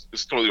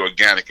 It's totally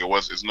organic.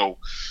 It's no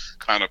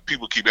kind of,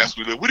 people keep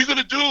asking me, like, what are you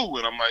gonna do?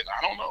 And I'm like,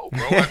 I don't know,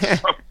 bro.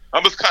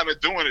 I'm just kind of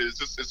doing it.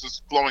 It's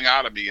just flowing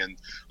out of me, and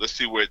let's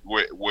see where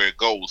it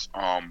goes.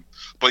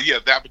 But yeah,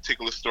 that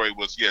particular story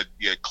was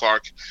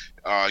Clark,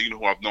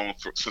 who I've known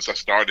since I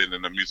started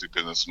in the music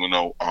business.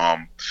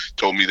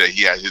 Told me that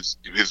he had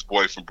his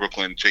boy from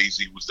Brooklyn,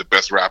 Jay-Z, who's the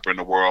best rapper in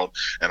the world,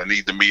 and I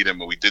need to meet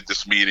him. And we did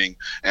this meeting.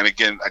 And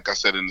again, like I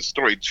said in the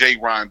story, Jay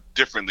rhymed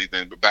differently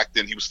then, but back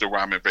then he was still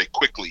rhyming very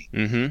quickly,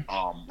 and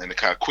the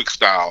kind of quick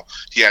style.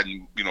 He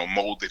hadn't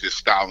molded his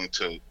style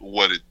into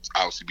what it's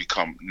obviously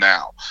become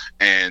now.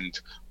 And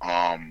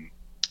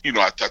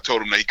I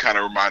told him that he kind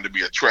of reminded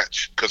me of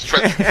Tretch, because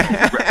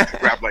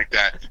Tretch rap like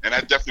that, and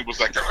that definitely was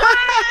like,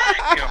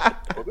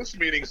 well, this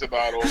meeting's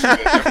about over. Their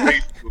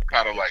face was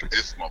kind of like,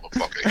 this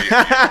motherfucker here.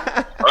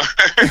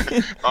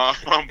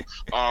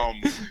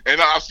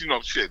 And obviously,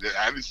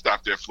 I didn't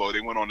stop their flow.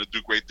 They went on to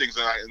do great things,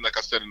 and like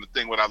I said in the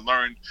thing, what I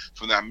learned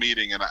from that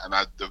meeting, and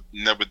I've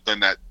never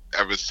done that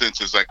ever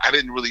since, is like, I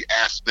didn't really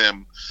ask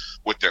them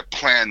what their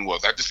plan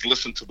was. I just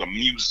listened to the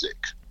music.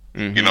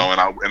 And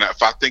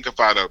if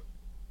I'd have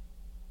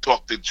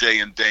talked to Jay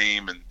and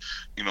Dame and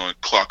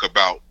and Clark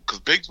about, because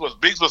Biggs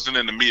wasn't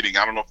in the meeting.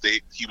 I don't know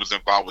if he was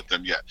involved with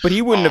them yet. But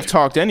he wouldn't have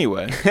talked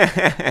anyway.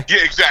 Yeah,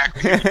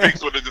 exactly.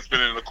 Biggs would have just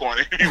been in the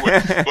corner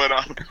anyway. But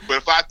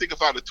if I would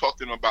have talked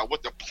to them about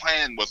what the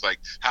plan was, like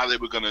how they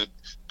were gonna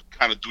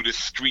kind of do this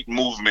street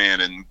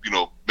movement and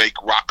make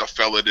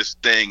Rockefeller this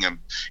thing and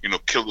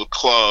kill the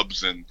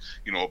clubs, and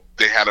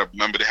they had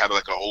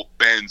like a old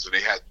Benz and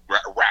they had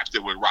wrapped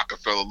it with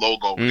Rockefeller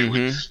logo and they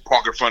would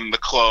park in front of the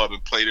club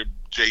and play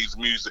Jay's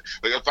music.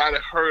 Like if I'd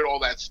have heard all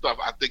that stuff,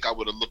 I think I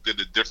would have looked at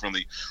it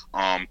differently.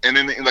 And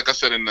then, like I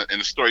said in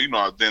the story,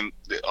 then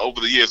over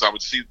the years I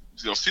would see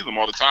them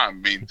all the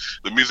time. I mean,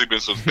 the music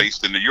business was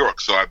based in New York,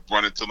 so I'd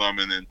run into them,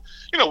 and then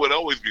would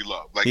always be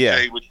love. Like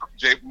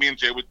me and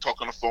Jay would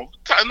talk on the phone.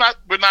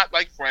 We're not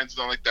like friends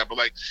and like that, but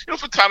like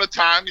from time to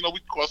time, we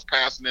cross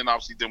paths, and then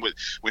obviously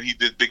when he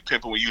did Big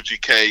Pimpin' with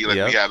UGK, like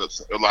we had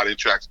a lot of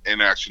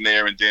interaction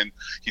there, and then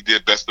he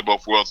did Best of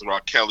Both Worlds with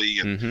R. Kelly,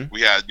 and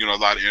we had a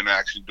lot of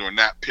interaction during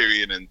that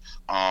period. And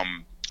I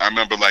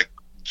remember like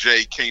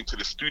Jay came to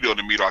the studio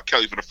to meet R.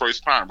 Kelly for the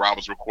first time. Rob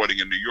was recording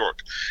in New York,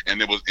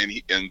 and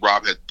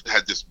Rob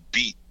had this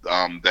beat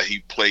that he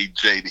played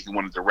Jay that he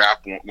wanted to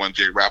rap on,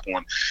 Jay rap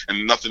on,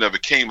 and nothing ever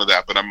came of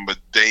that. But I remember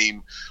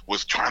Dame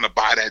was trying to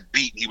buy that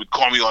beat, and he would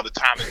call me all the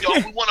time,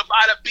 and we want to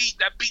buy that beat.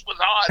 That beat was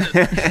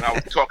hard. And I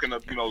was talking to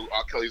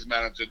R. Kelly's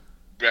manager,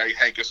 Barry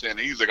Hankerson, and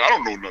he's like, I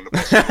don't know nothing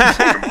about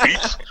selling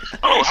beats.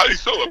 I don't know how you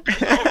sell a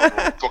beat. I don't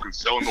know fucking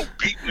selling no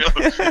beat.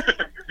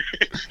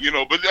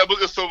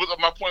 So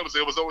my point was,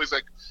 it was always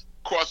like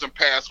crossing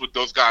paths with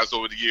those guys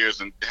over the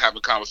years and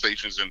having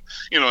conversations, and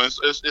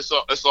it's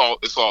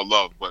all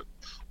love. But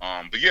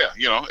yeah,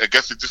 I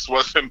guess it just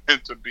wasn't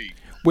meant to be.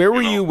 Where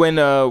were you when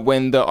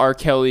the R.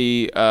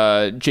 Kelly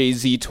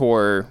Jay-Z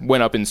tour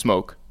went up in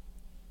smoke?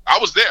 I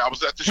was there. I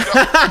was at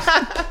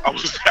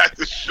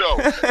the show.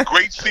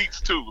 Great seats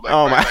too.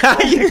 Like,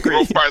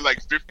 probably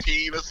like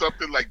 15 or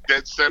something, like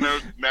dead center,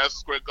 Madison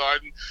Square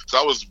Garden.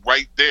 So I was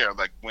right there,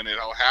 like when it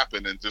all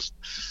happened, and just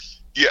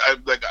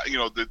and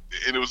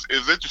it was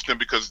interesting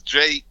because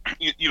Jay,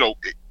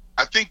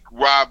 I think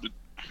Rob.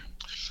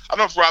 I don't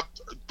know if Rob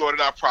thought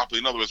it out properly.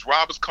 In other words,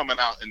 Rob is coming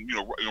out, and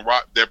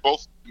Rob, they're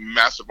both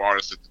massive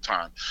artists at the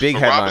time. Big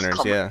headliners,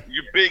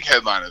 big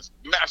headliners,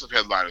 massive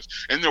headliners.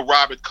 And then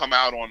Rob had come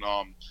out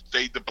on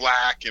Fade to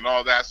Black and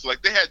all that. So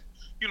like they had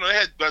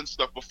done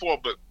stuff before,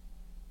 but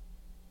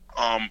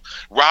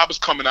Rob is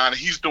coming out and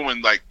he's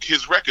doing like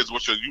his records,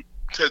 which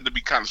tend to be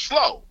kind of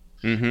slow.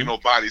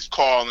 Body's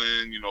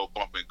Calling,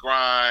 Bump and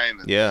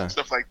Grind, and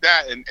stuff like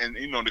that, and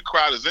the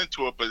crowd is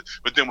into it.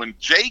 But then when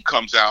Jay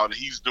comes out and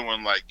he's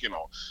doing like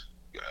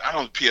I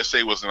don't know,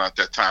 PSA wasn't at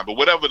that time, but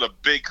whatever the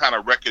big kind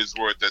of records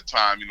were at that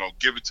time,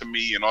 Give It to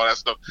Me and all that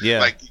stuff.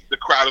 Yeah. Like the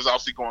crowd is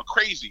obviously going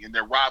crazy, and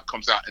then Rob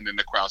comes out, and then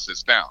the crowd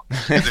sits down.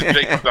 And then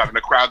Jay comes out, and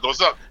the crowd goes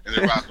up, and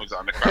then Rob comes out,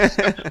 and the crowd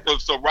sits down.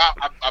 So Rob,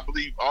 I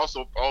believe,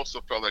 also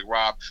felt like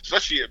Rob,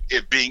 especially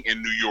it being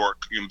in New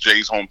York,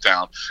 Jay's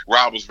hometown,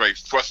 Rob was very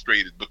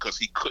frustrated because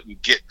he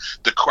couldn't get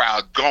the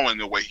crowd going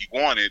the way he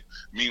wanted.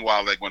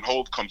 Meanwhile, like when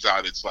Hov comes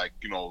out, it's like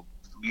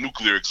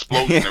nuclear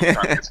explosion every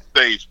time he hits the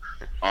stage.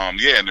 And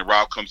then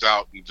Rob comes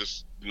out and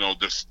just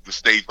the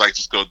stage lights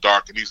are still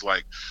dark, and he's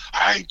like,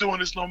 I ain't doing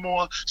this no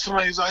more.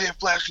 Somebody's out here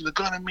flashing the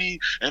gun at me,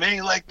 and it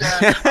ain't like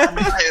that.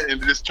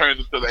 And it just turns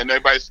into, and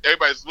everybody's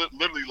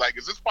literally like,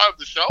 is this part of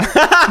the show?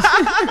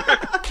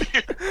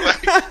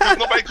 Like,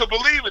 nobody could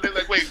believe it. They're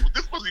like, wait,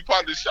 this must be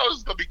part of the show. This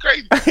is gonna be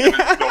crazy. And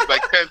then,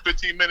 like 10,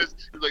 15 minutes,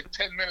 like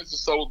 10 minutes or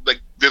so,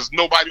 like there's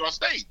nobody on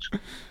stage.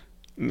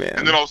 Man.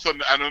 And then all of a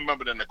sudden, I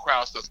remember then the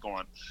crowd starts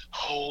going,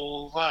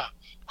 Hova,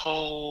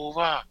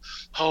 Hova,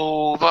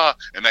 Hova,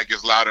 and that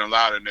gets louder and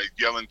louder, and they're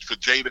yelling for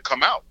Jay to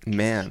come out.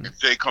 Man. And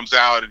Jay comes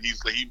out, and he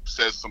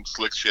says some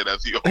slick shit,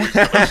 as he always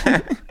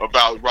does,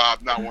 about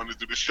Rob not wanting to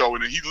do the show,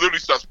 and then he literally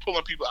starts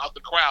pulling people out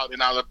the crowd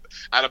and out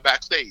of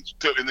backstage.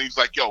 And then he's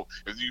like, yo,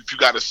 if you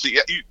got to see,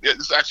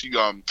 it's actually,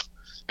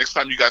 next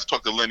time you guys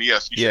talk to Lenny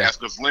S, you should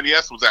ask, because Lenny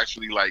S was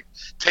actually like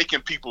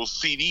taking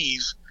people's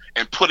CDs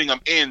and putting them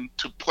in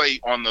to play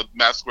on the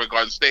Madison Square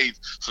Garden stage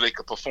so they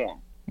could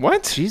perform.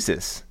 What?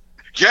 Jesus.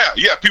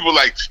 Yeah. People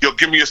like, yo,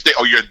 give me your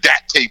or your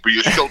DAT tape or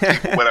your show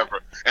tape or whatever.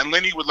 And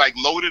Lenny would like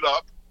load it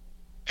up,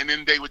 and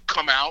then they would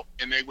come out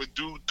and they would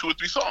do 2 or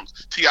 3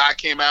 songs. T.I.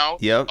 came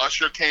out. Yep.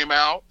 Usher came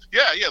out.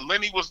 Yeah.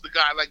 Lenny was the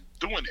guy like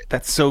doing it.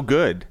 That's so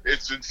good.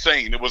 It's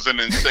insane. It was an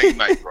insane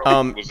night,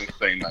 bro. It was an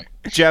insane night.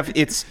 Jeff,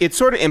 it's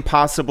sort of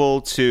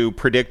impossible to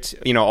predict,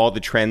 all the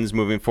trends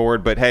moving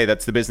forward, but hey,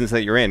 that's the business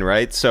that you're in,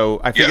 right? So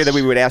I figured that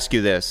we would ask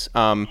you this.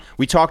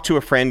 We talked to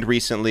a friend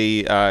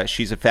recently.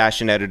 She's a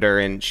fashion editor,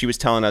 and she was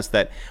telling us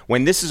that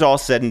when this is all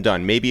said and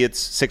done, maybe it's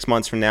 6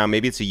 months from now,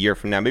 maybe it's a year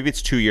from now, maybe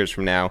it's 2 years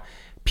from now,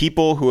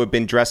 people who have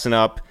been dressing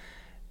up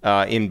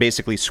in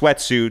basically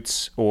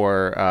sweatsuits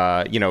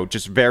or,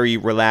 just very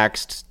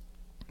relaxed,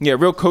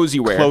 real cozy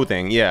wear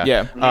clothing.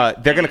 They're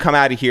going to come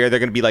out of here. They're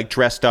going to be like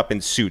dressed up in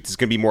suits. It's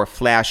going to be more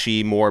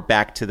flashy, more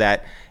back to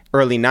that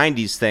early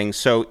 90s thing.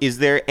 So is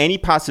there any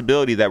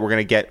possibility that we're going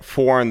to get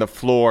 4 on the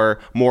floor,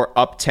 more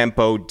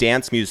up-tempo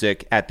dance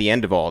music at the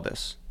end of all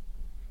this?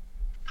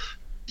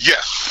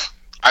 Yes,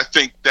 I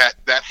think that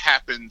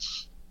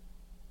happens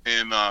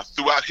in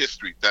throughout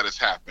history. That has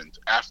happened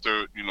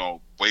after,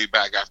 way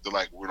back after,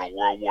 like,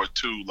 World War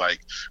II,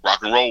 like, rock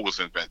and roll was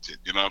invented.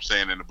 You know what I'm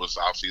saying? And it was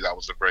obviously, that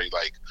was a very,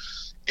 like,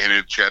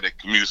 energetic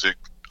music.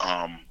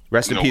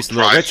 Rest in peace to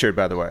Little Richard,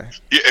 by the way.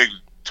 Yeah,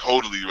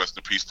 totally. Rest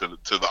in peace to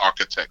the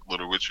architect,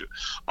 Little Richard.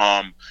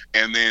 And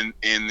then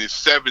in the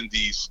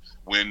 70s,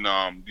 when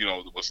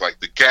it was like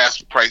the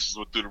gas prices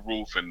were through the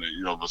roof, and it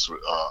was I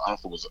don't know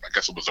if it was, I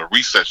guess it was a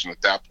recession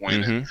at that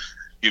point, and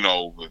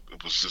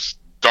it was just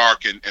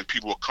dark, and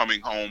people were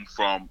coming home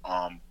from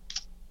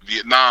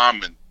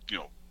Vietnam, and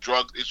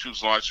drug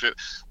issues and all that shit.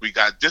 We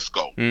got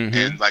disco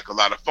and like a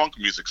lot of funk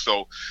music.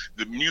 So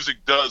the music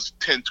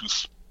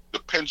the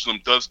pendulum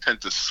does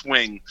tend to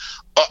swing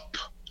up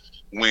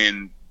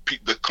when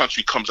the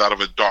country comes out of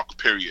a dark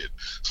period.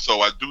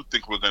 So I do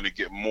think we're going to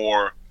get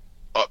more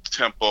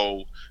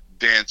up-tempo,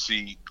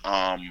 dancey,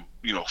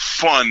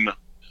 fun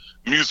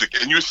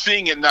music. And you're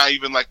seeing it now,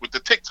 even like with the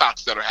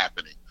TikToks that are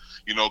happening.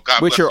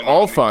 Which are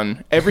all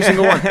fun. Every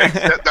single one.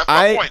 That's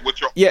my point.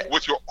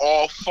 Which are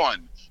all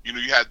fun. You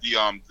had the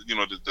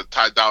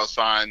Ty Dolla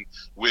 $ign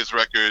Wiz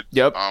record.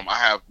 Yep. I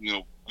have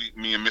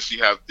me and Missy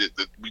have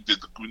we did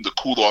the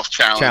cool off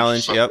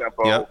challenge. Yep.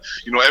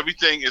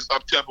 Everything is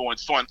up tempo and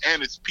fun,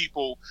 and it's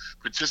people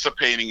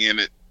participating in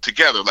it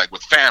together, like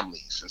with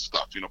families and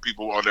stuff.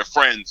 People are their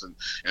friends, and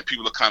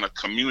people are kind of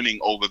communing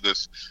over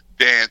this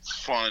dance,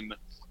 fun,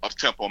 up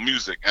tempo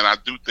music. And I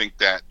do think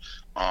that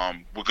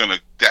we're gonna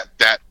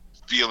that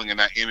feeling and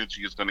that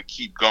energy is gonna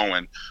keep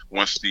going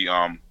once the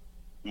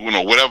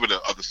whatever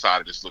the other side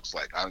of this looks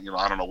like. I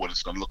don't know what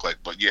it's going to look like,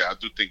 but yeah, I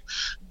do think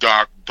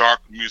dark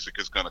music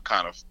is going to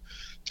kind of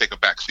take a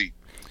back seat.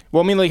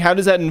 Well, I mean, like, how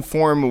does that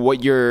inform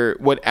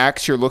what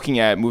acts you're looking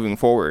at moving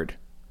forward?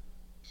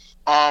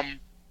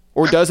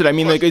 Or does it? I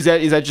mean, like, is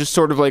that just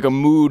sort of like a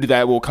mood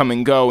that will come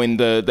and go, and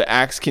the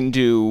acts can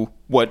do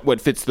what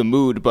fits the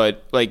mood?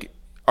 But like,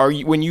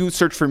 when you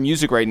search for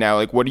music right now,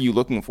 like, what are you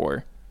looking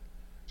for?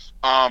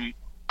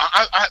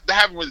 I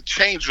haven't really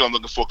changed what I'm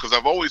looking for, because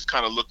I've always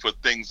kind of looked for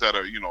things that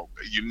are,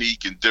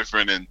 unique and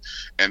different, and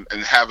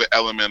have an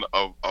element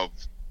of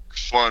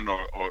fun, or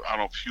I don't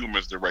know if humor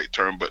is the right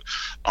term, but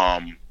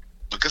I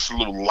guess a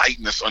little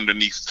lightness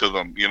underneath to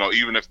them,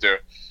 even if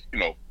they're,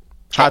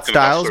 Hot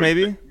Styles,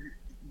 maybe?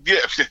 Yeah,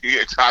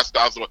 Hot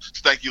Styles,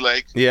 Stanky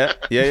Leg. Yeah.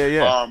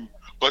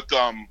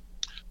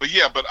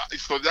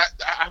 So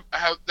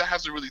that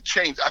hasn't really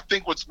changed. I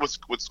think what's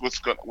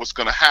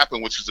gonna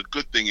happen, which is a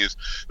good thing, is,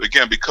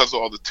 again, because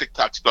of all the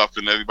TikTok stuff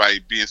and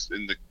everybody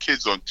and the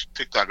kids on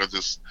TikTok are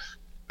just,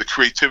 the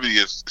creativity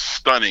is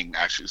stunning.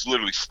 Actually, it's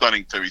literally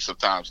stunning to me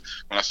sometimes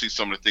when I see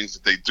some of the things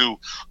that they do.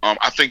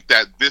 I think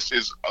that this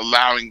is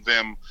allowing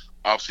them,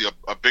 obviously,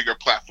 a bigger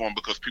platform,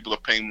 because people are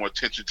paying more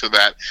attention to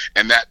that,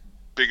 and that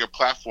bigger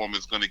platform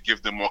is going to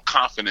give them more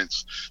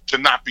confidence to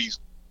not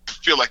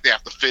feel like they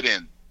have to fit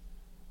in.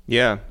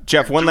 Yeah,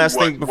 Jeff. One last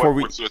thing before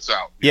we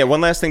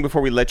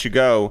let you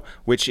go,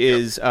 which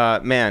is,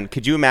 man,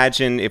 could you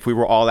imagine if we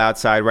were all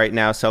outside right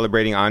now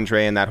celebrating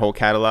Andre and that whole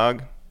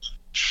catalog?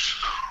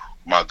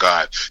 My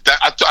God,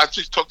 I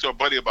just talked to a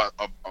buddy of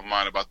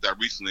mine about that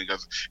recently,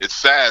 because it's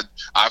sad,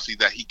 obviously,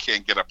 that he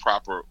can't get a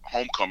proper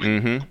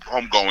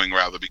homegoing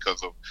rather,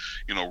 because of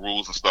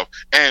rules and stuff.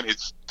 And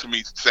it's, to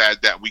me,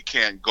 sad that we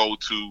can't go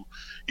to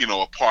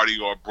a party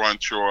or a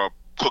brunch or a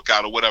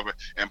cookout or whatever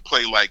and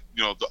play like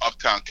the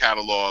Uptown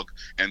catalog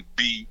and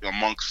be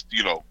amongst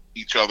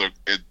each other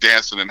and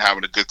dancing and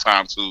having a good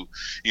time to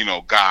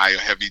Guy or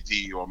Heavy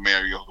D or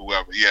Mary or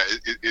whoever. Yeah,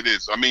 it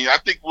is. I mean, I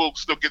think we'll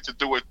still get to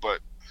do it, but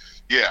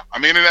yeah, I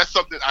mean, and that's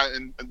something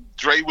and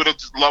Dre would have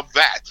just loved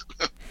that.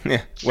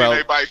 Yeah, well,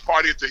 everybody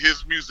partying to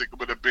his music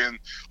would have been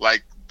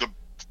like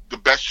the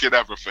best shit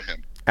ever for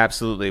him.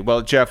 Absolutely.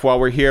 Well, Jeff, while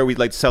we're here, we'd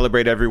like to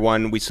celebrate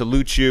everyone. We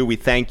salute you. We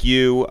thank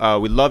you.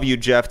 We love you,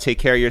 Jeff. Take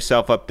care of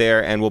yourself up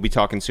there, and we'll be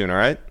talking soon, all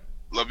right?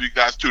 Love you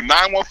guys, too.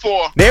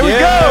 914. There we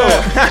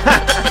go.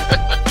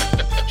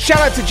 Shout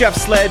out to Jeff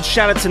Sledge.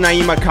 Shout out to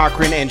Naima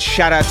Cochrane. And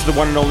shout out to the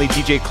one and only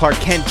DJ Clark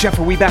Kent. Jeff,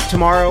 are we back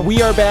tomorrow?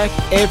 We are back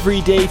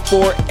every day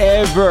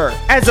forever.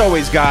 As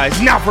always, guys.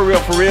 Now for real,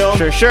 for real.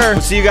 Sure.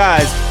 We'll see you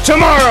guys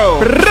tomorrow.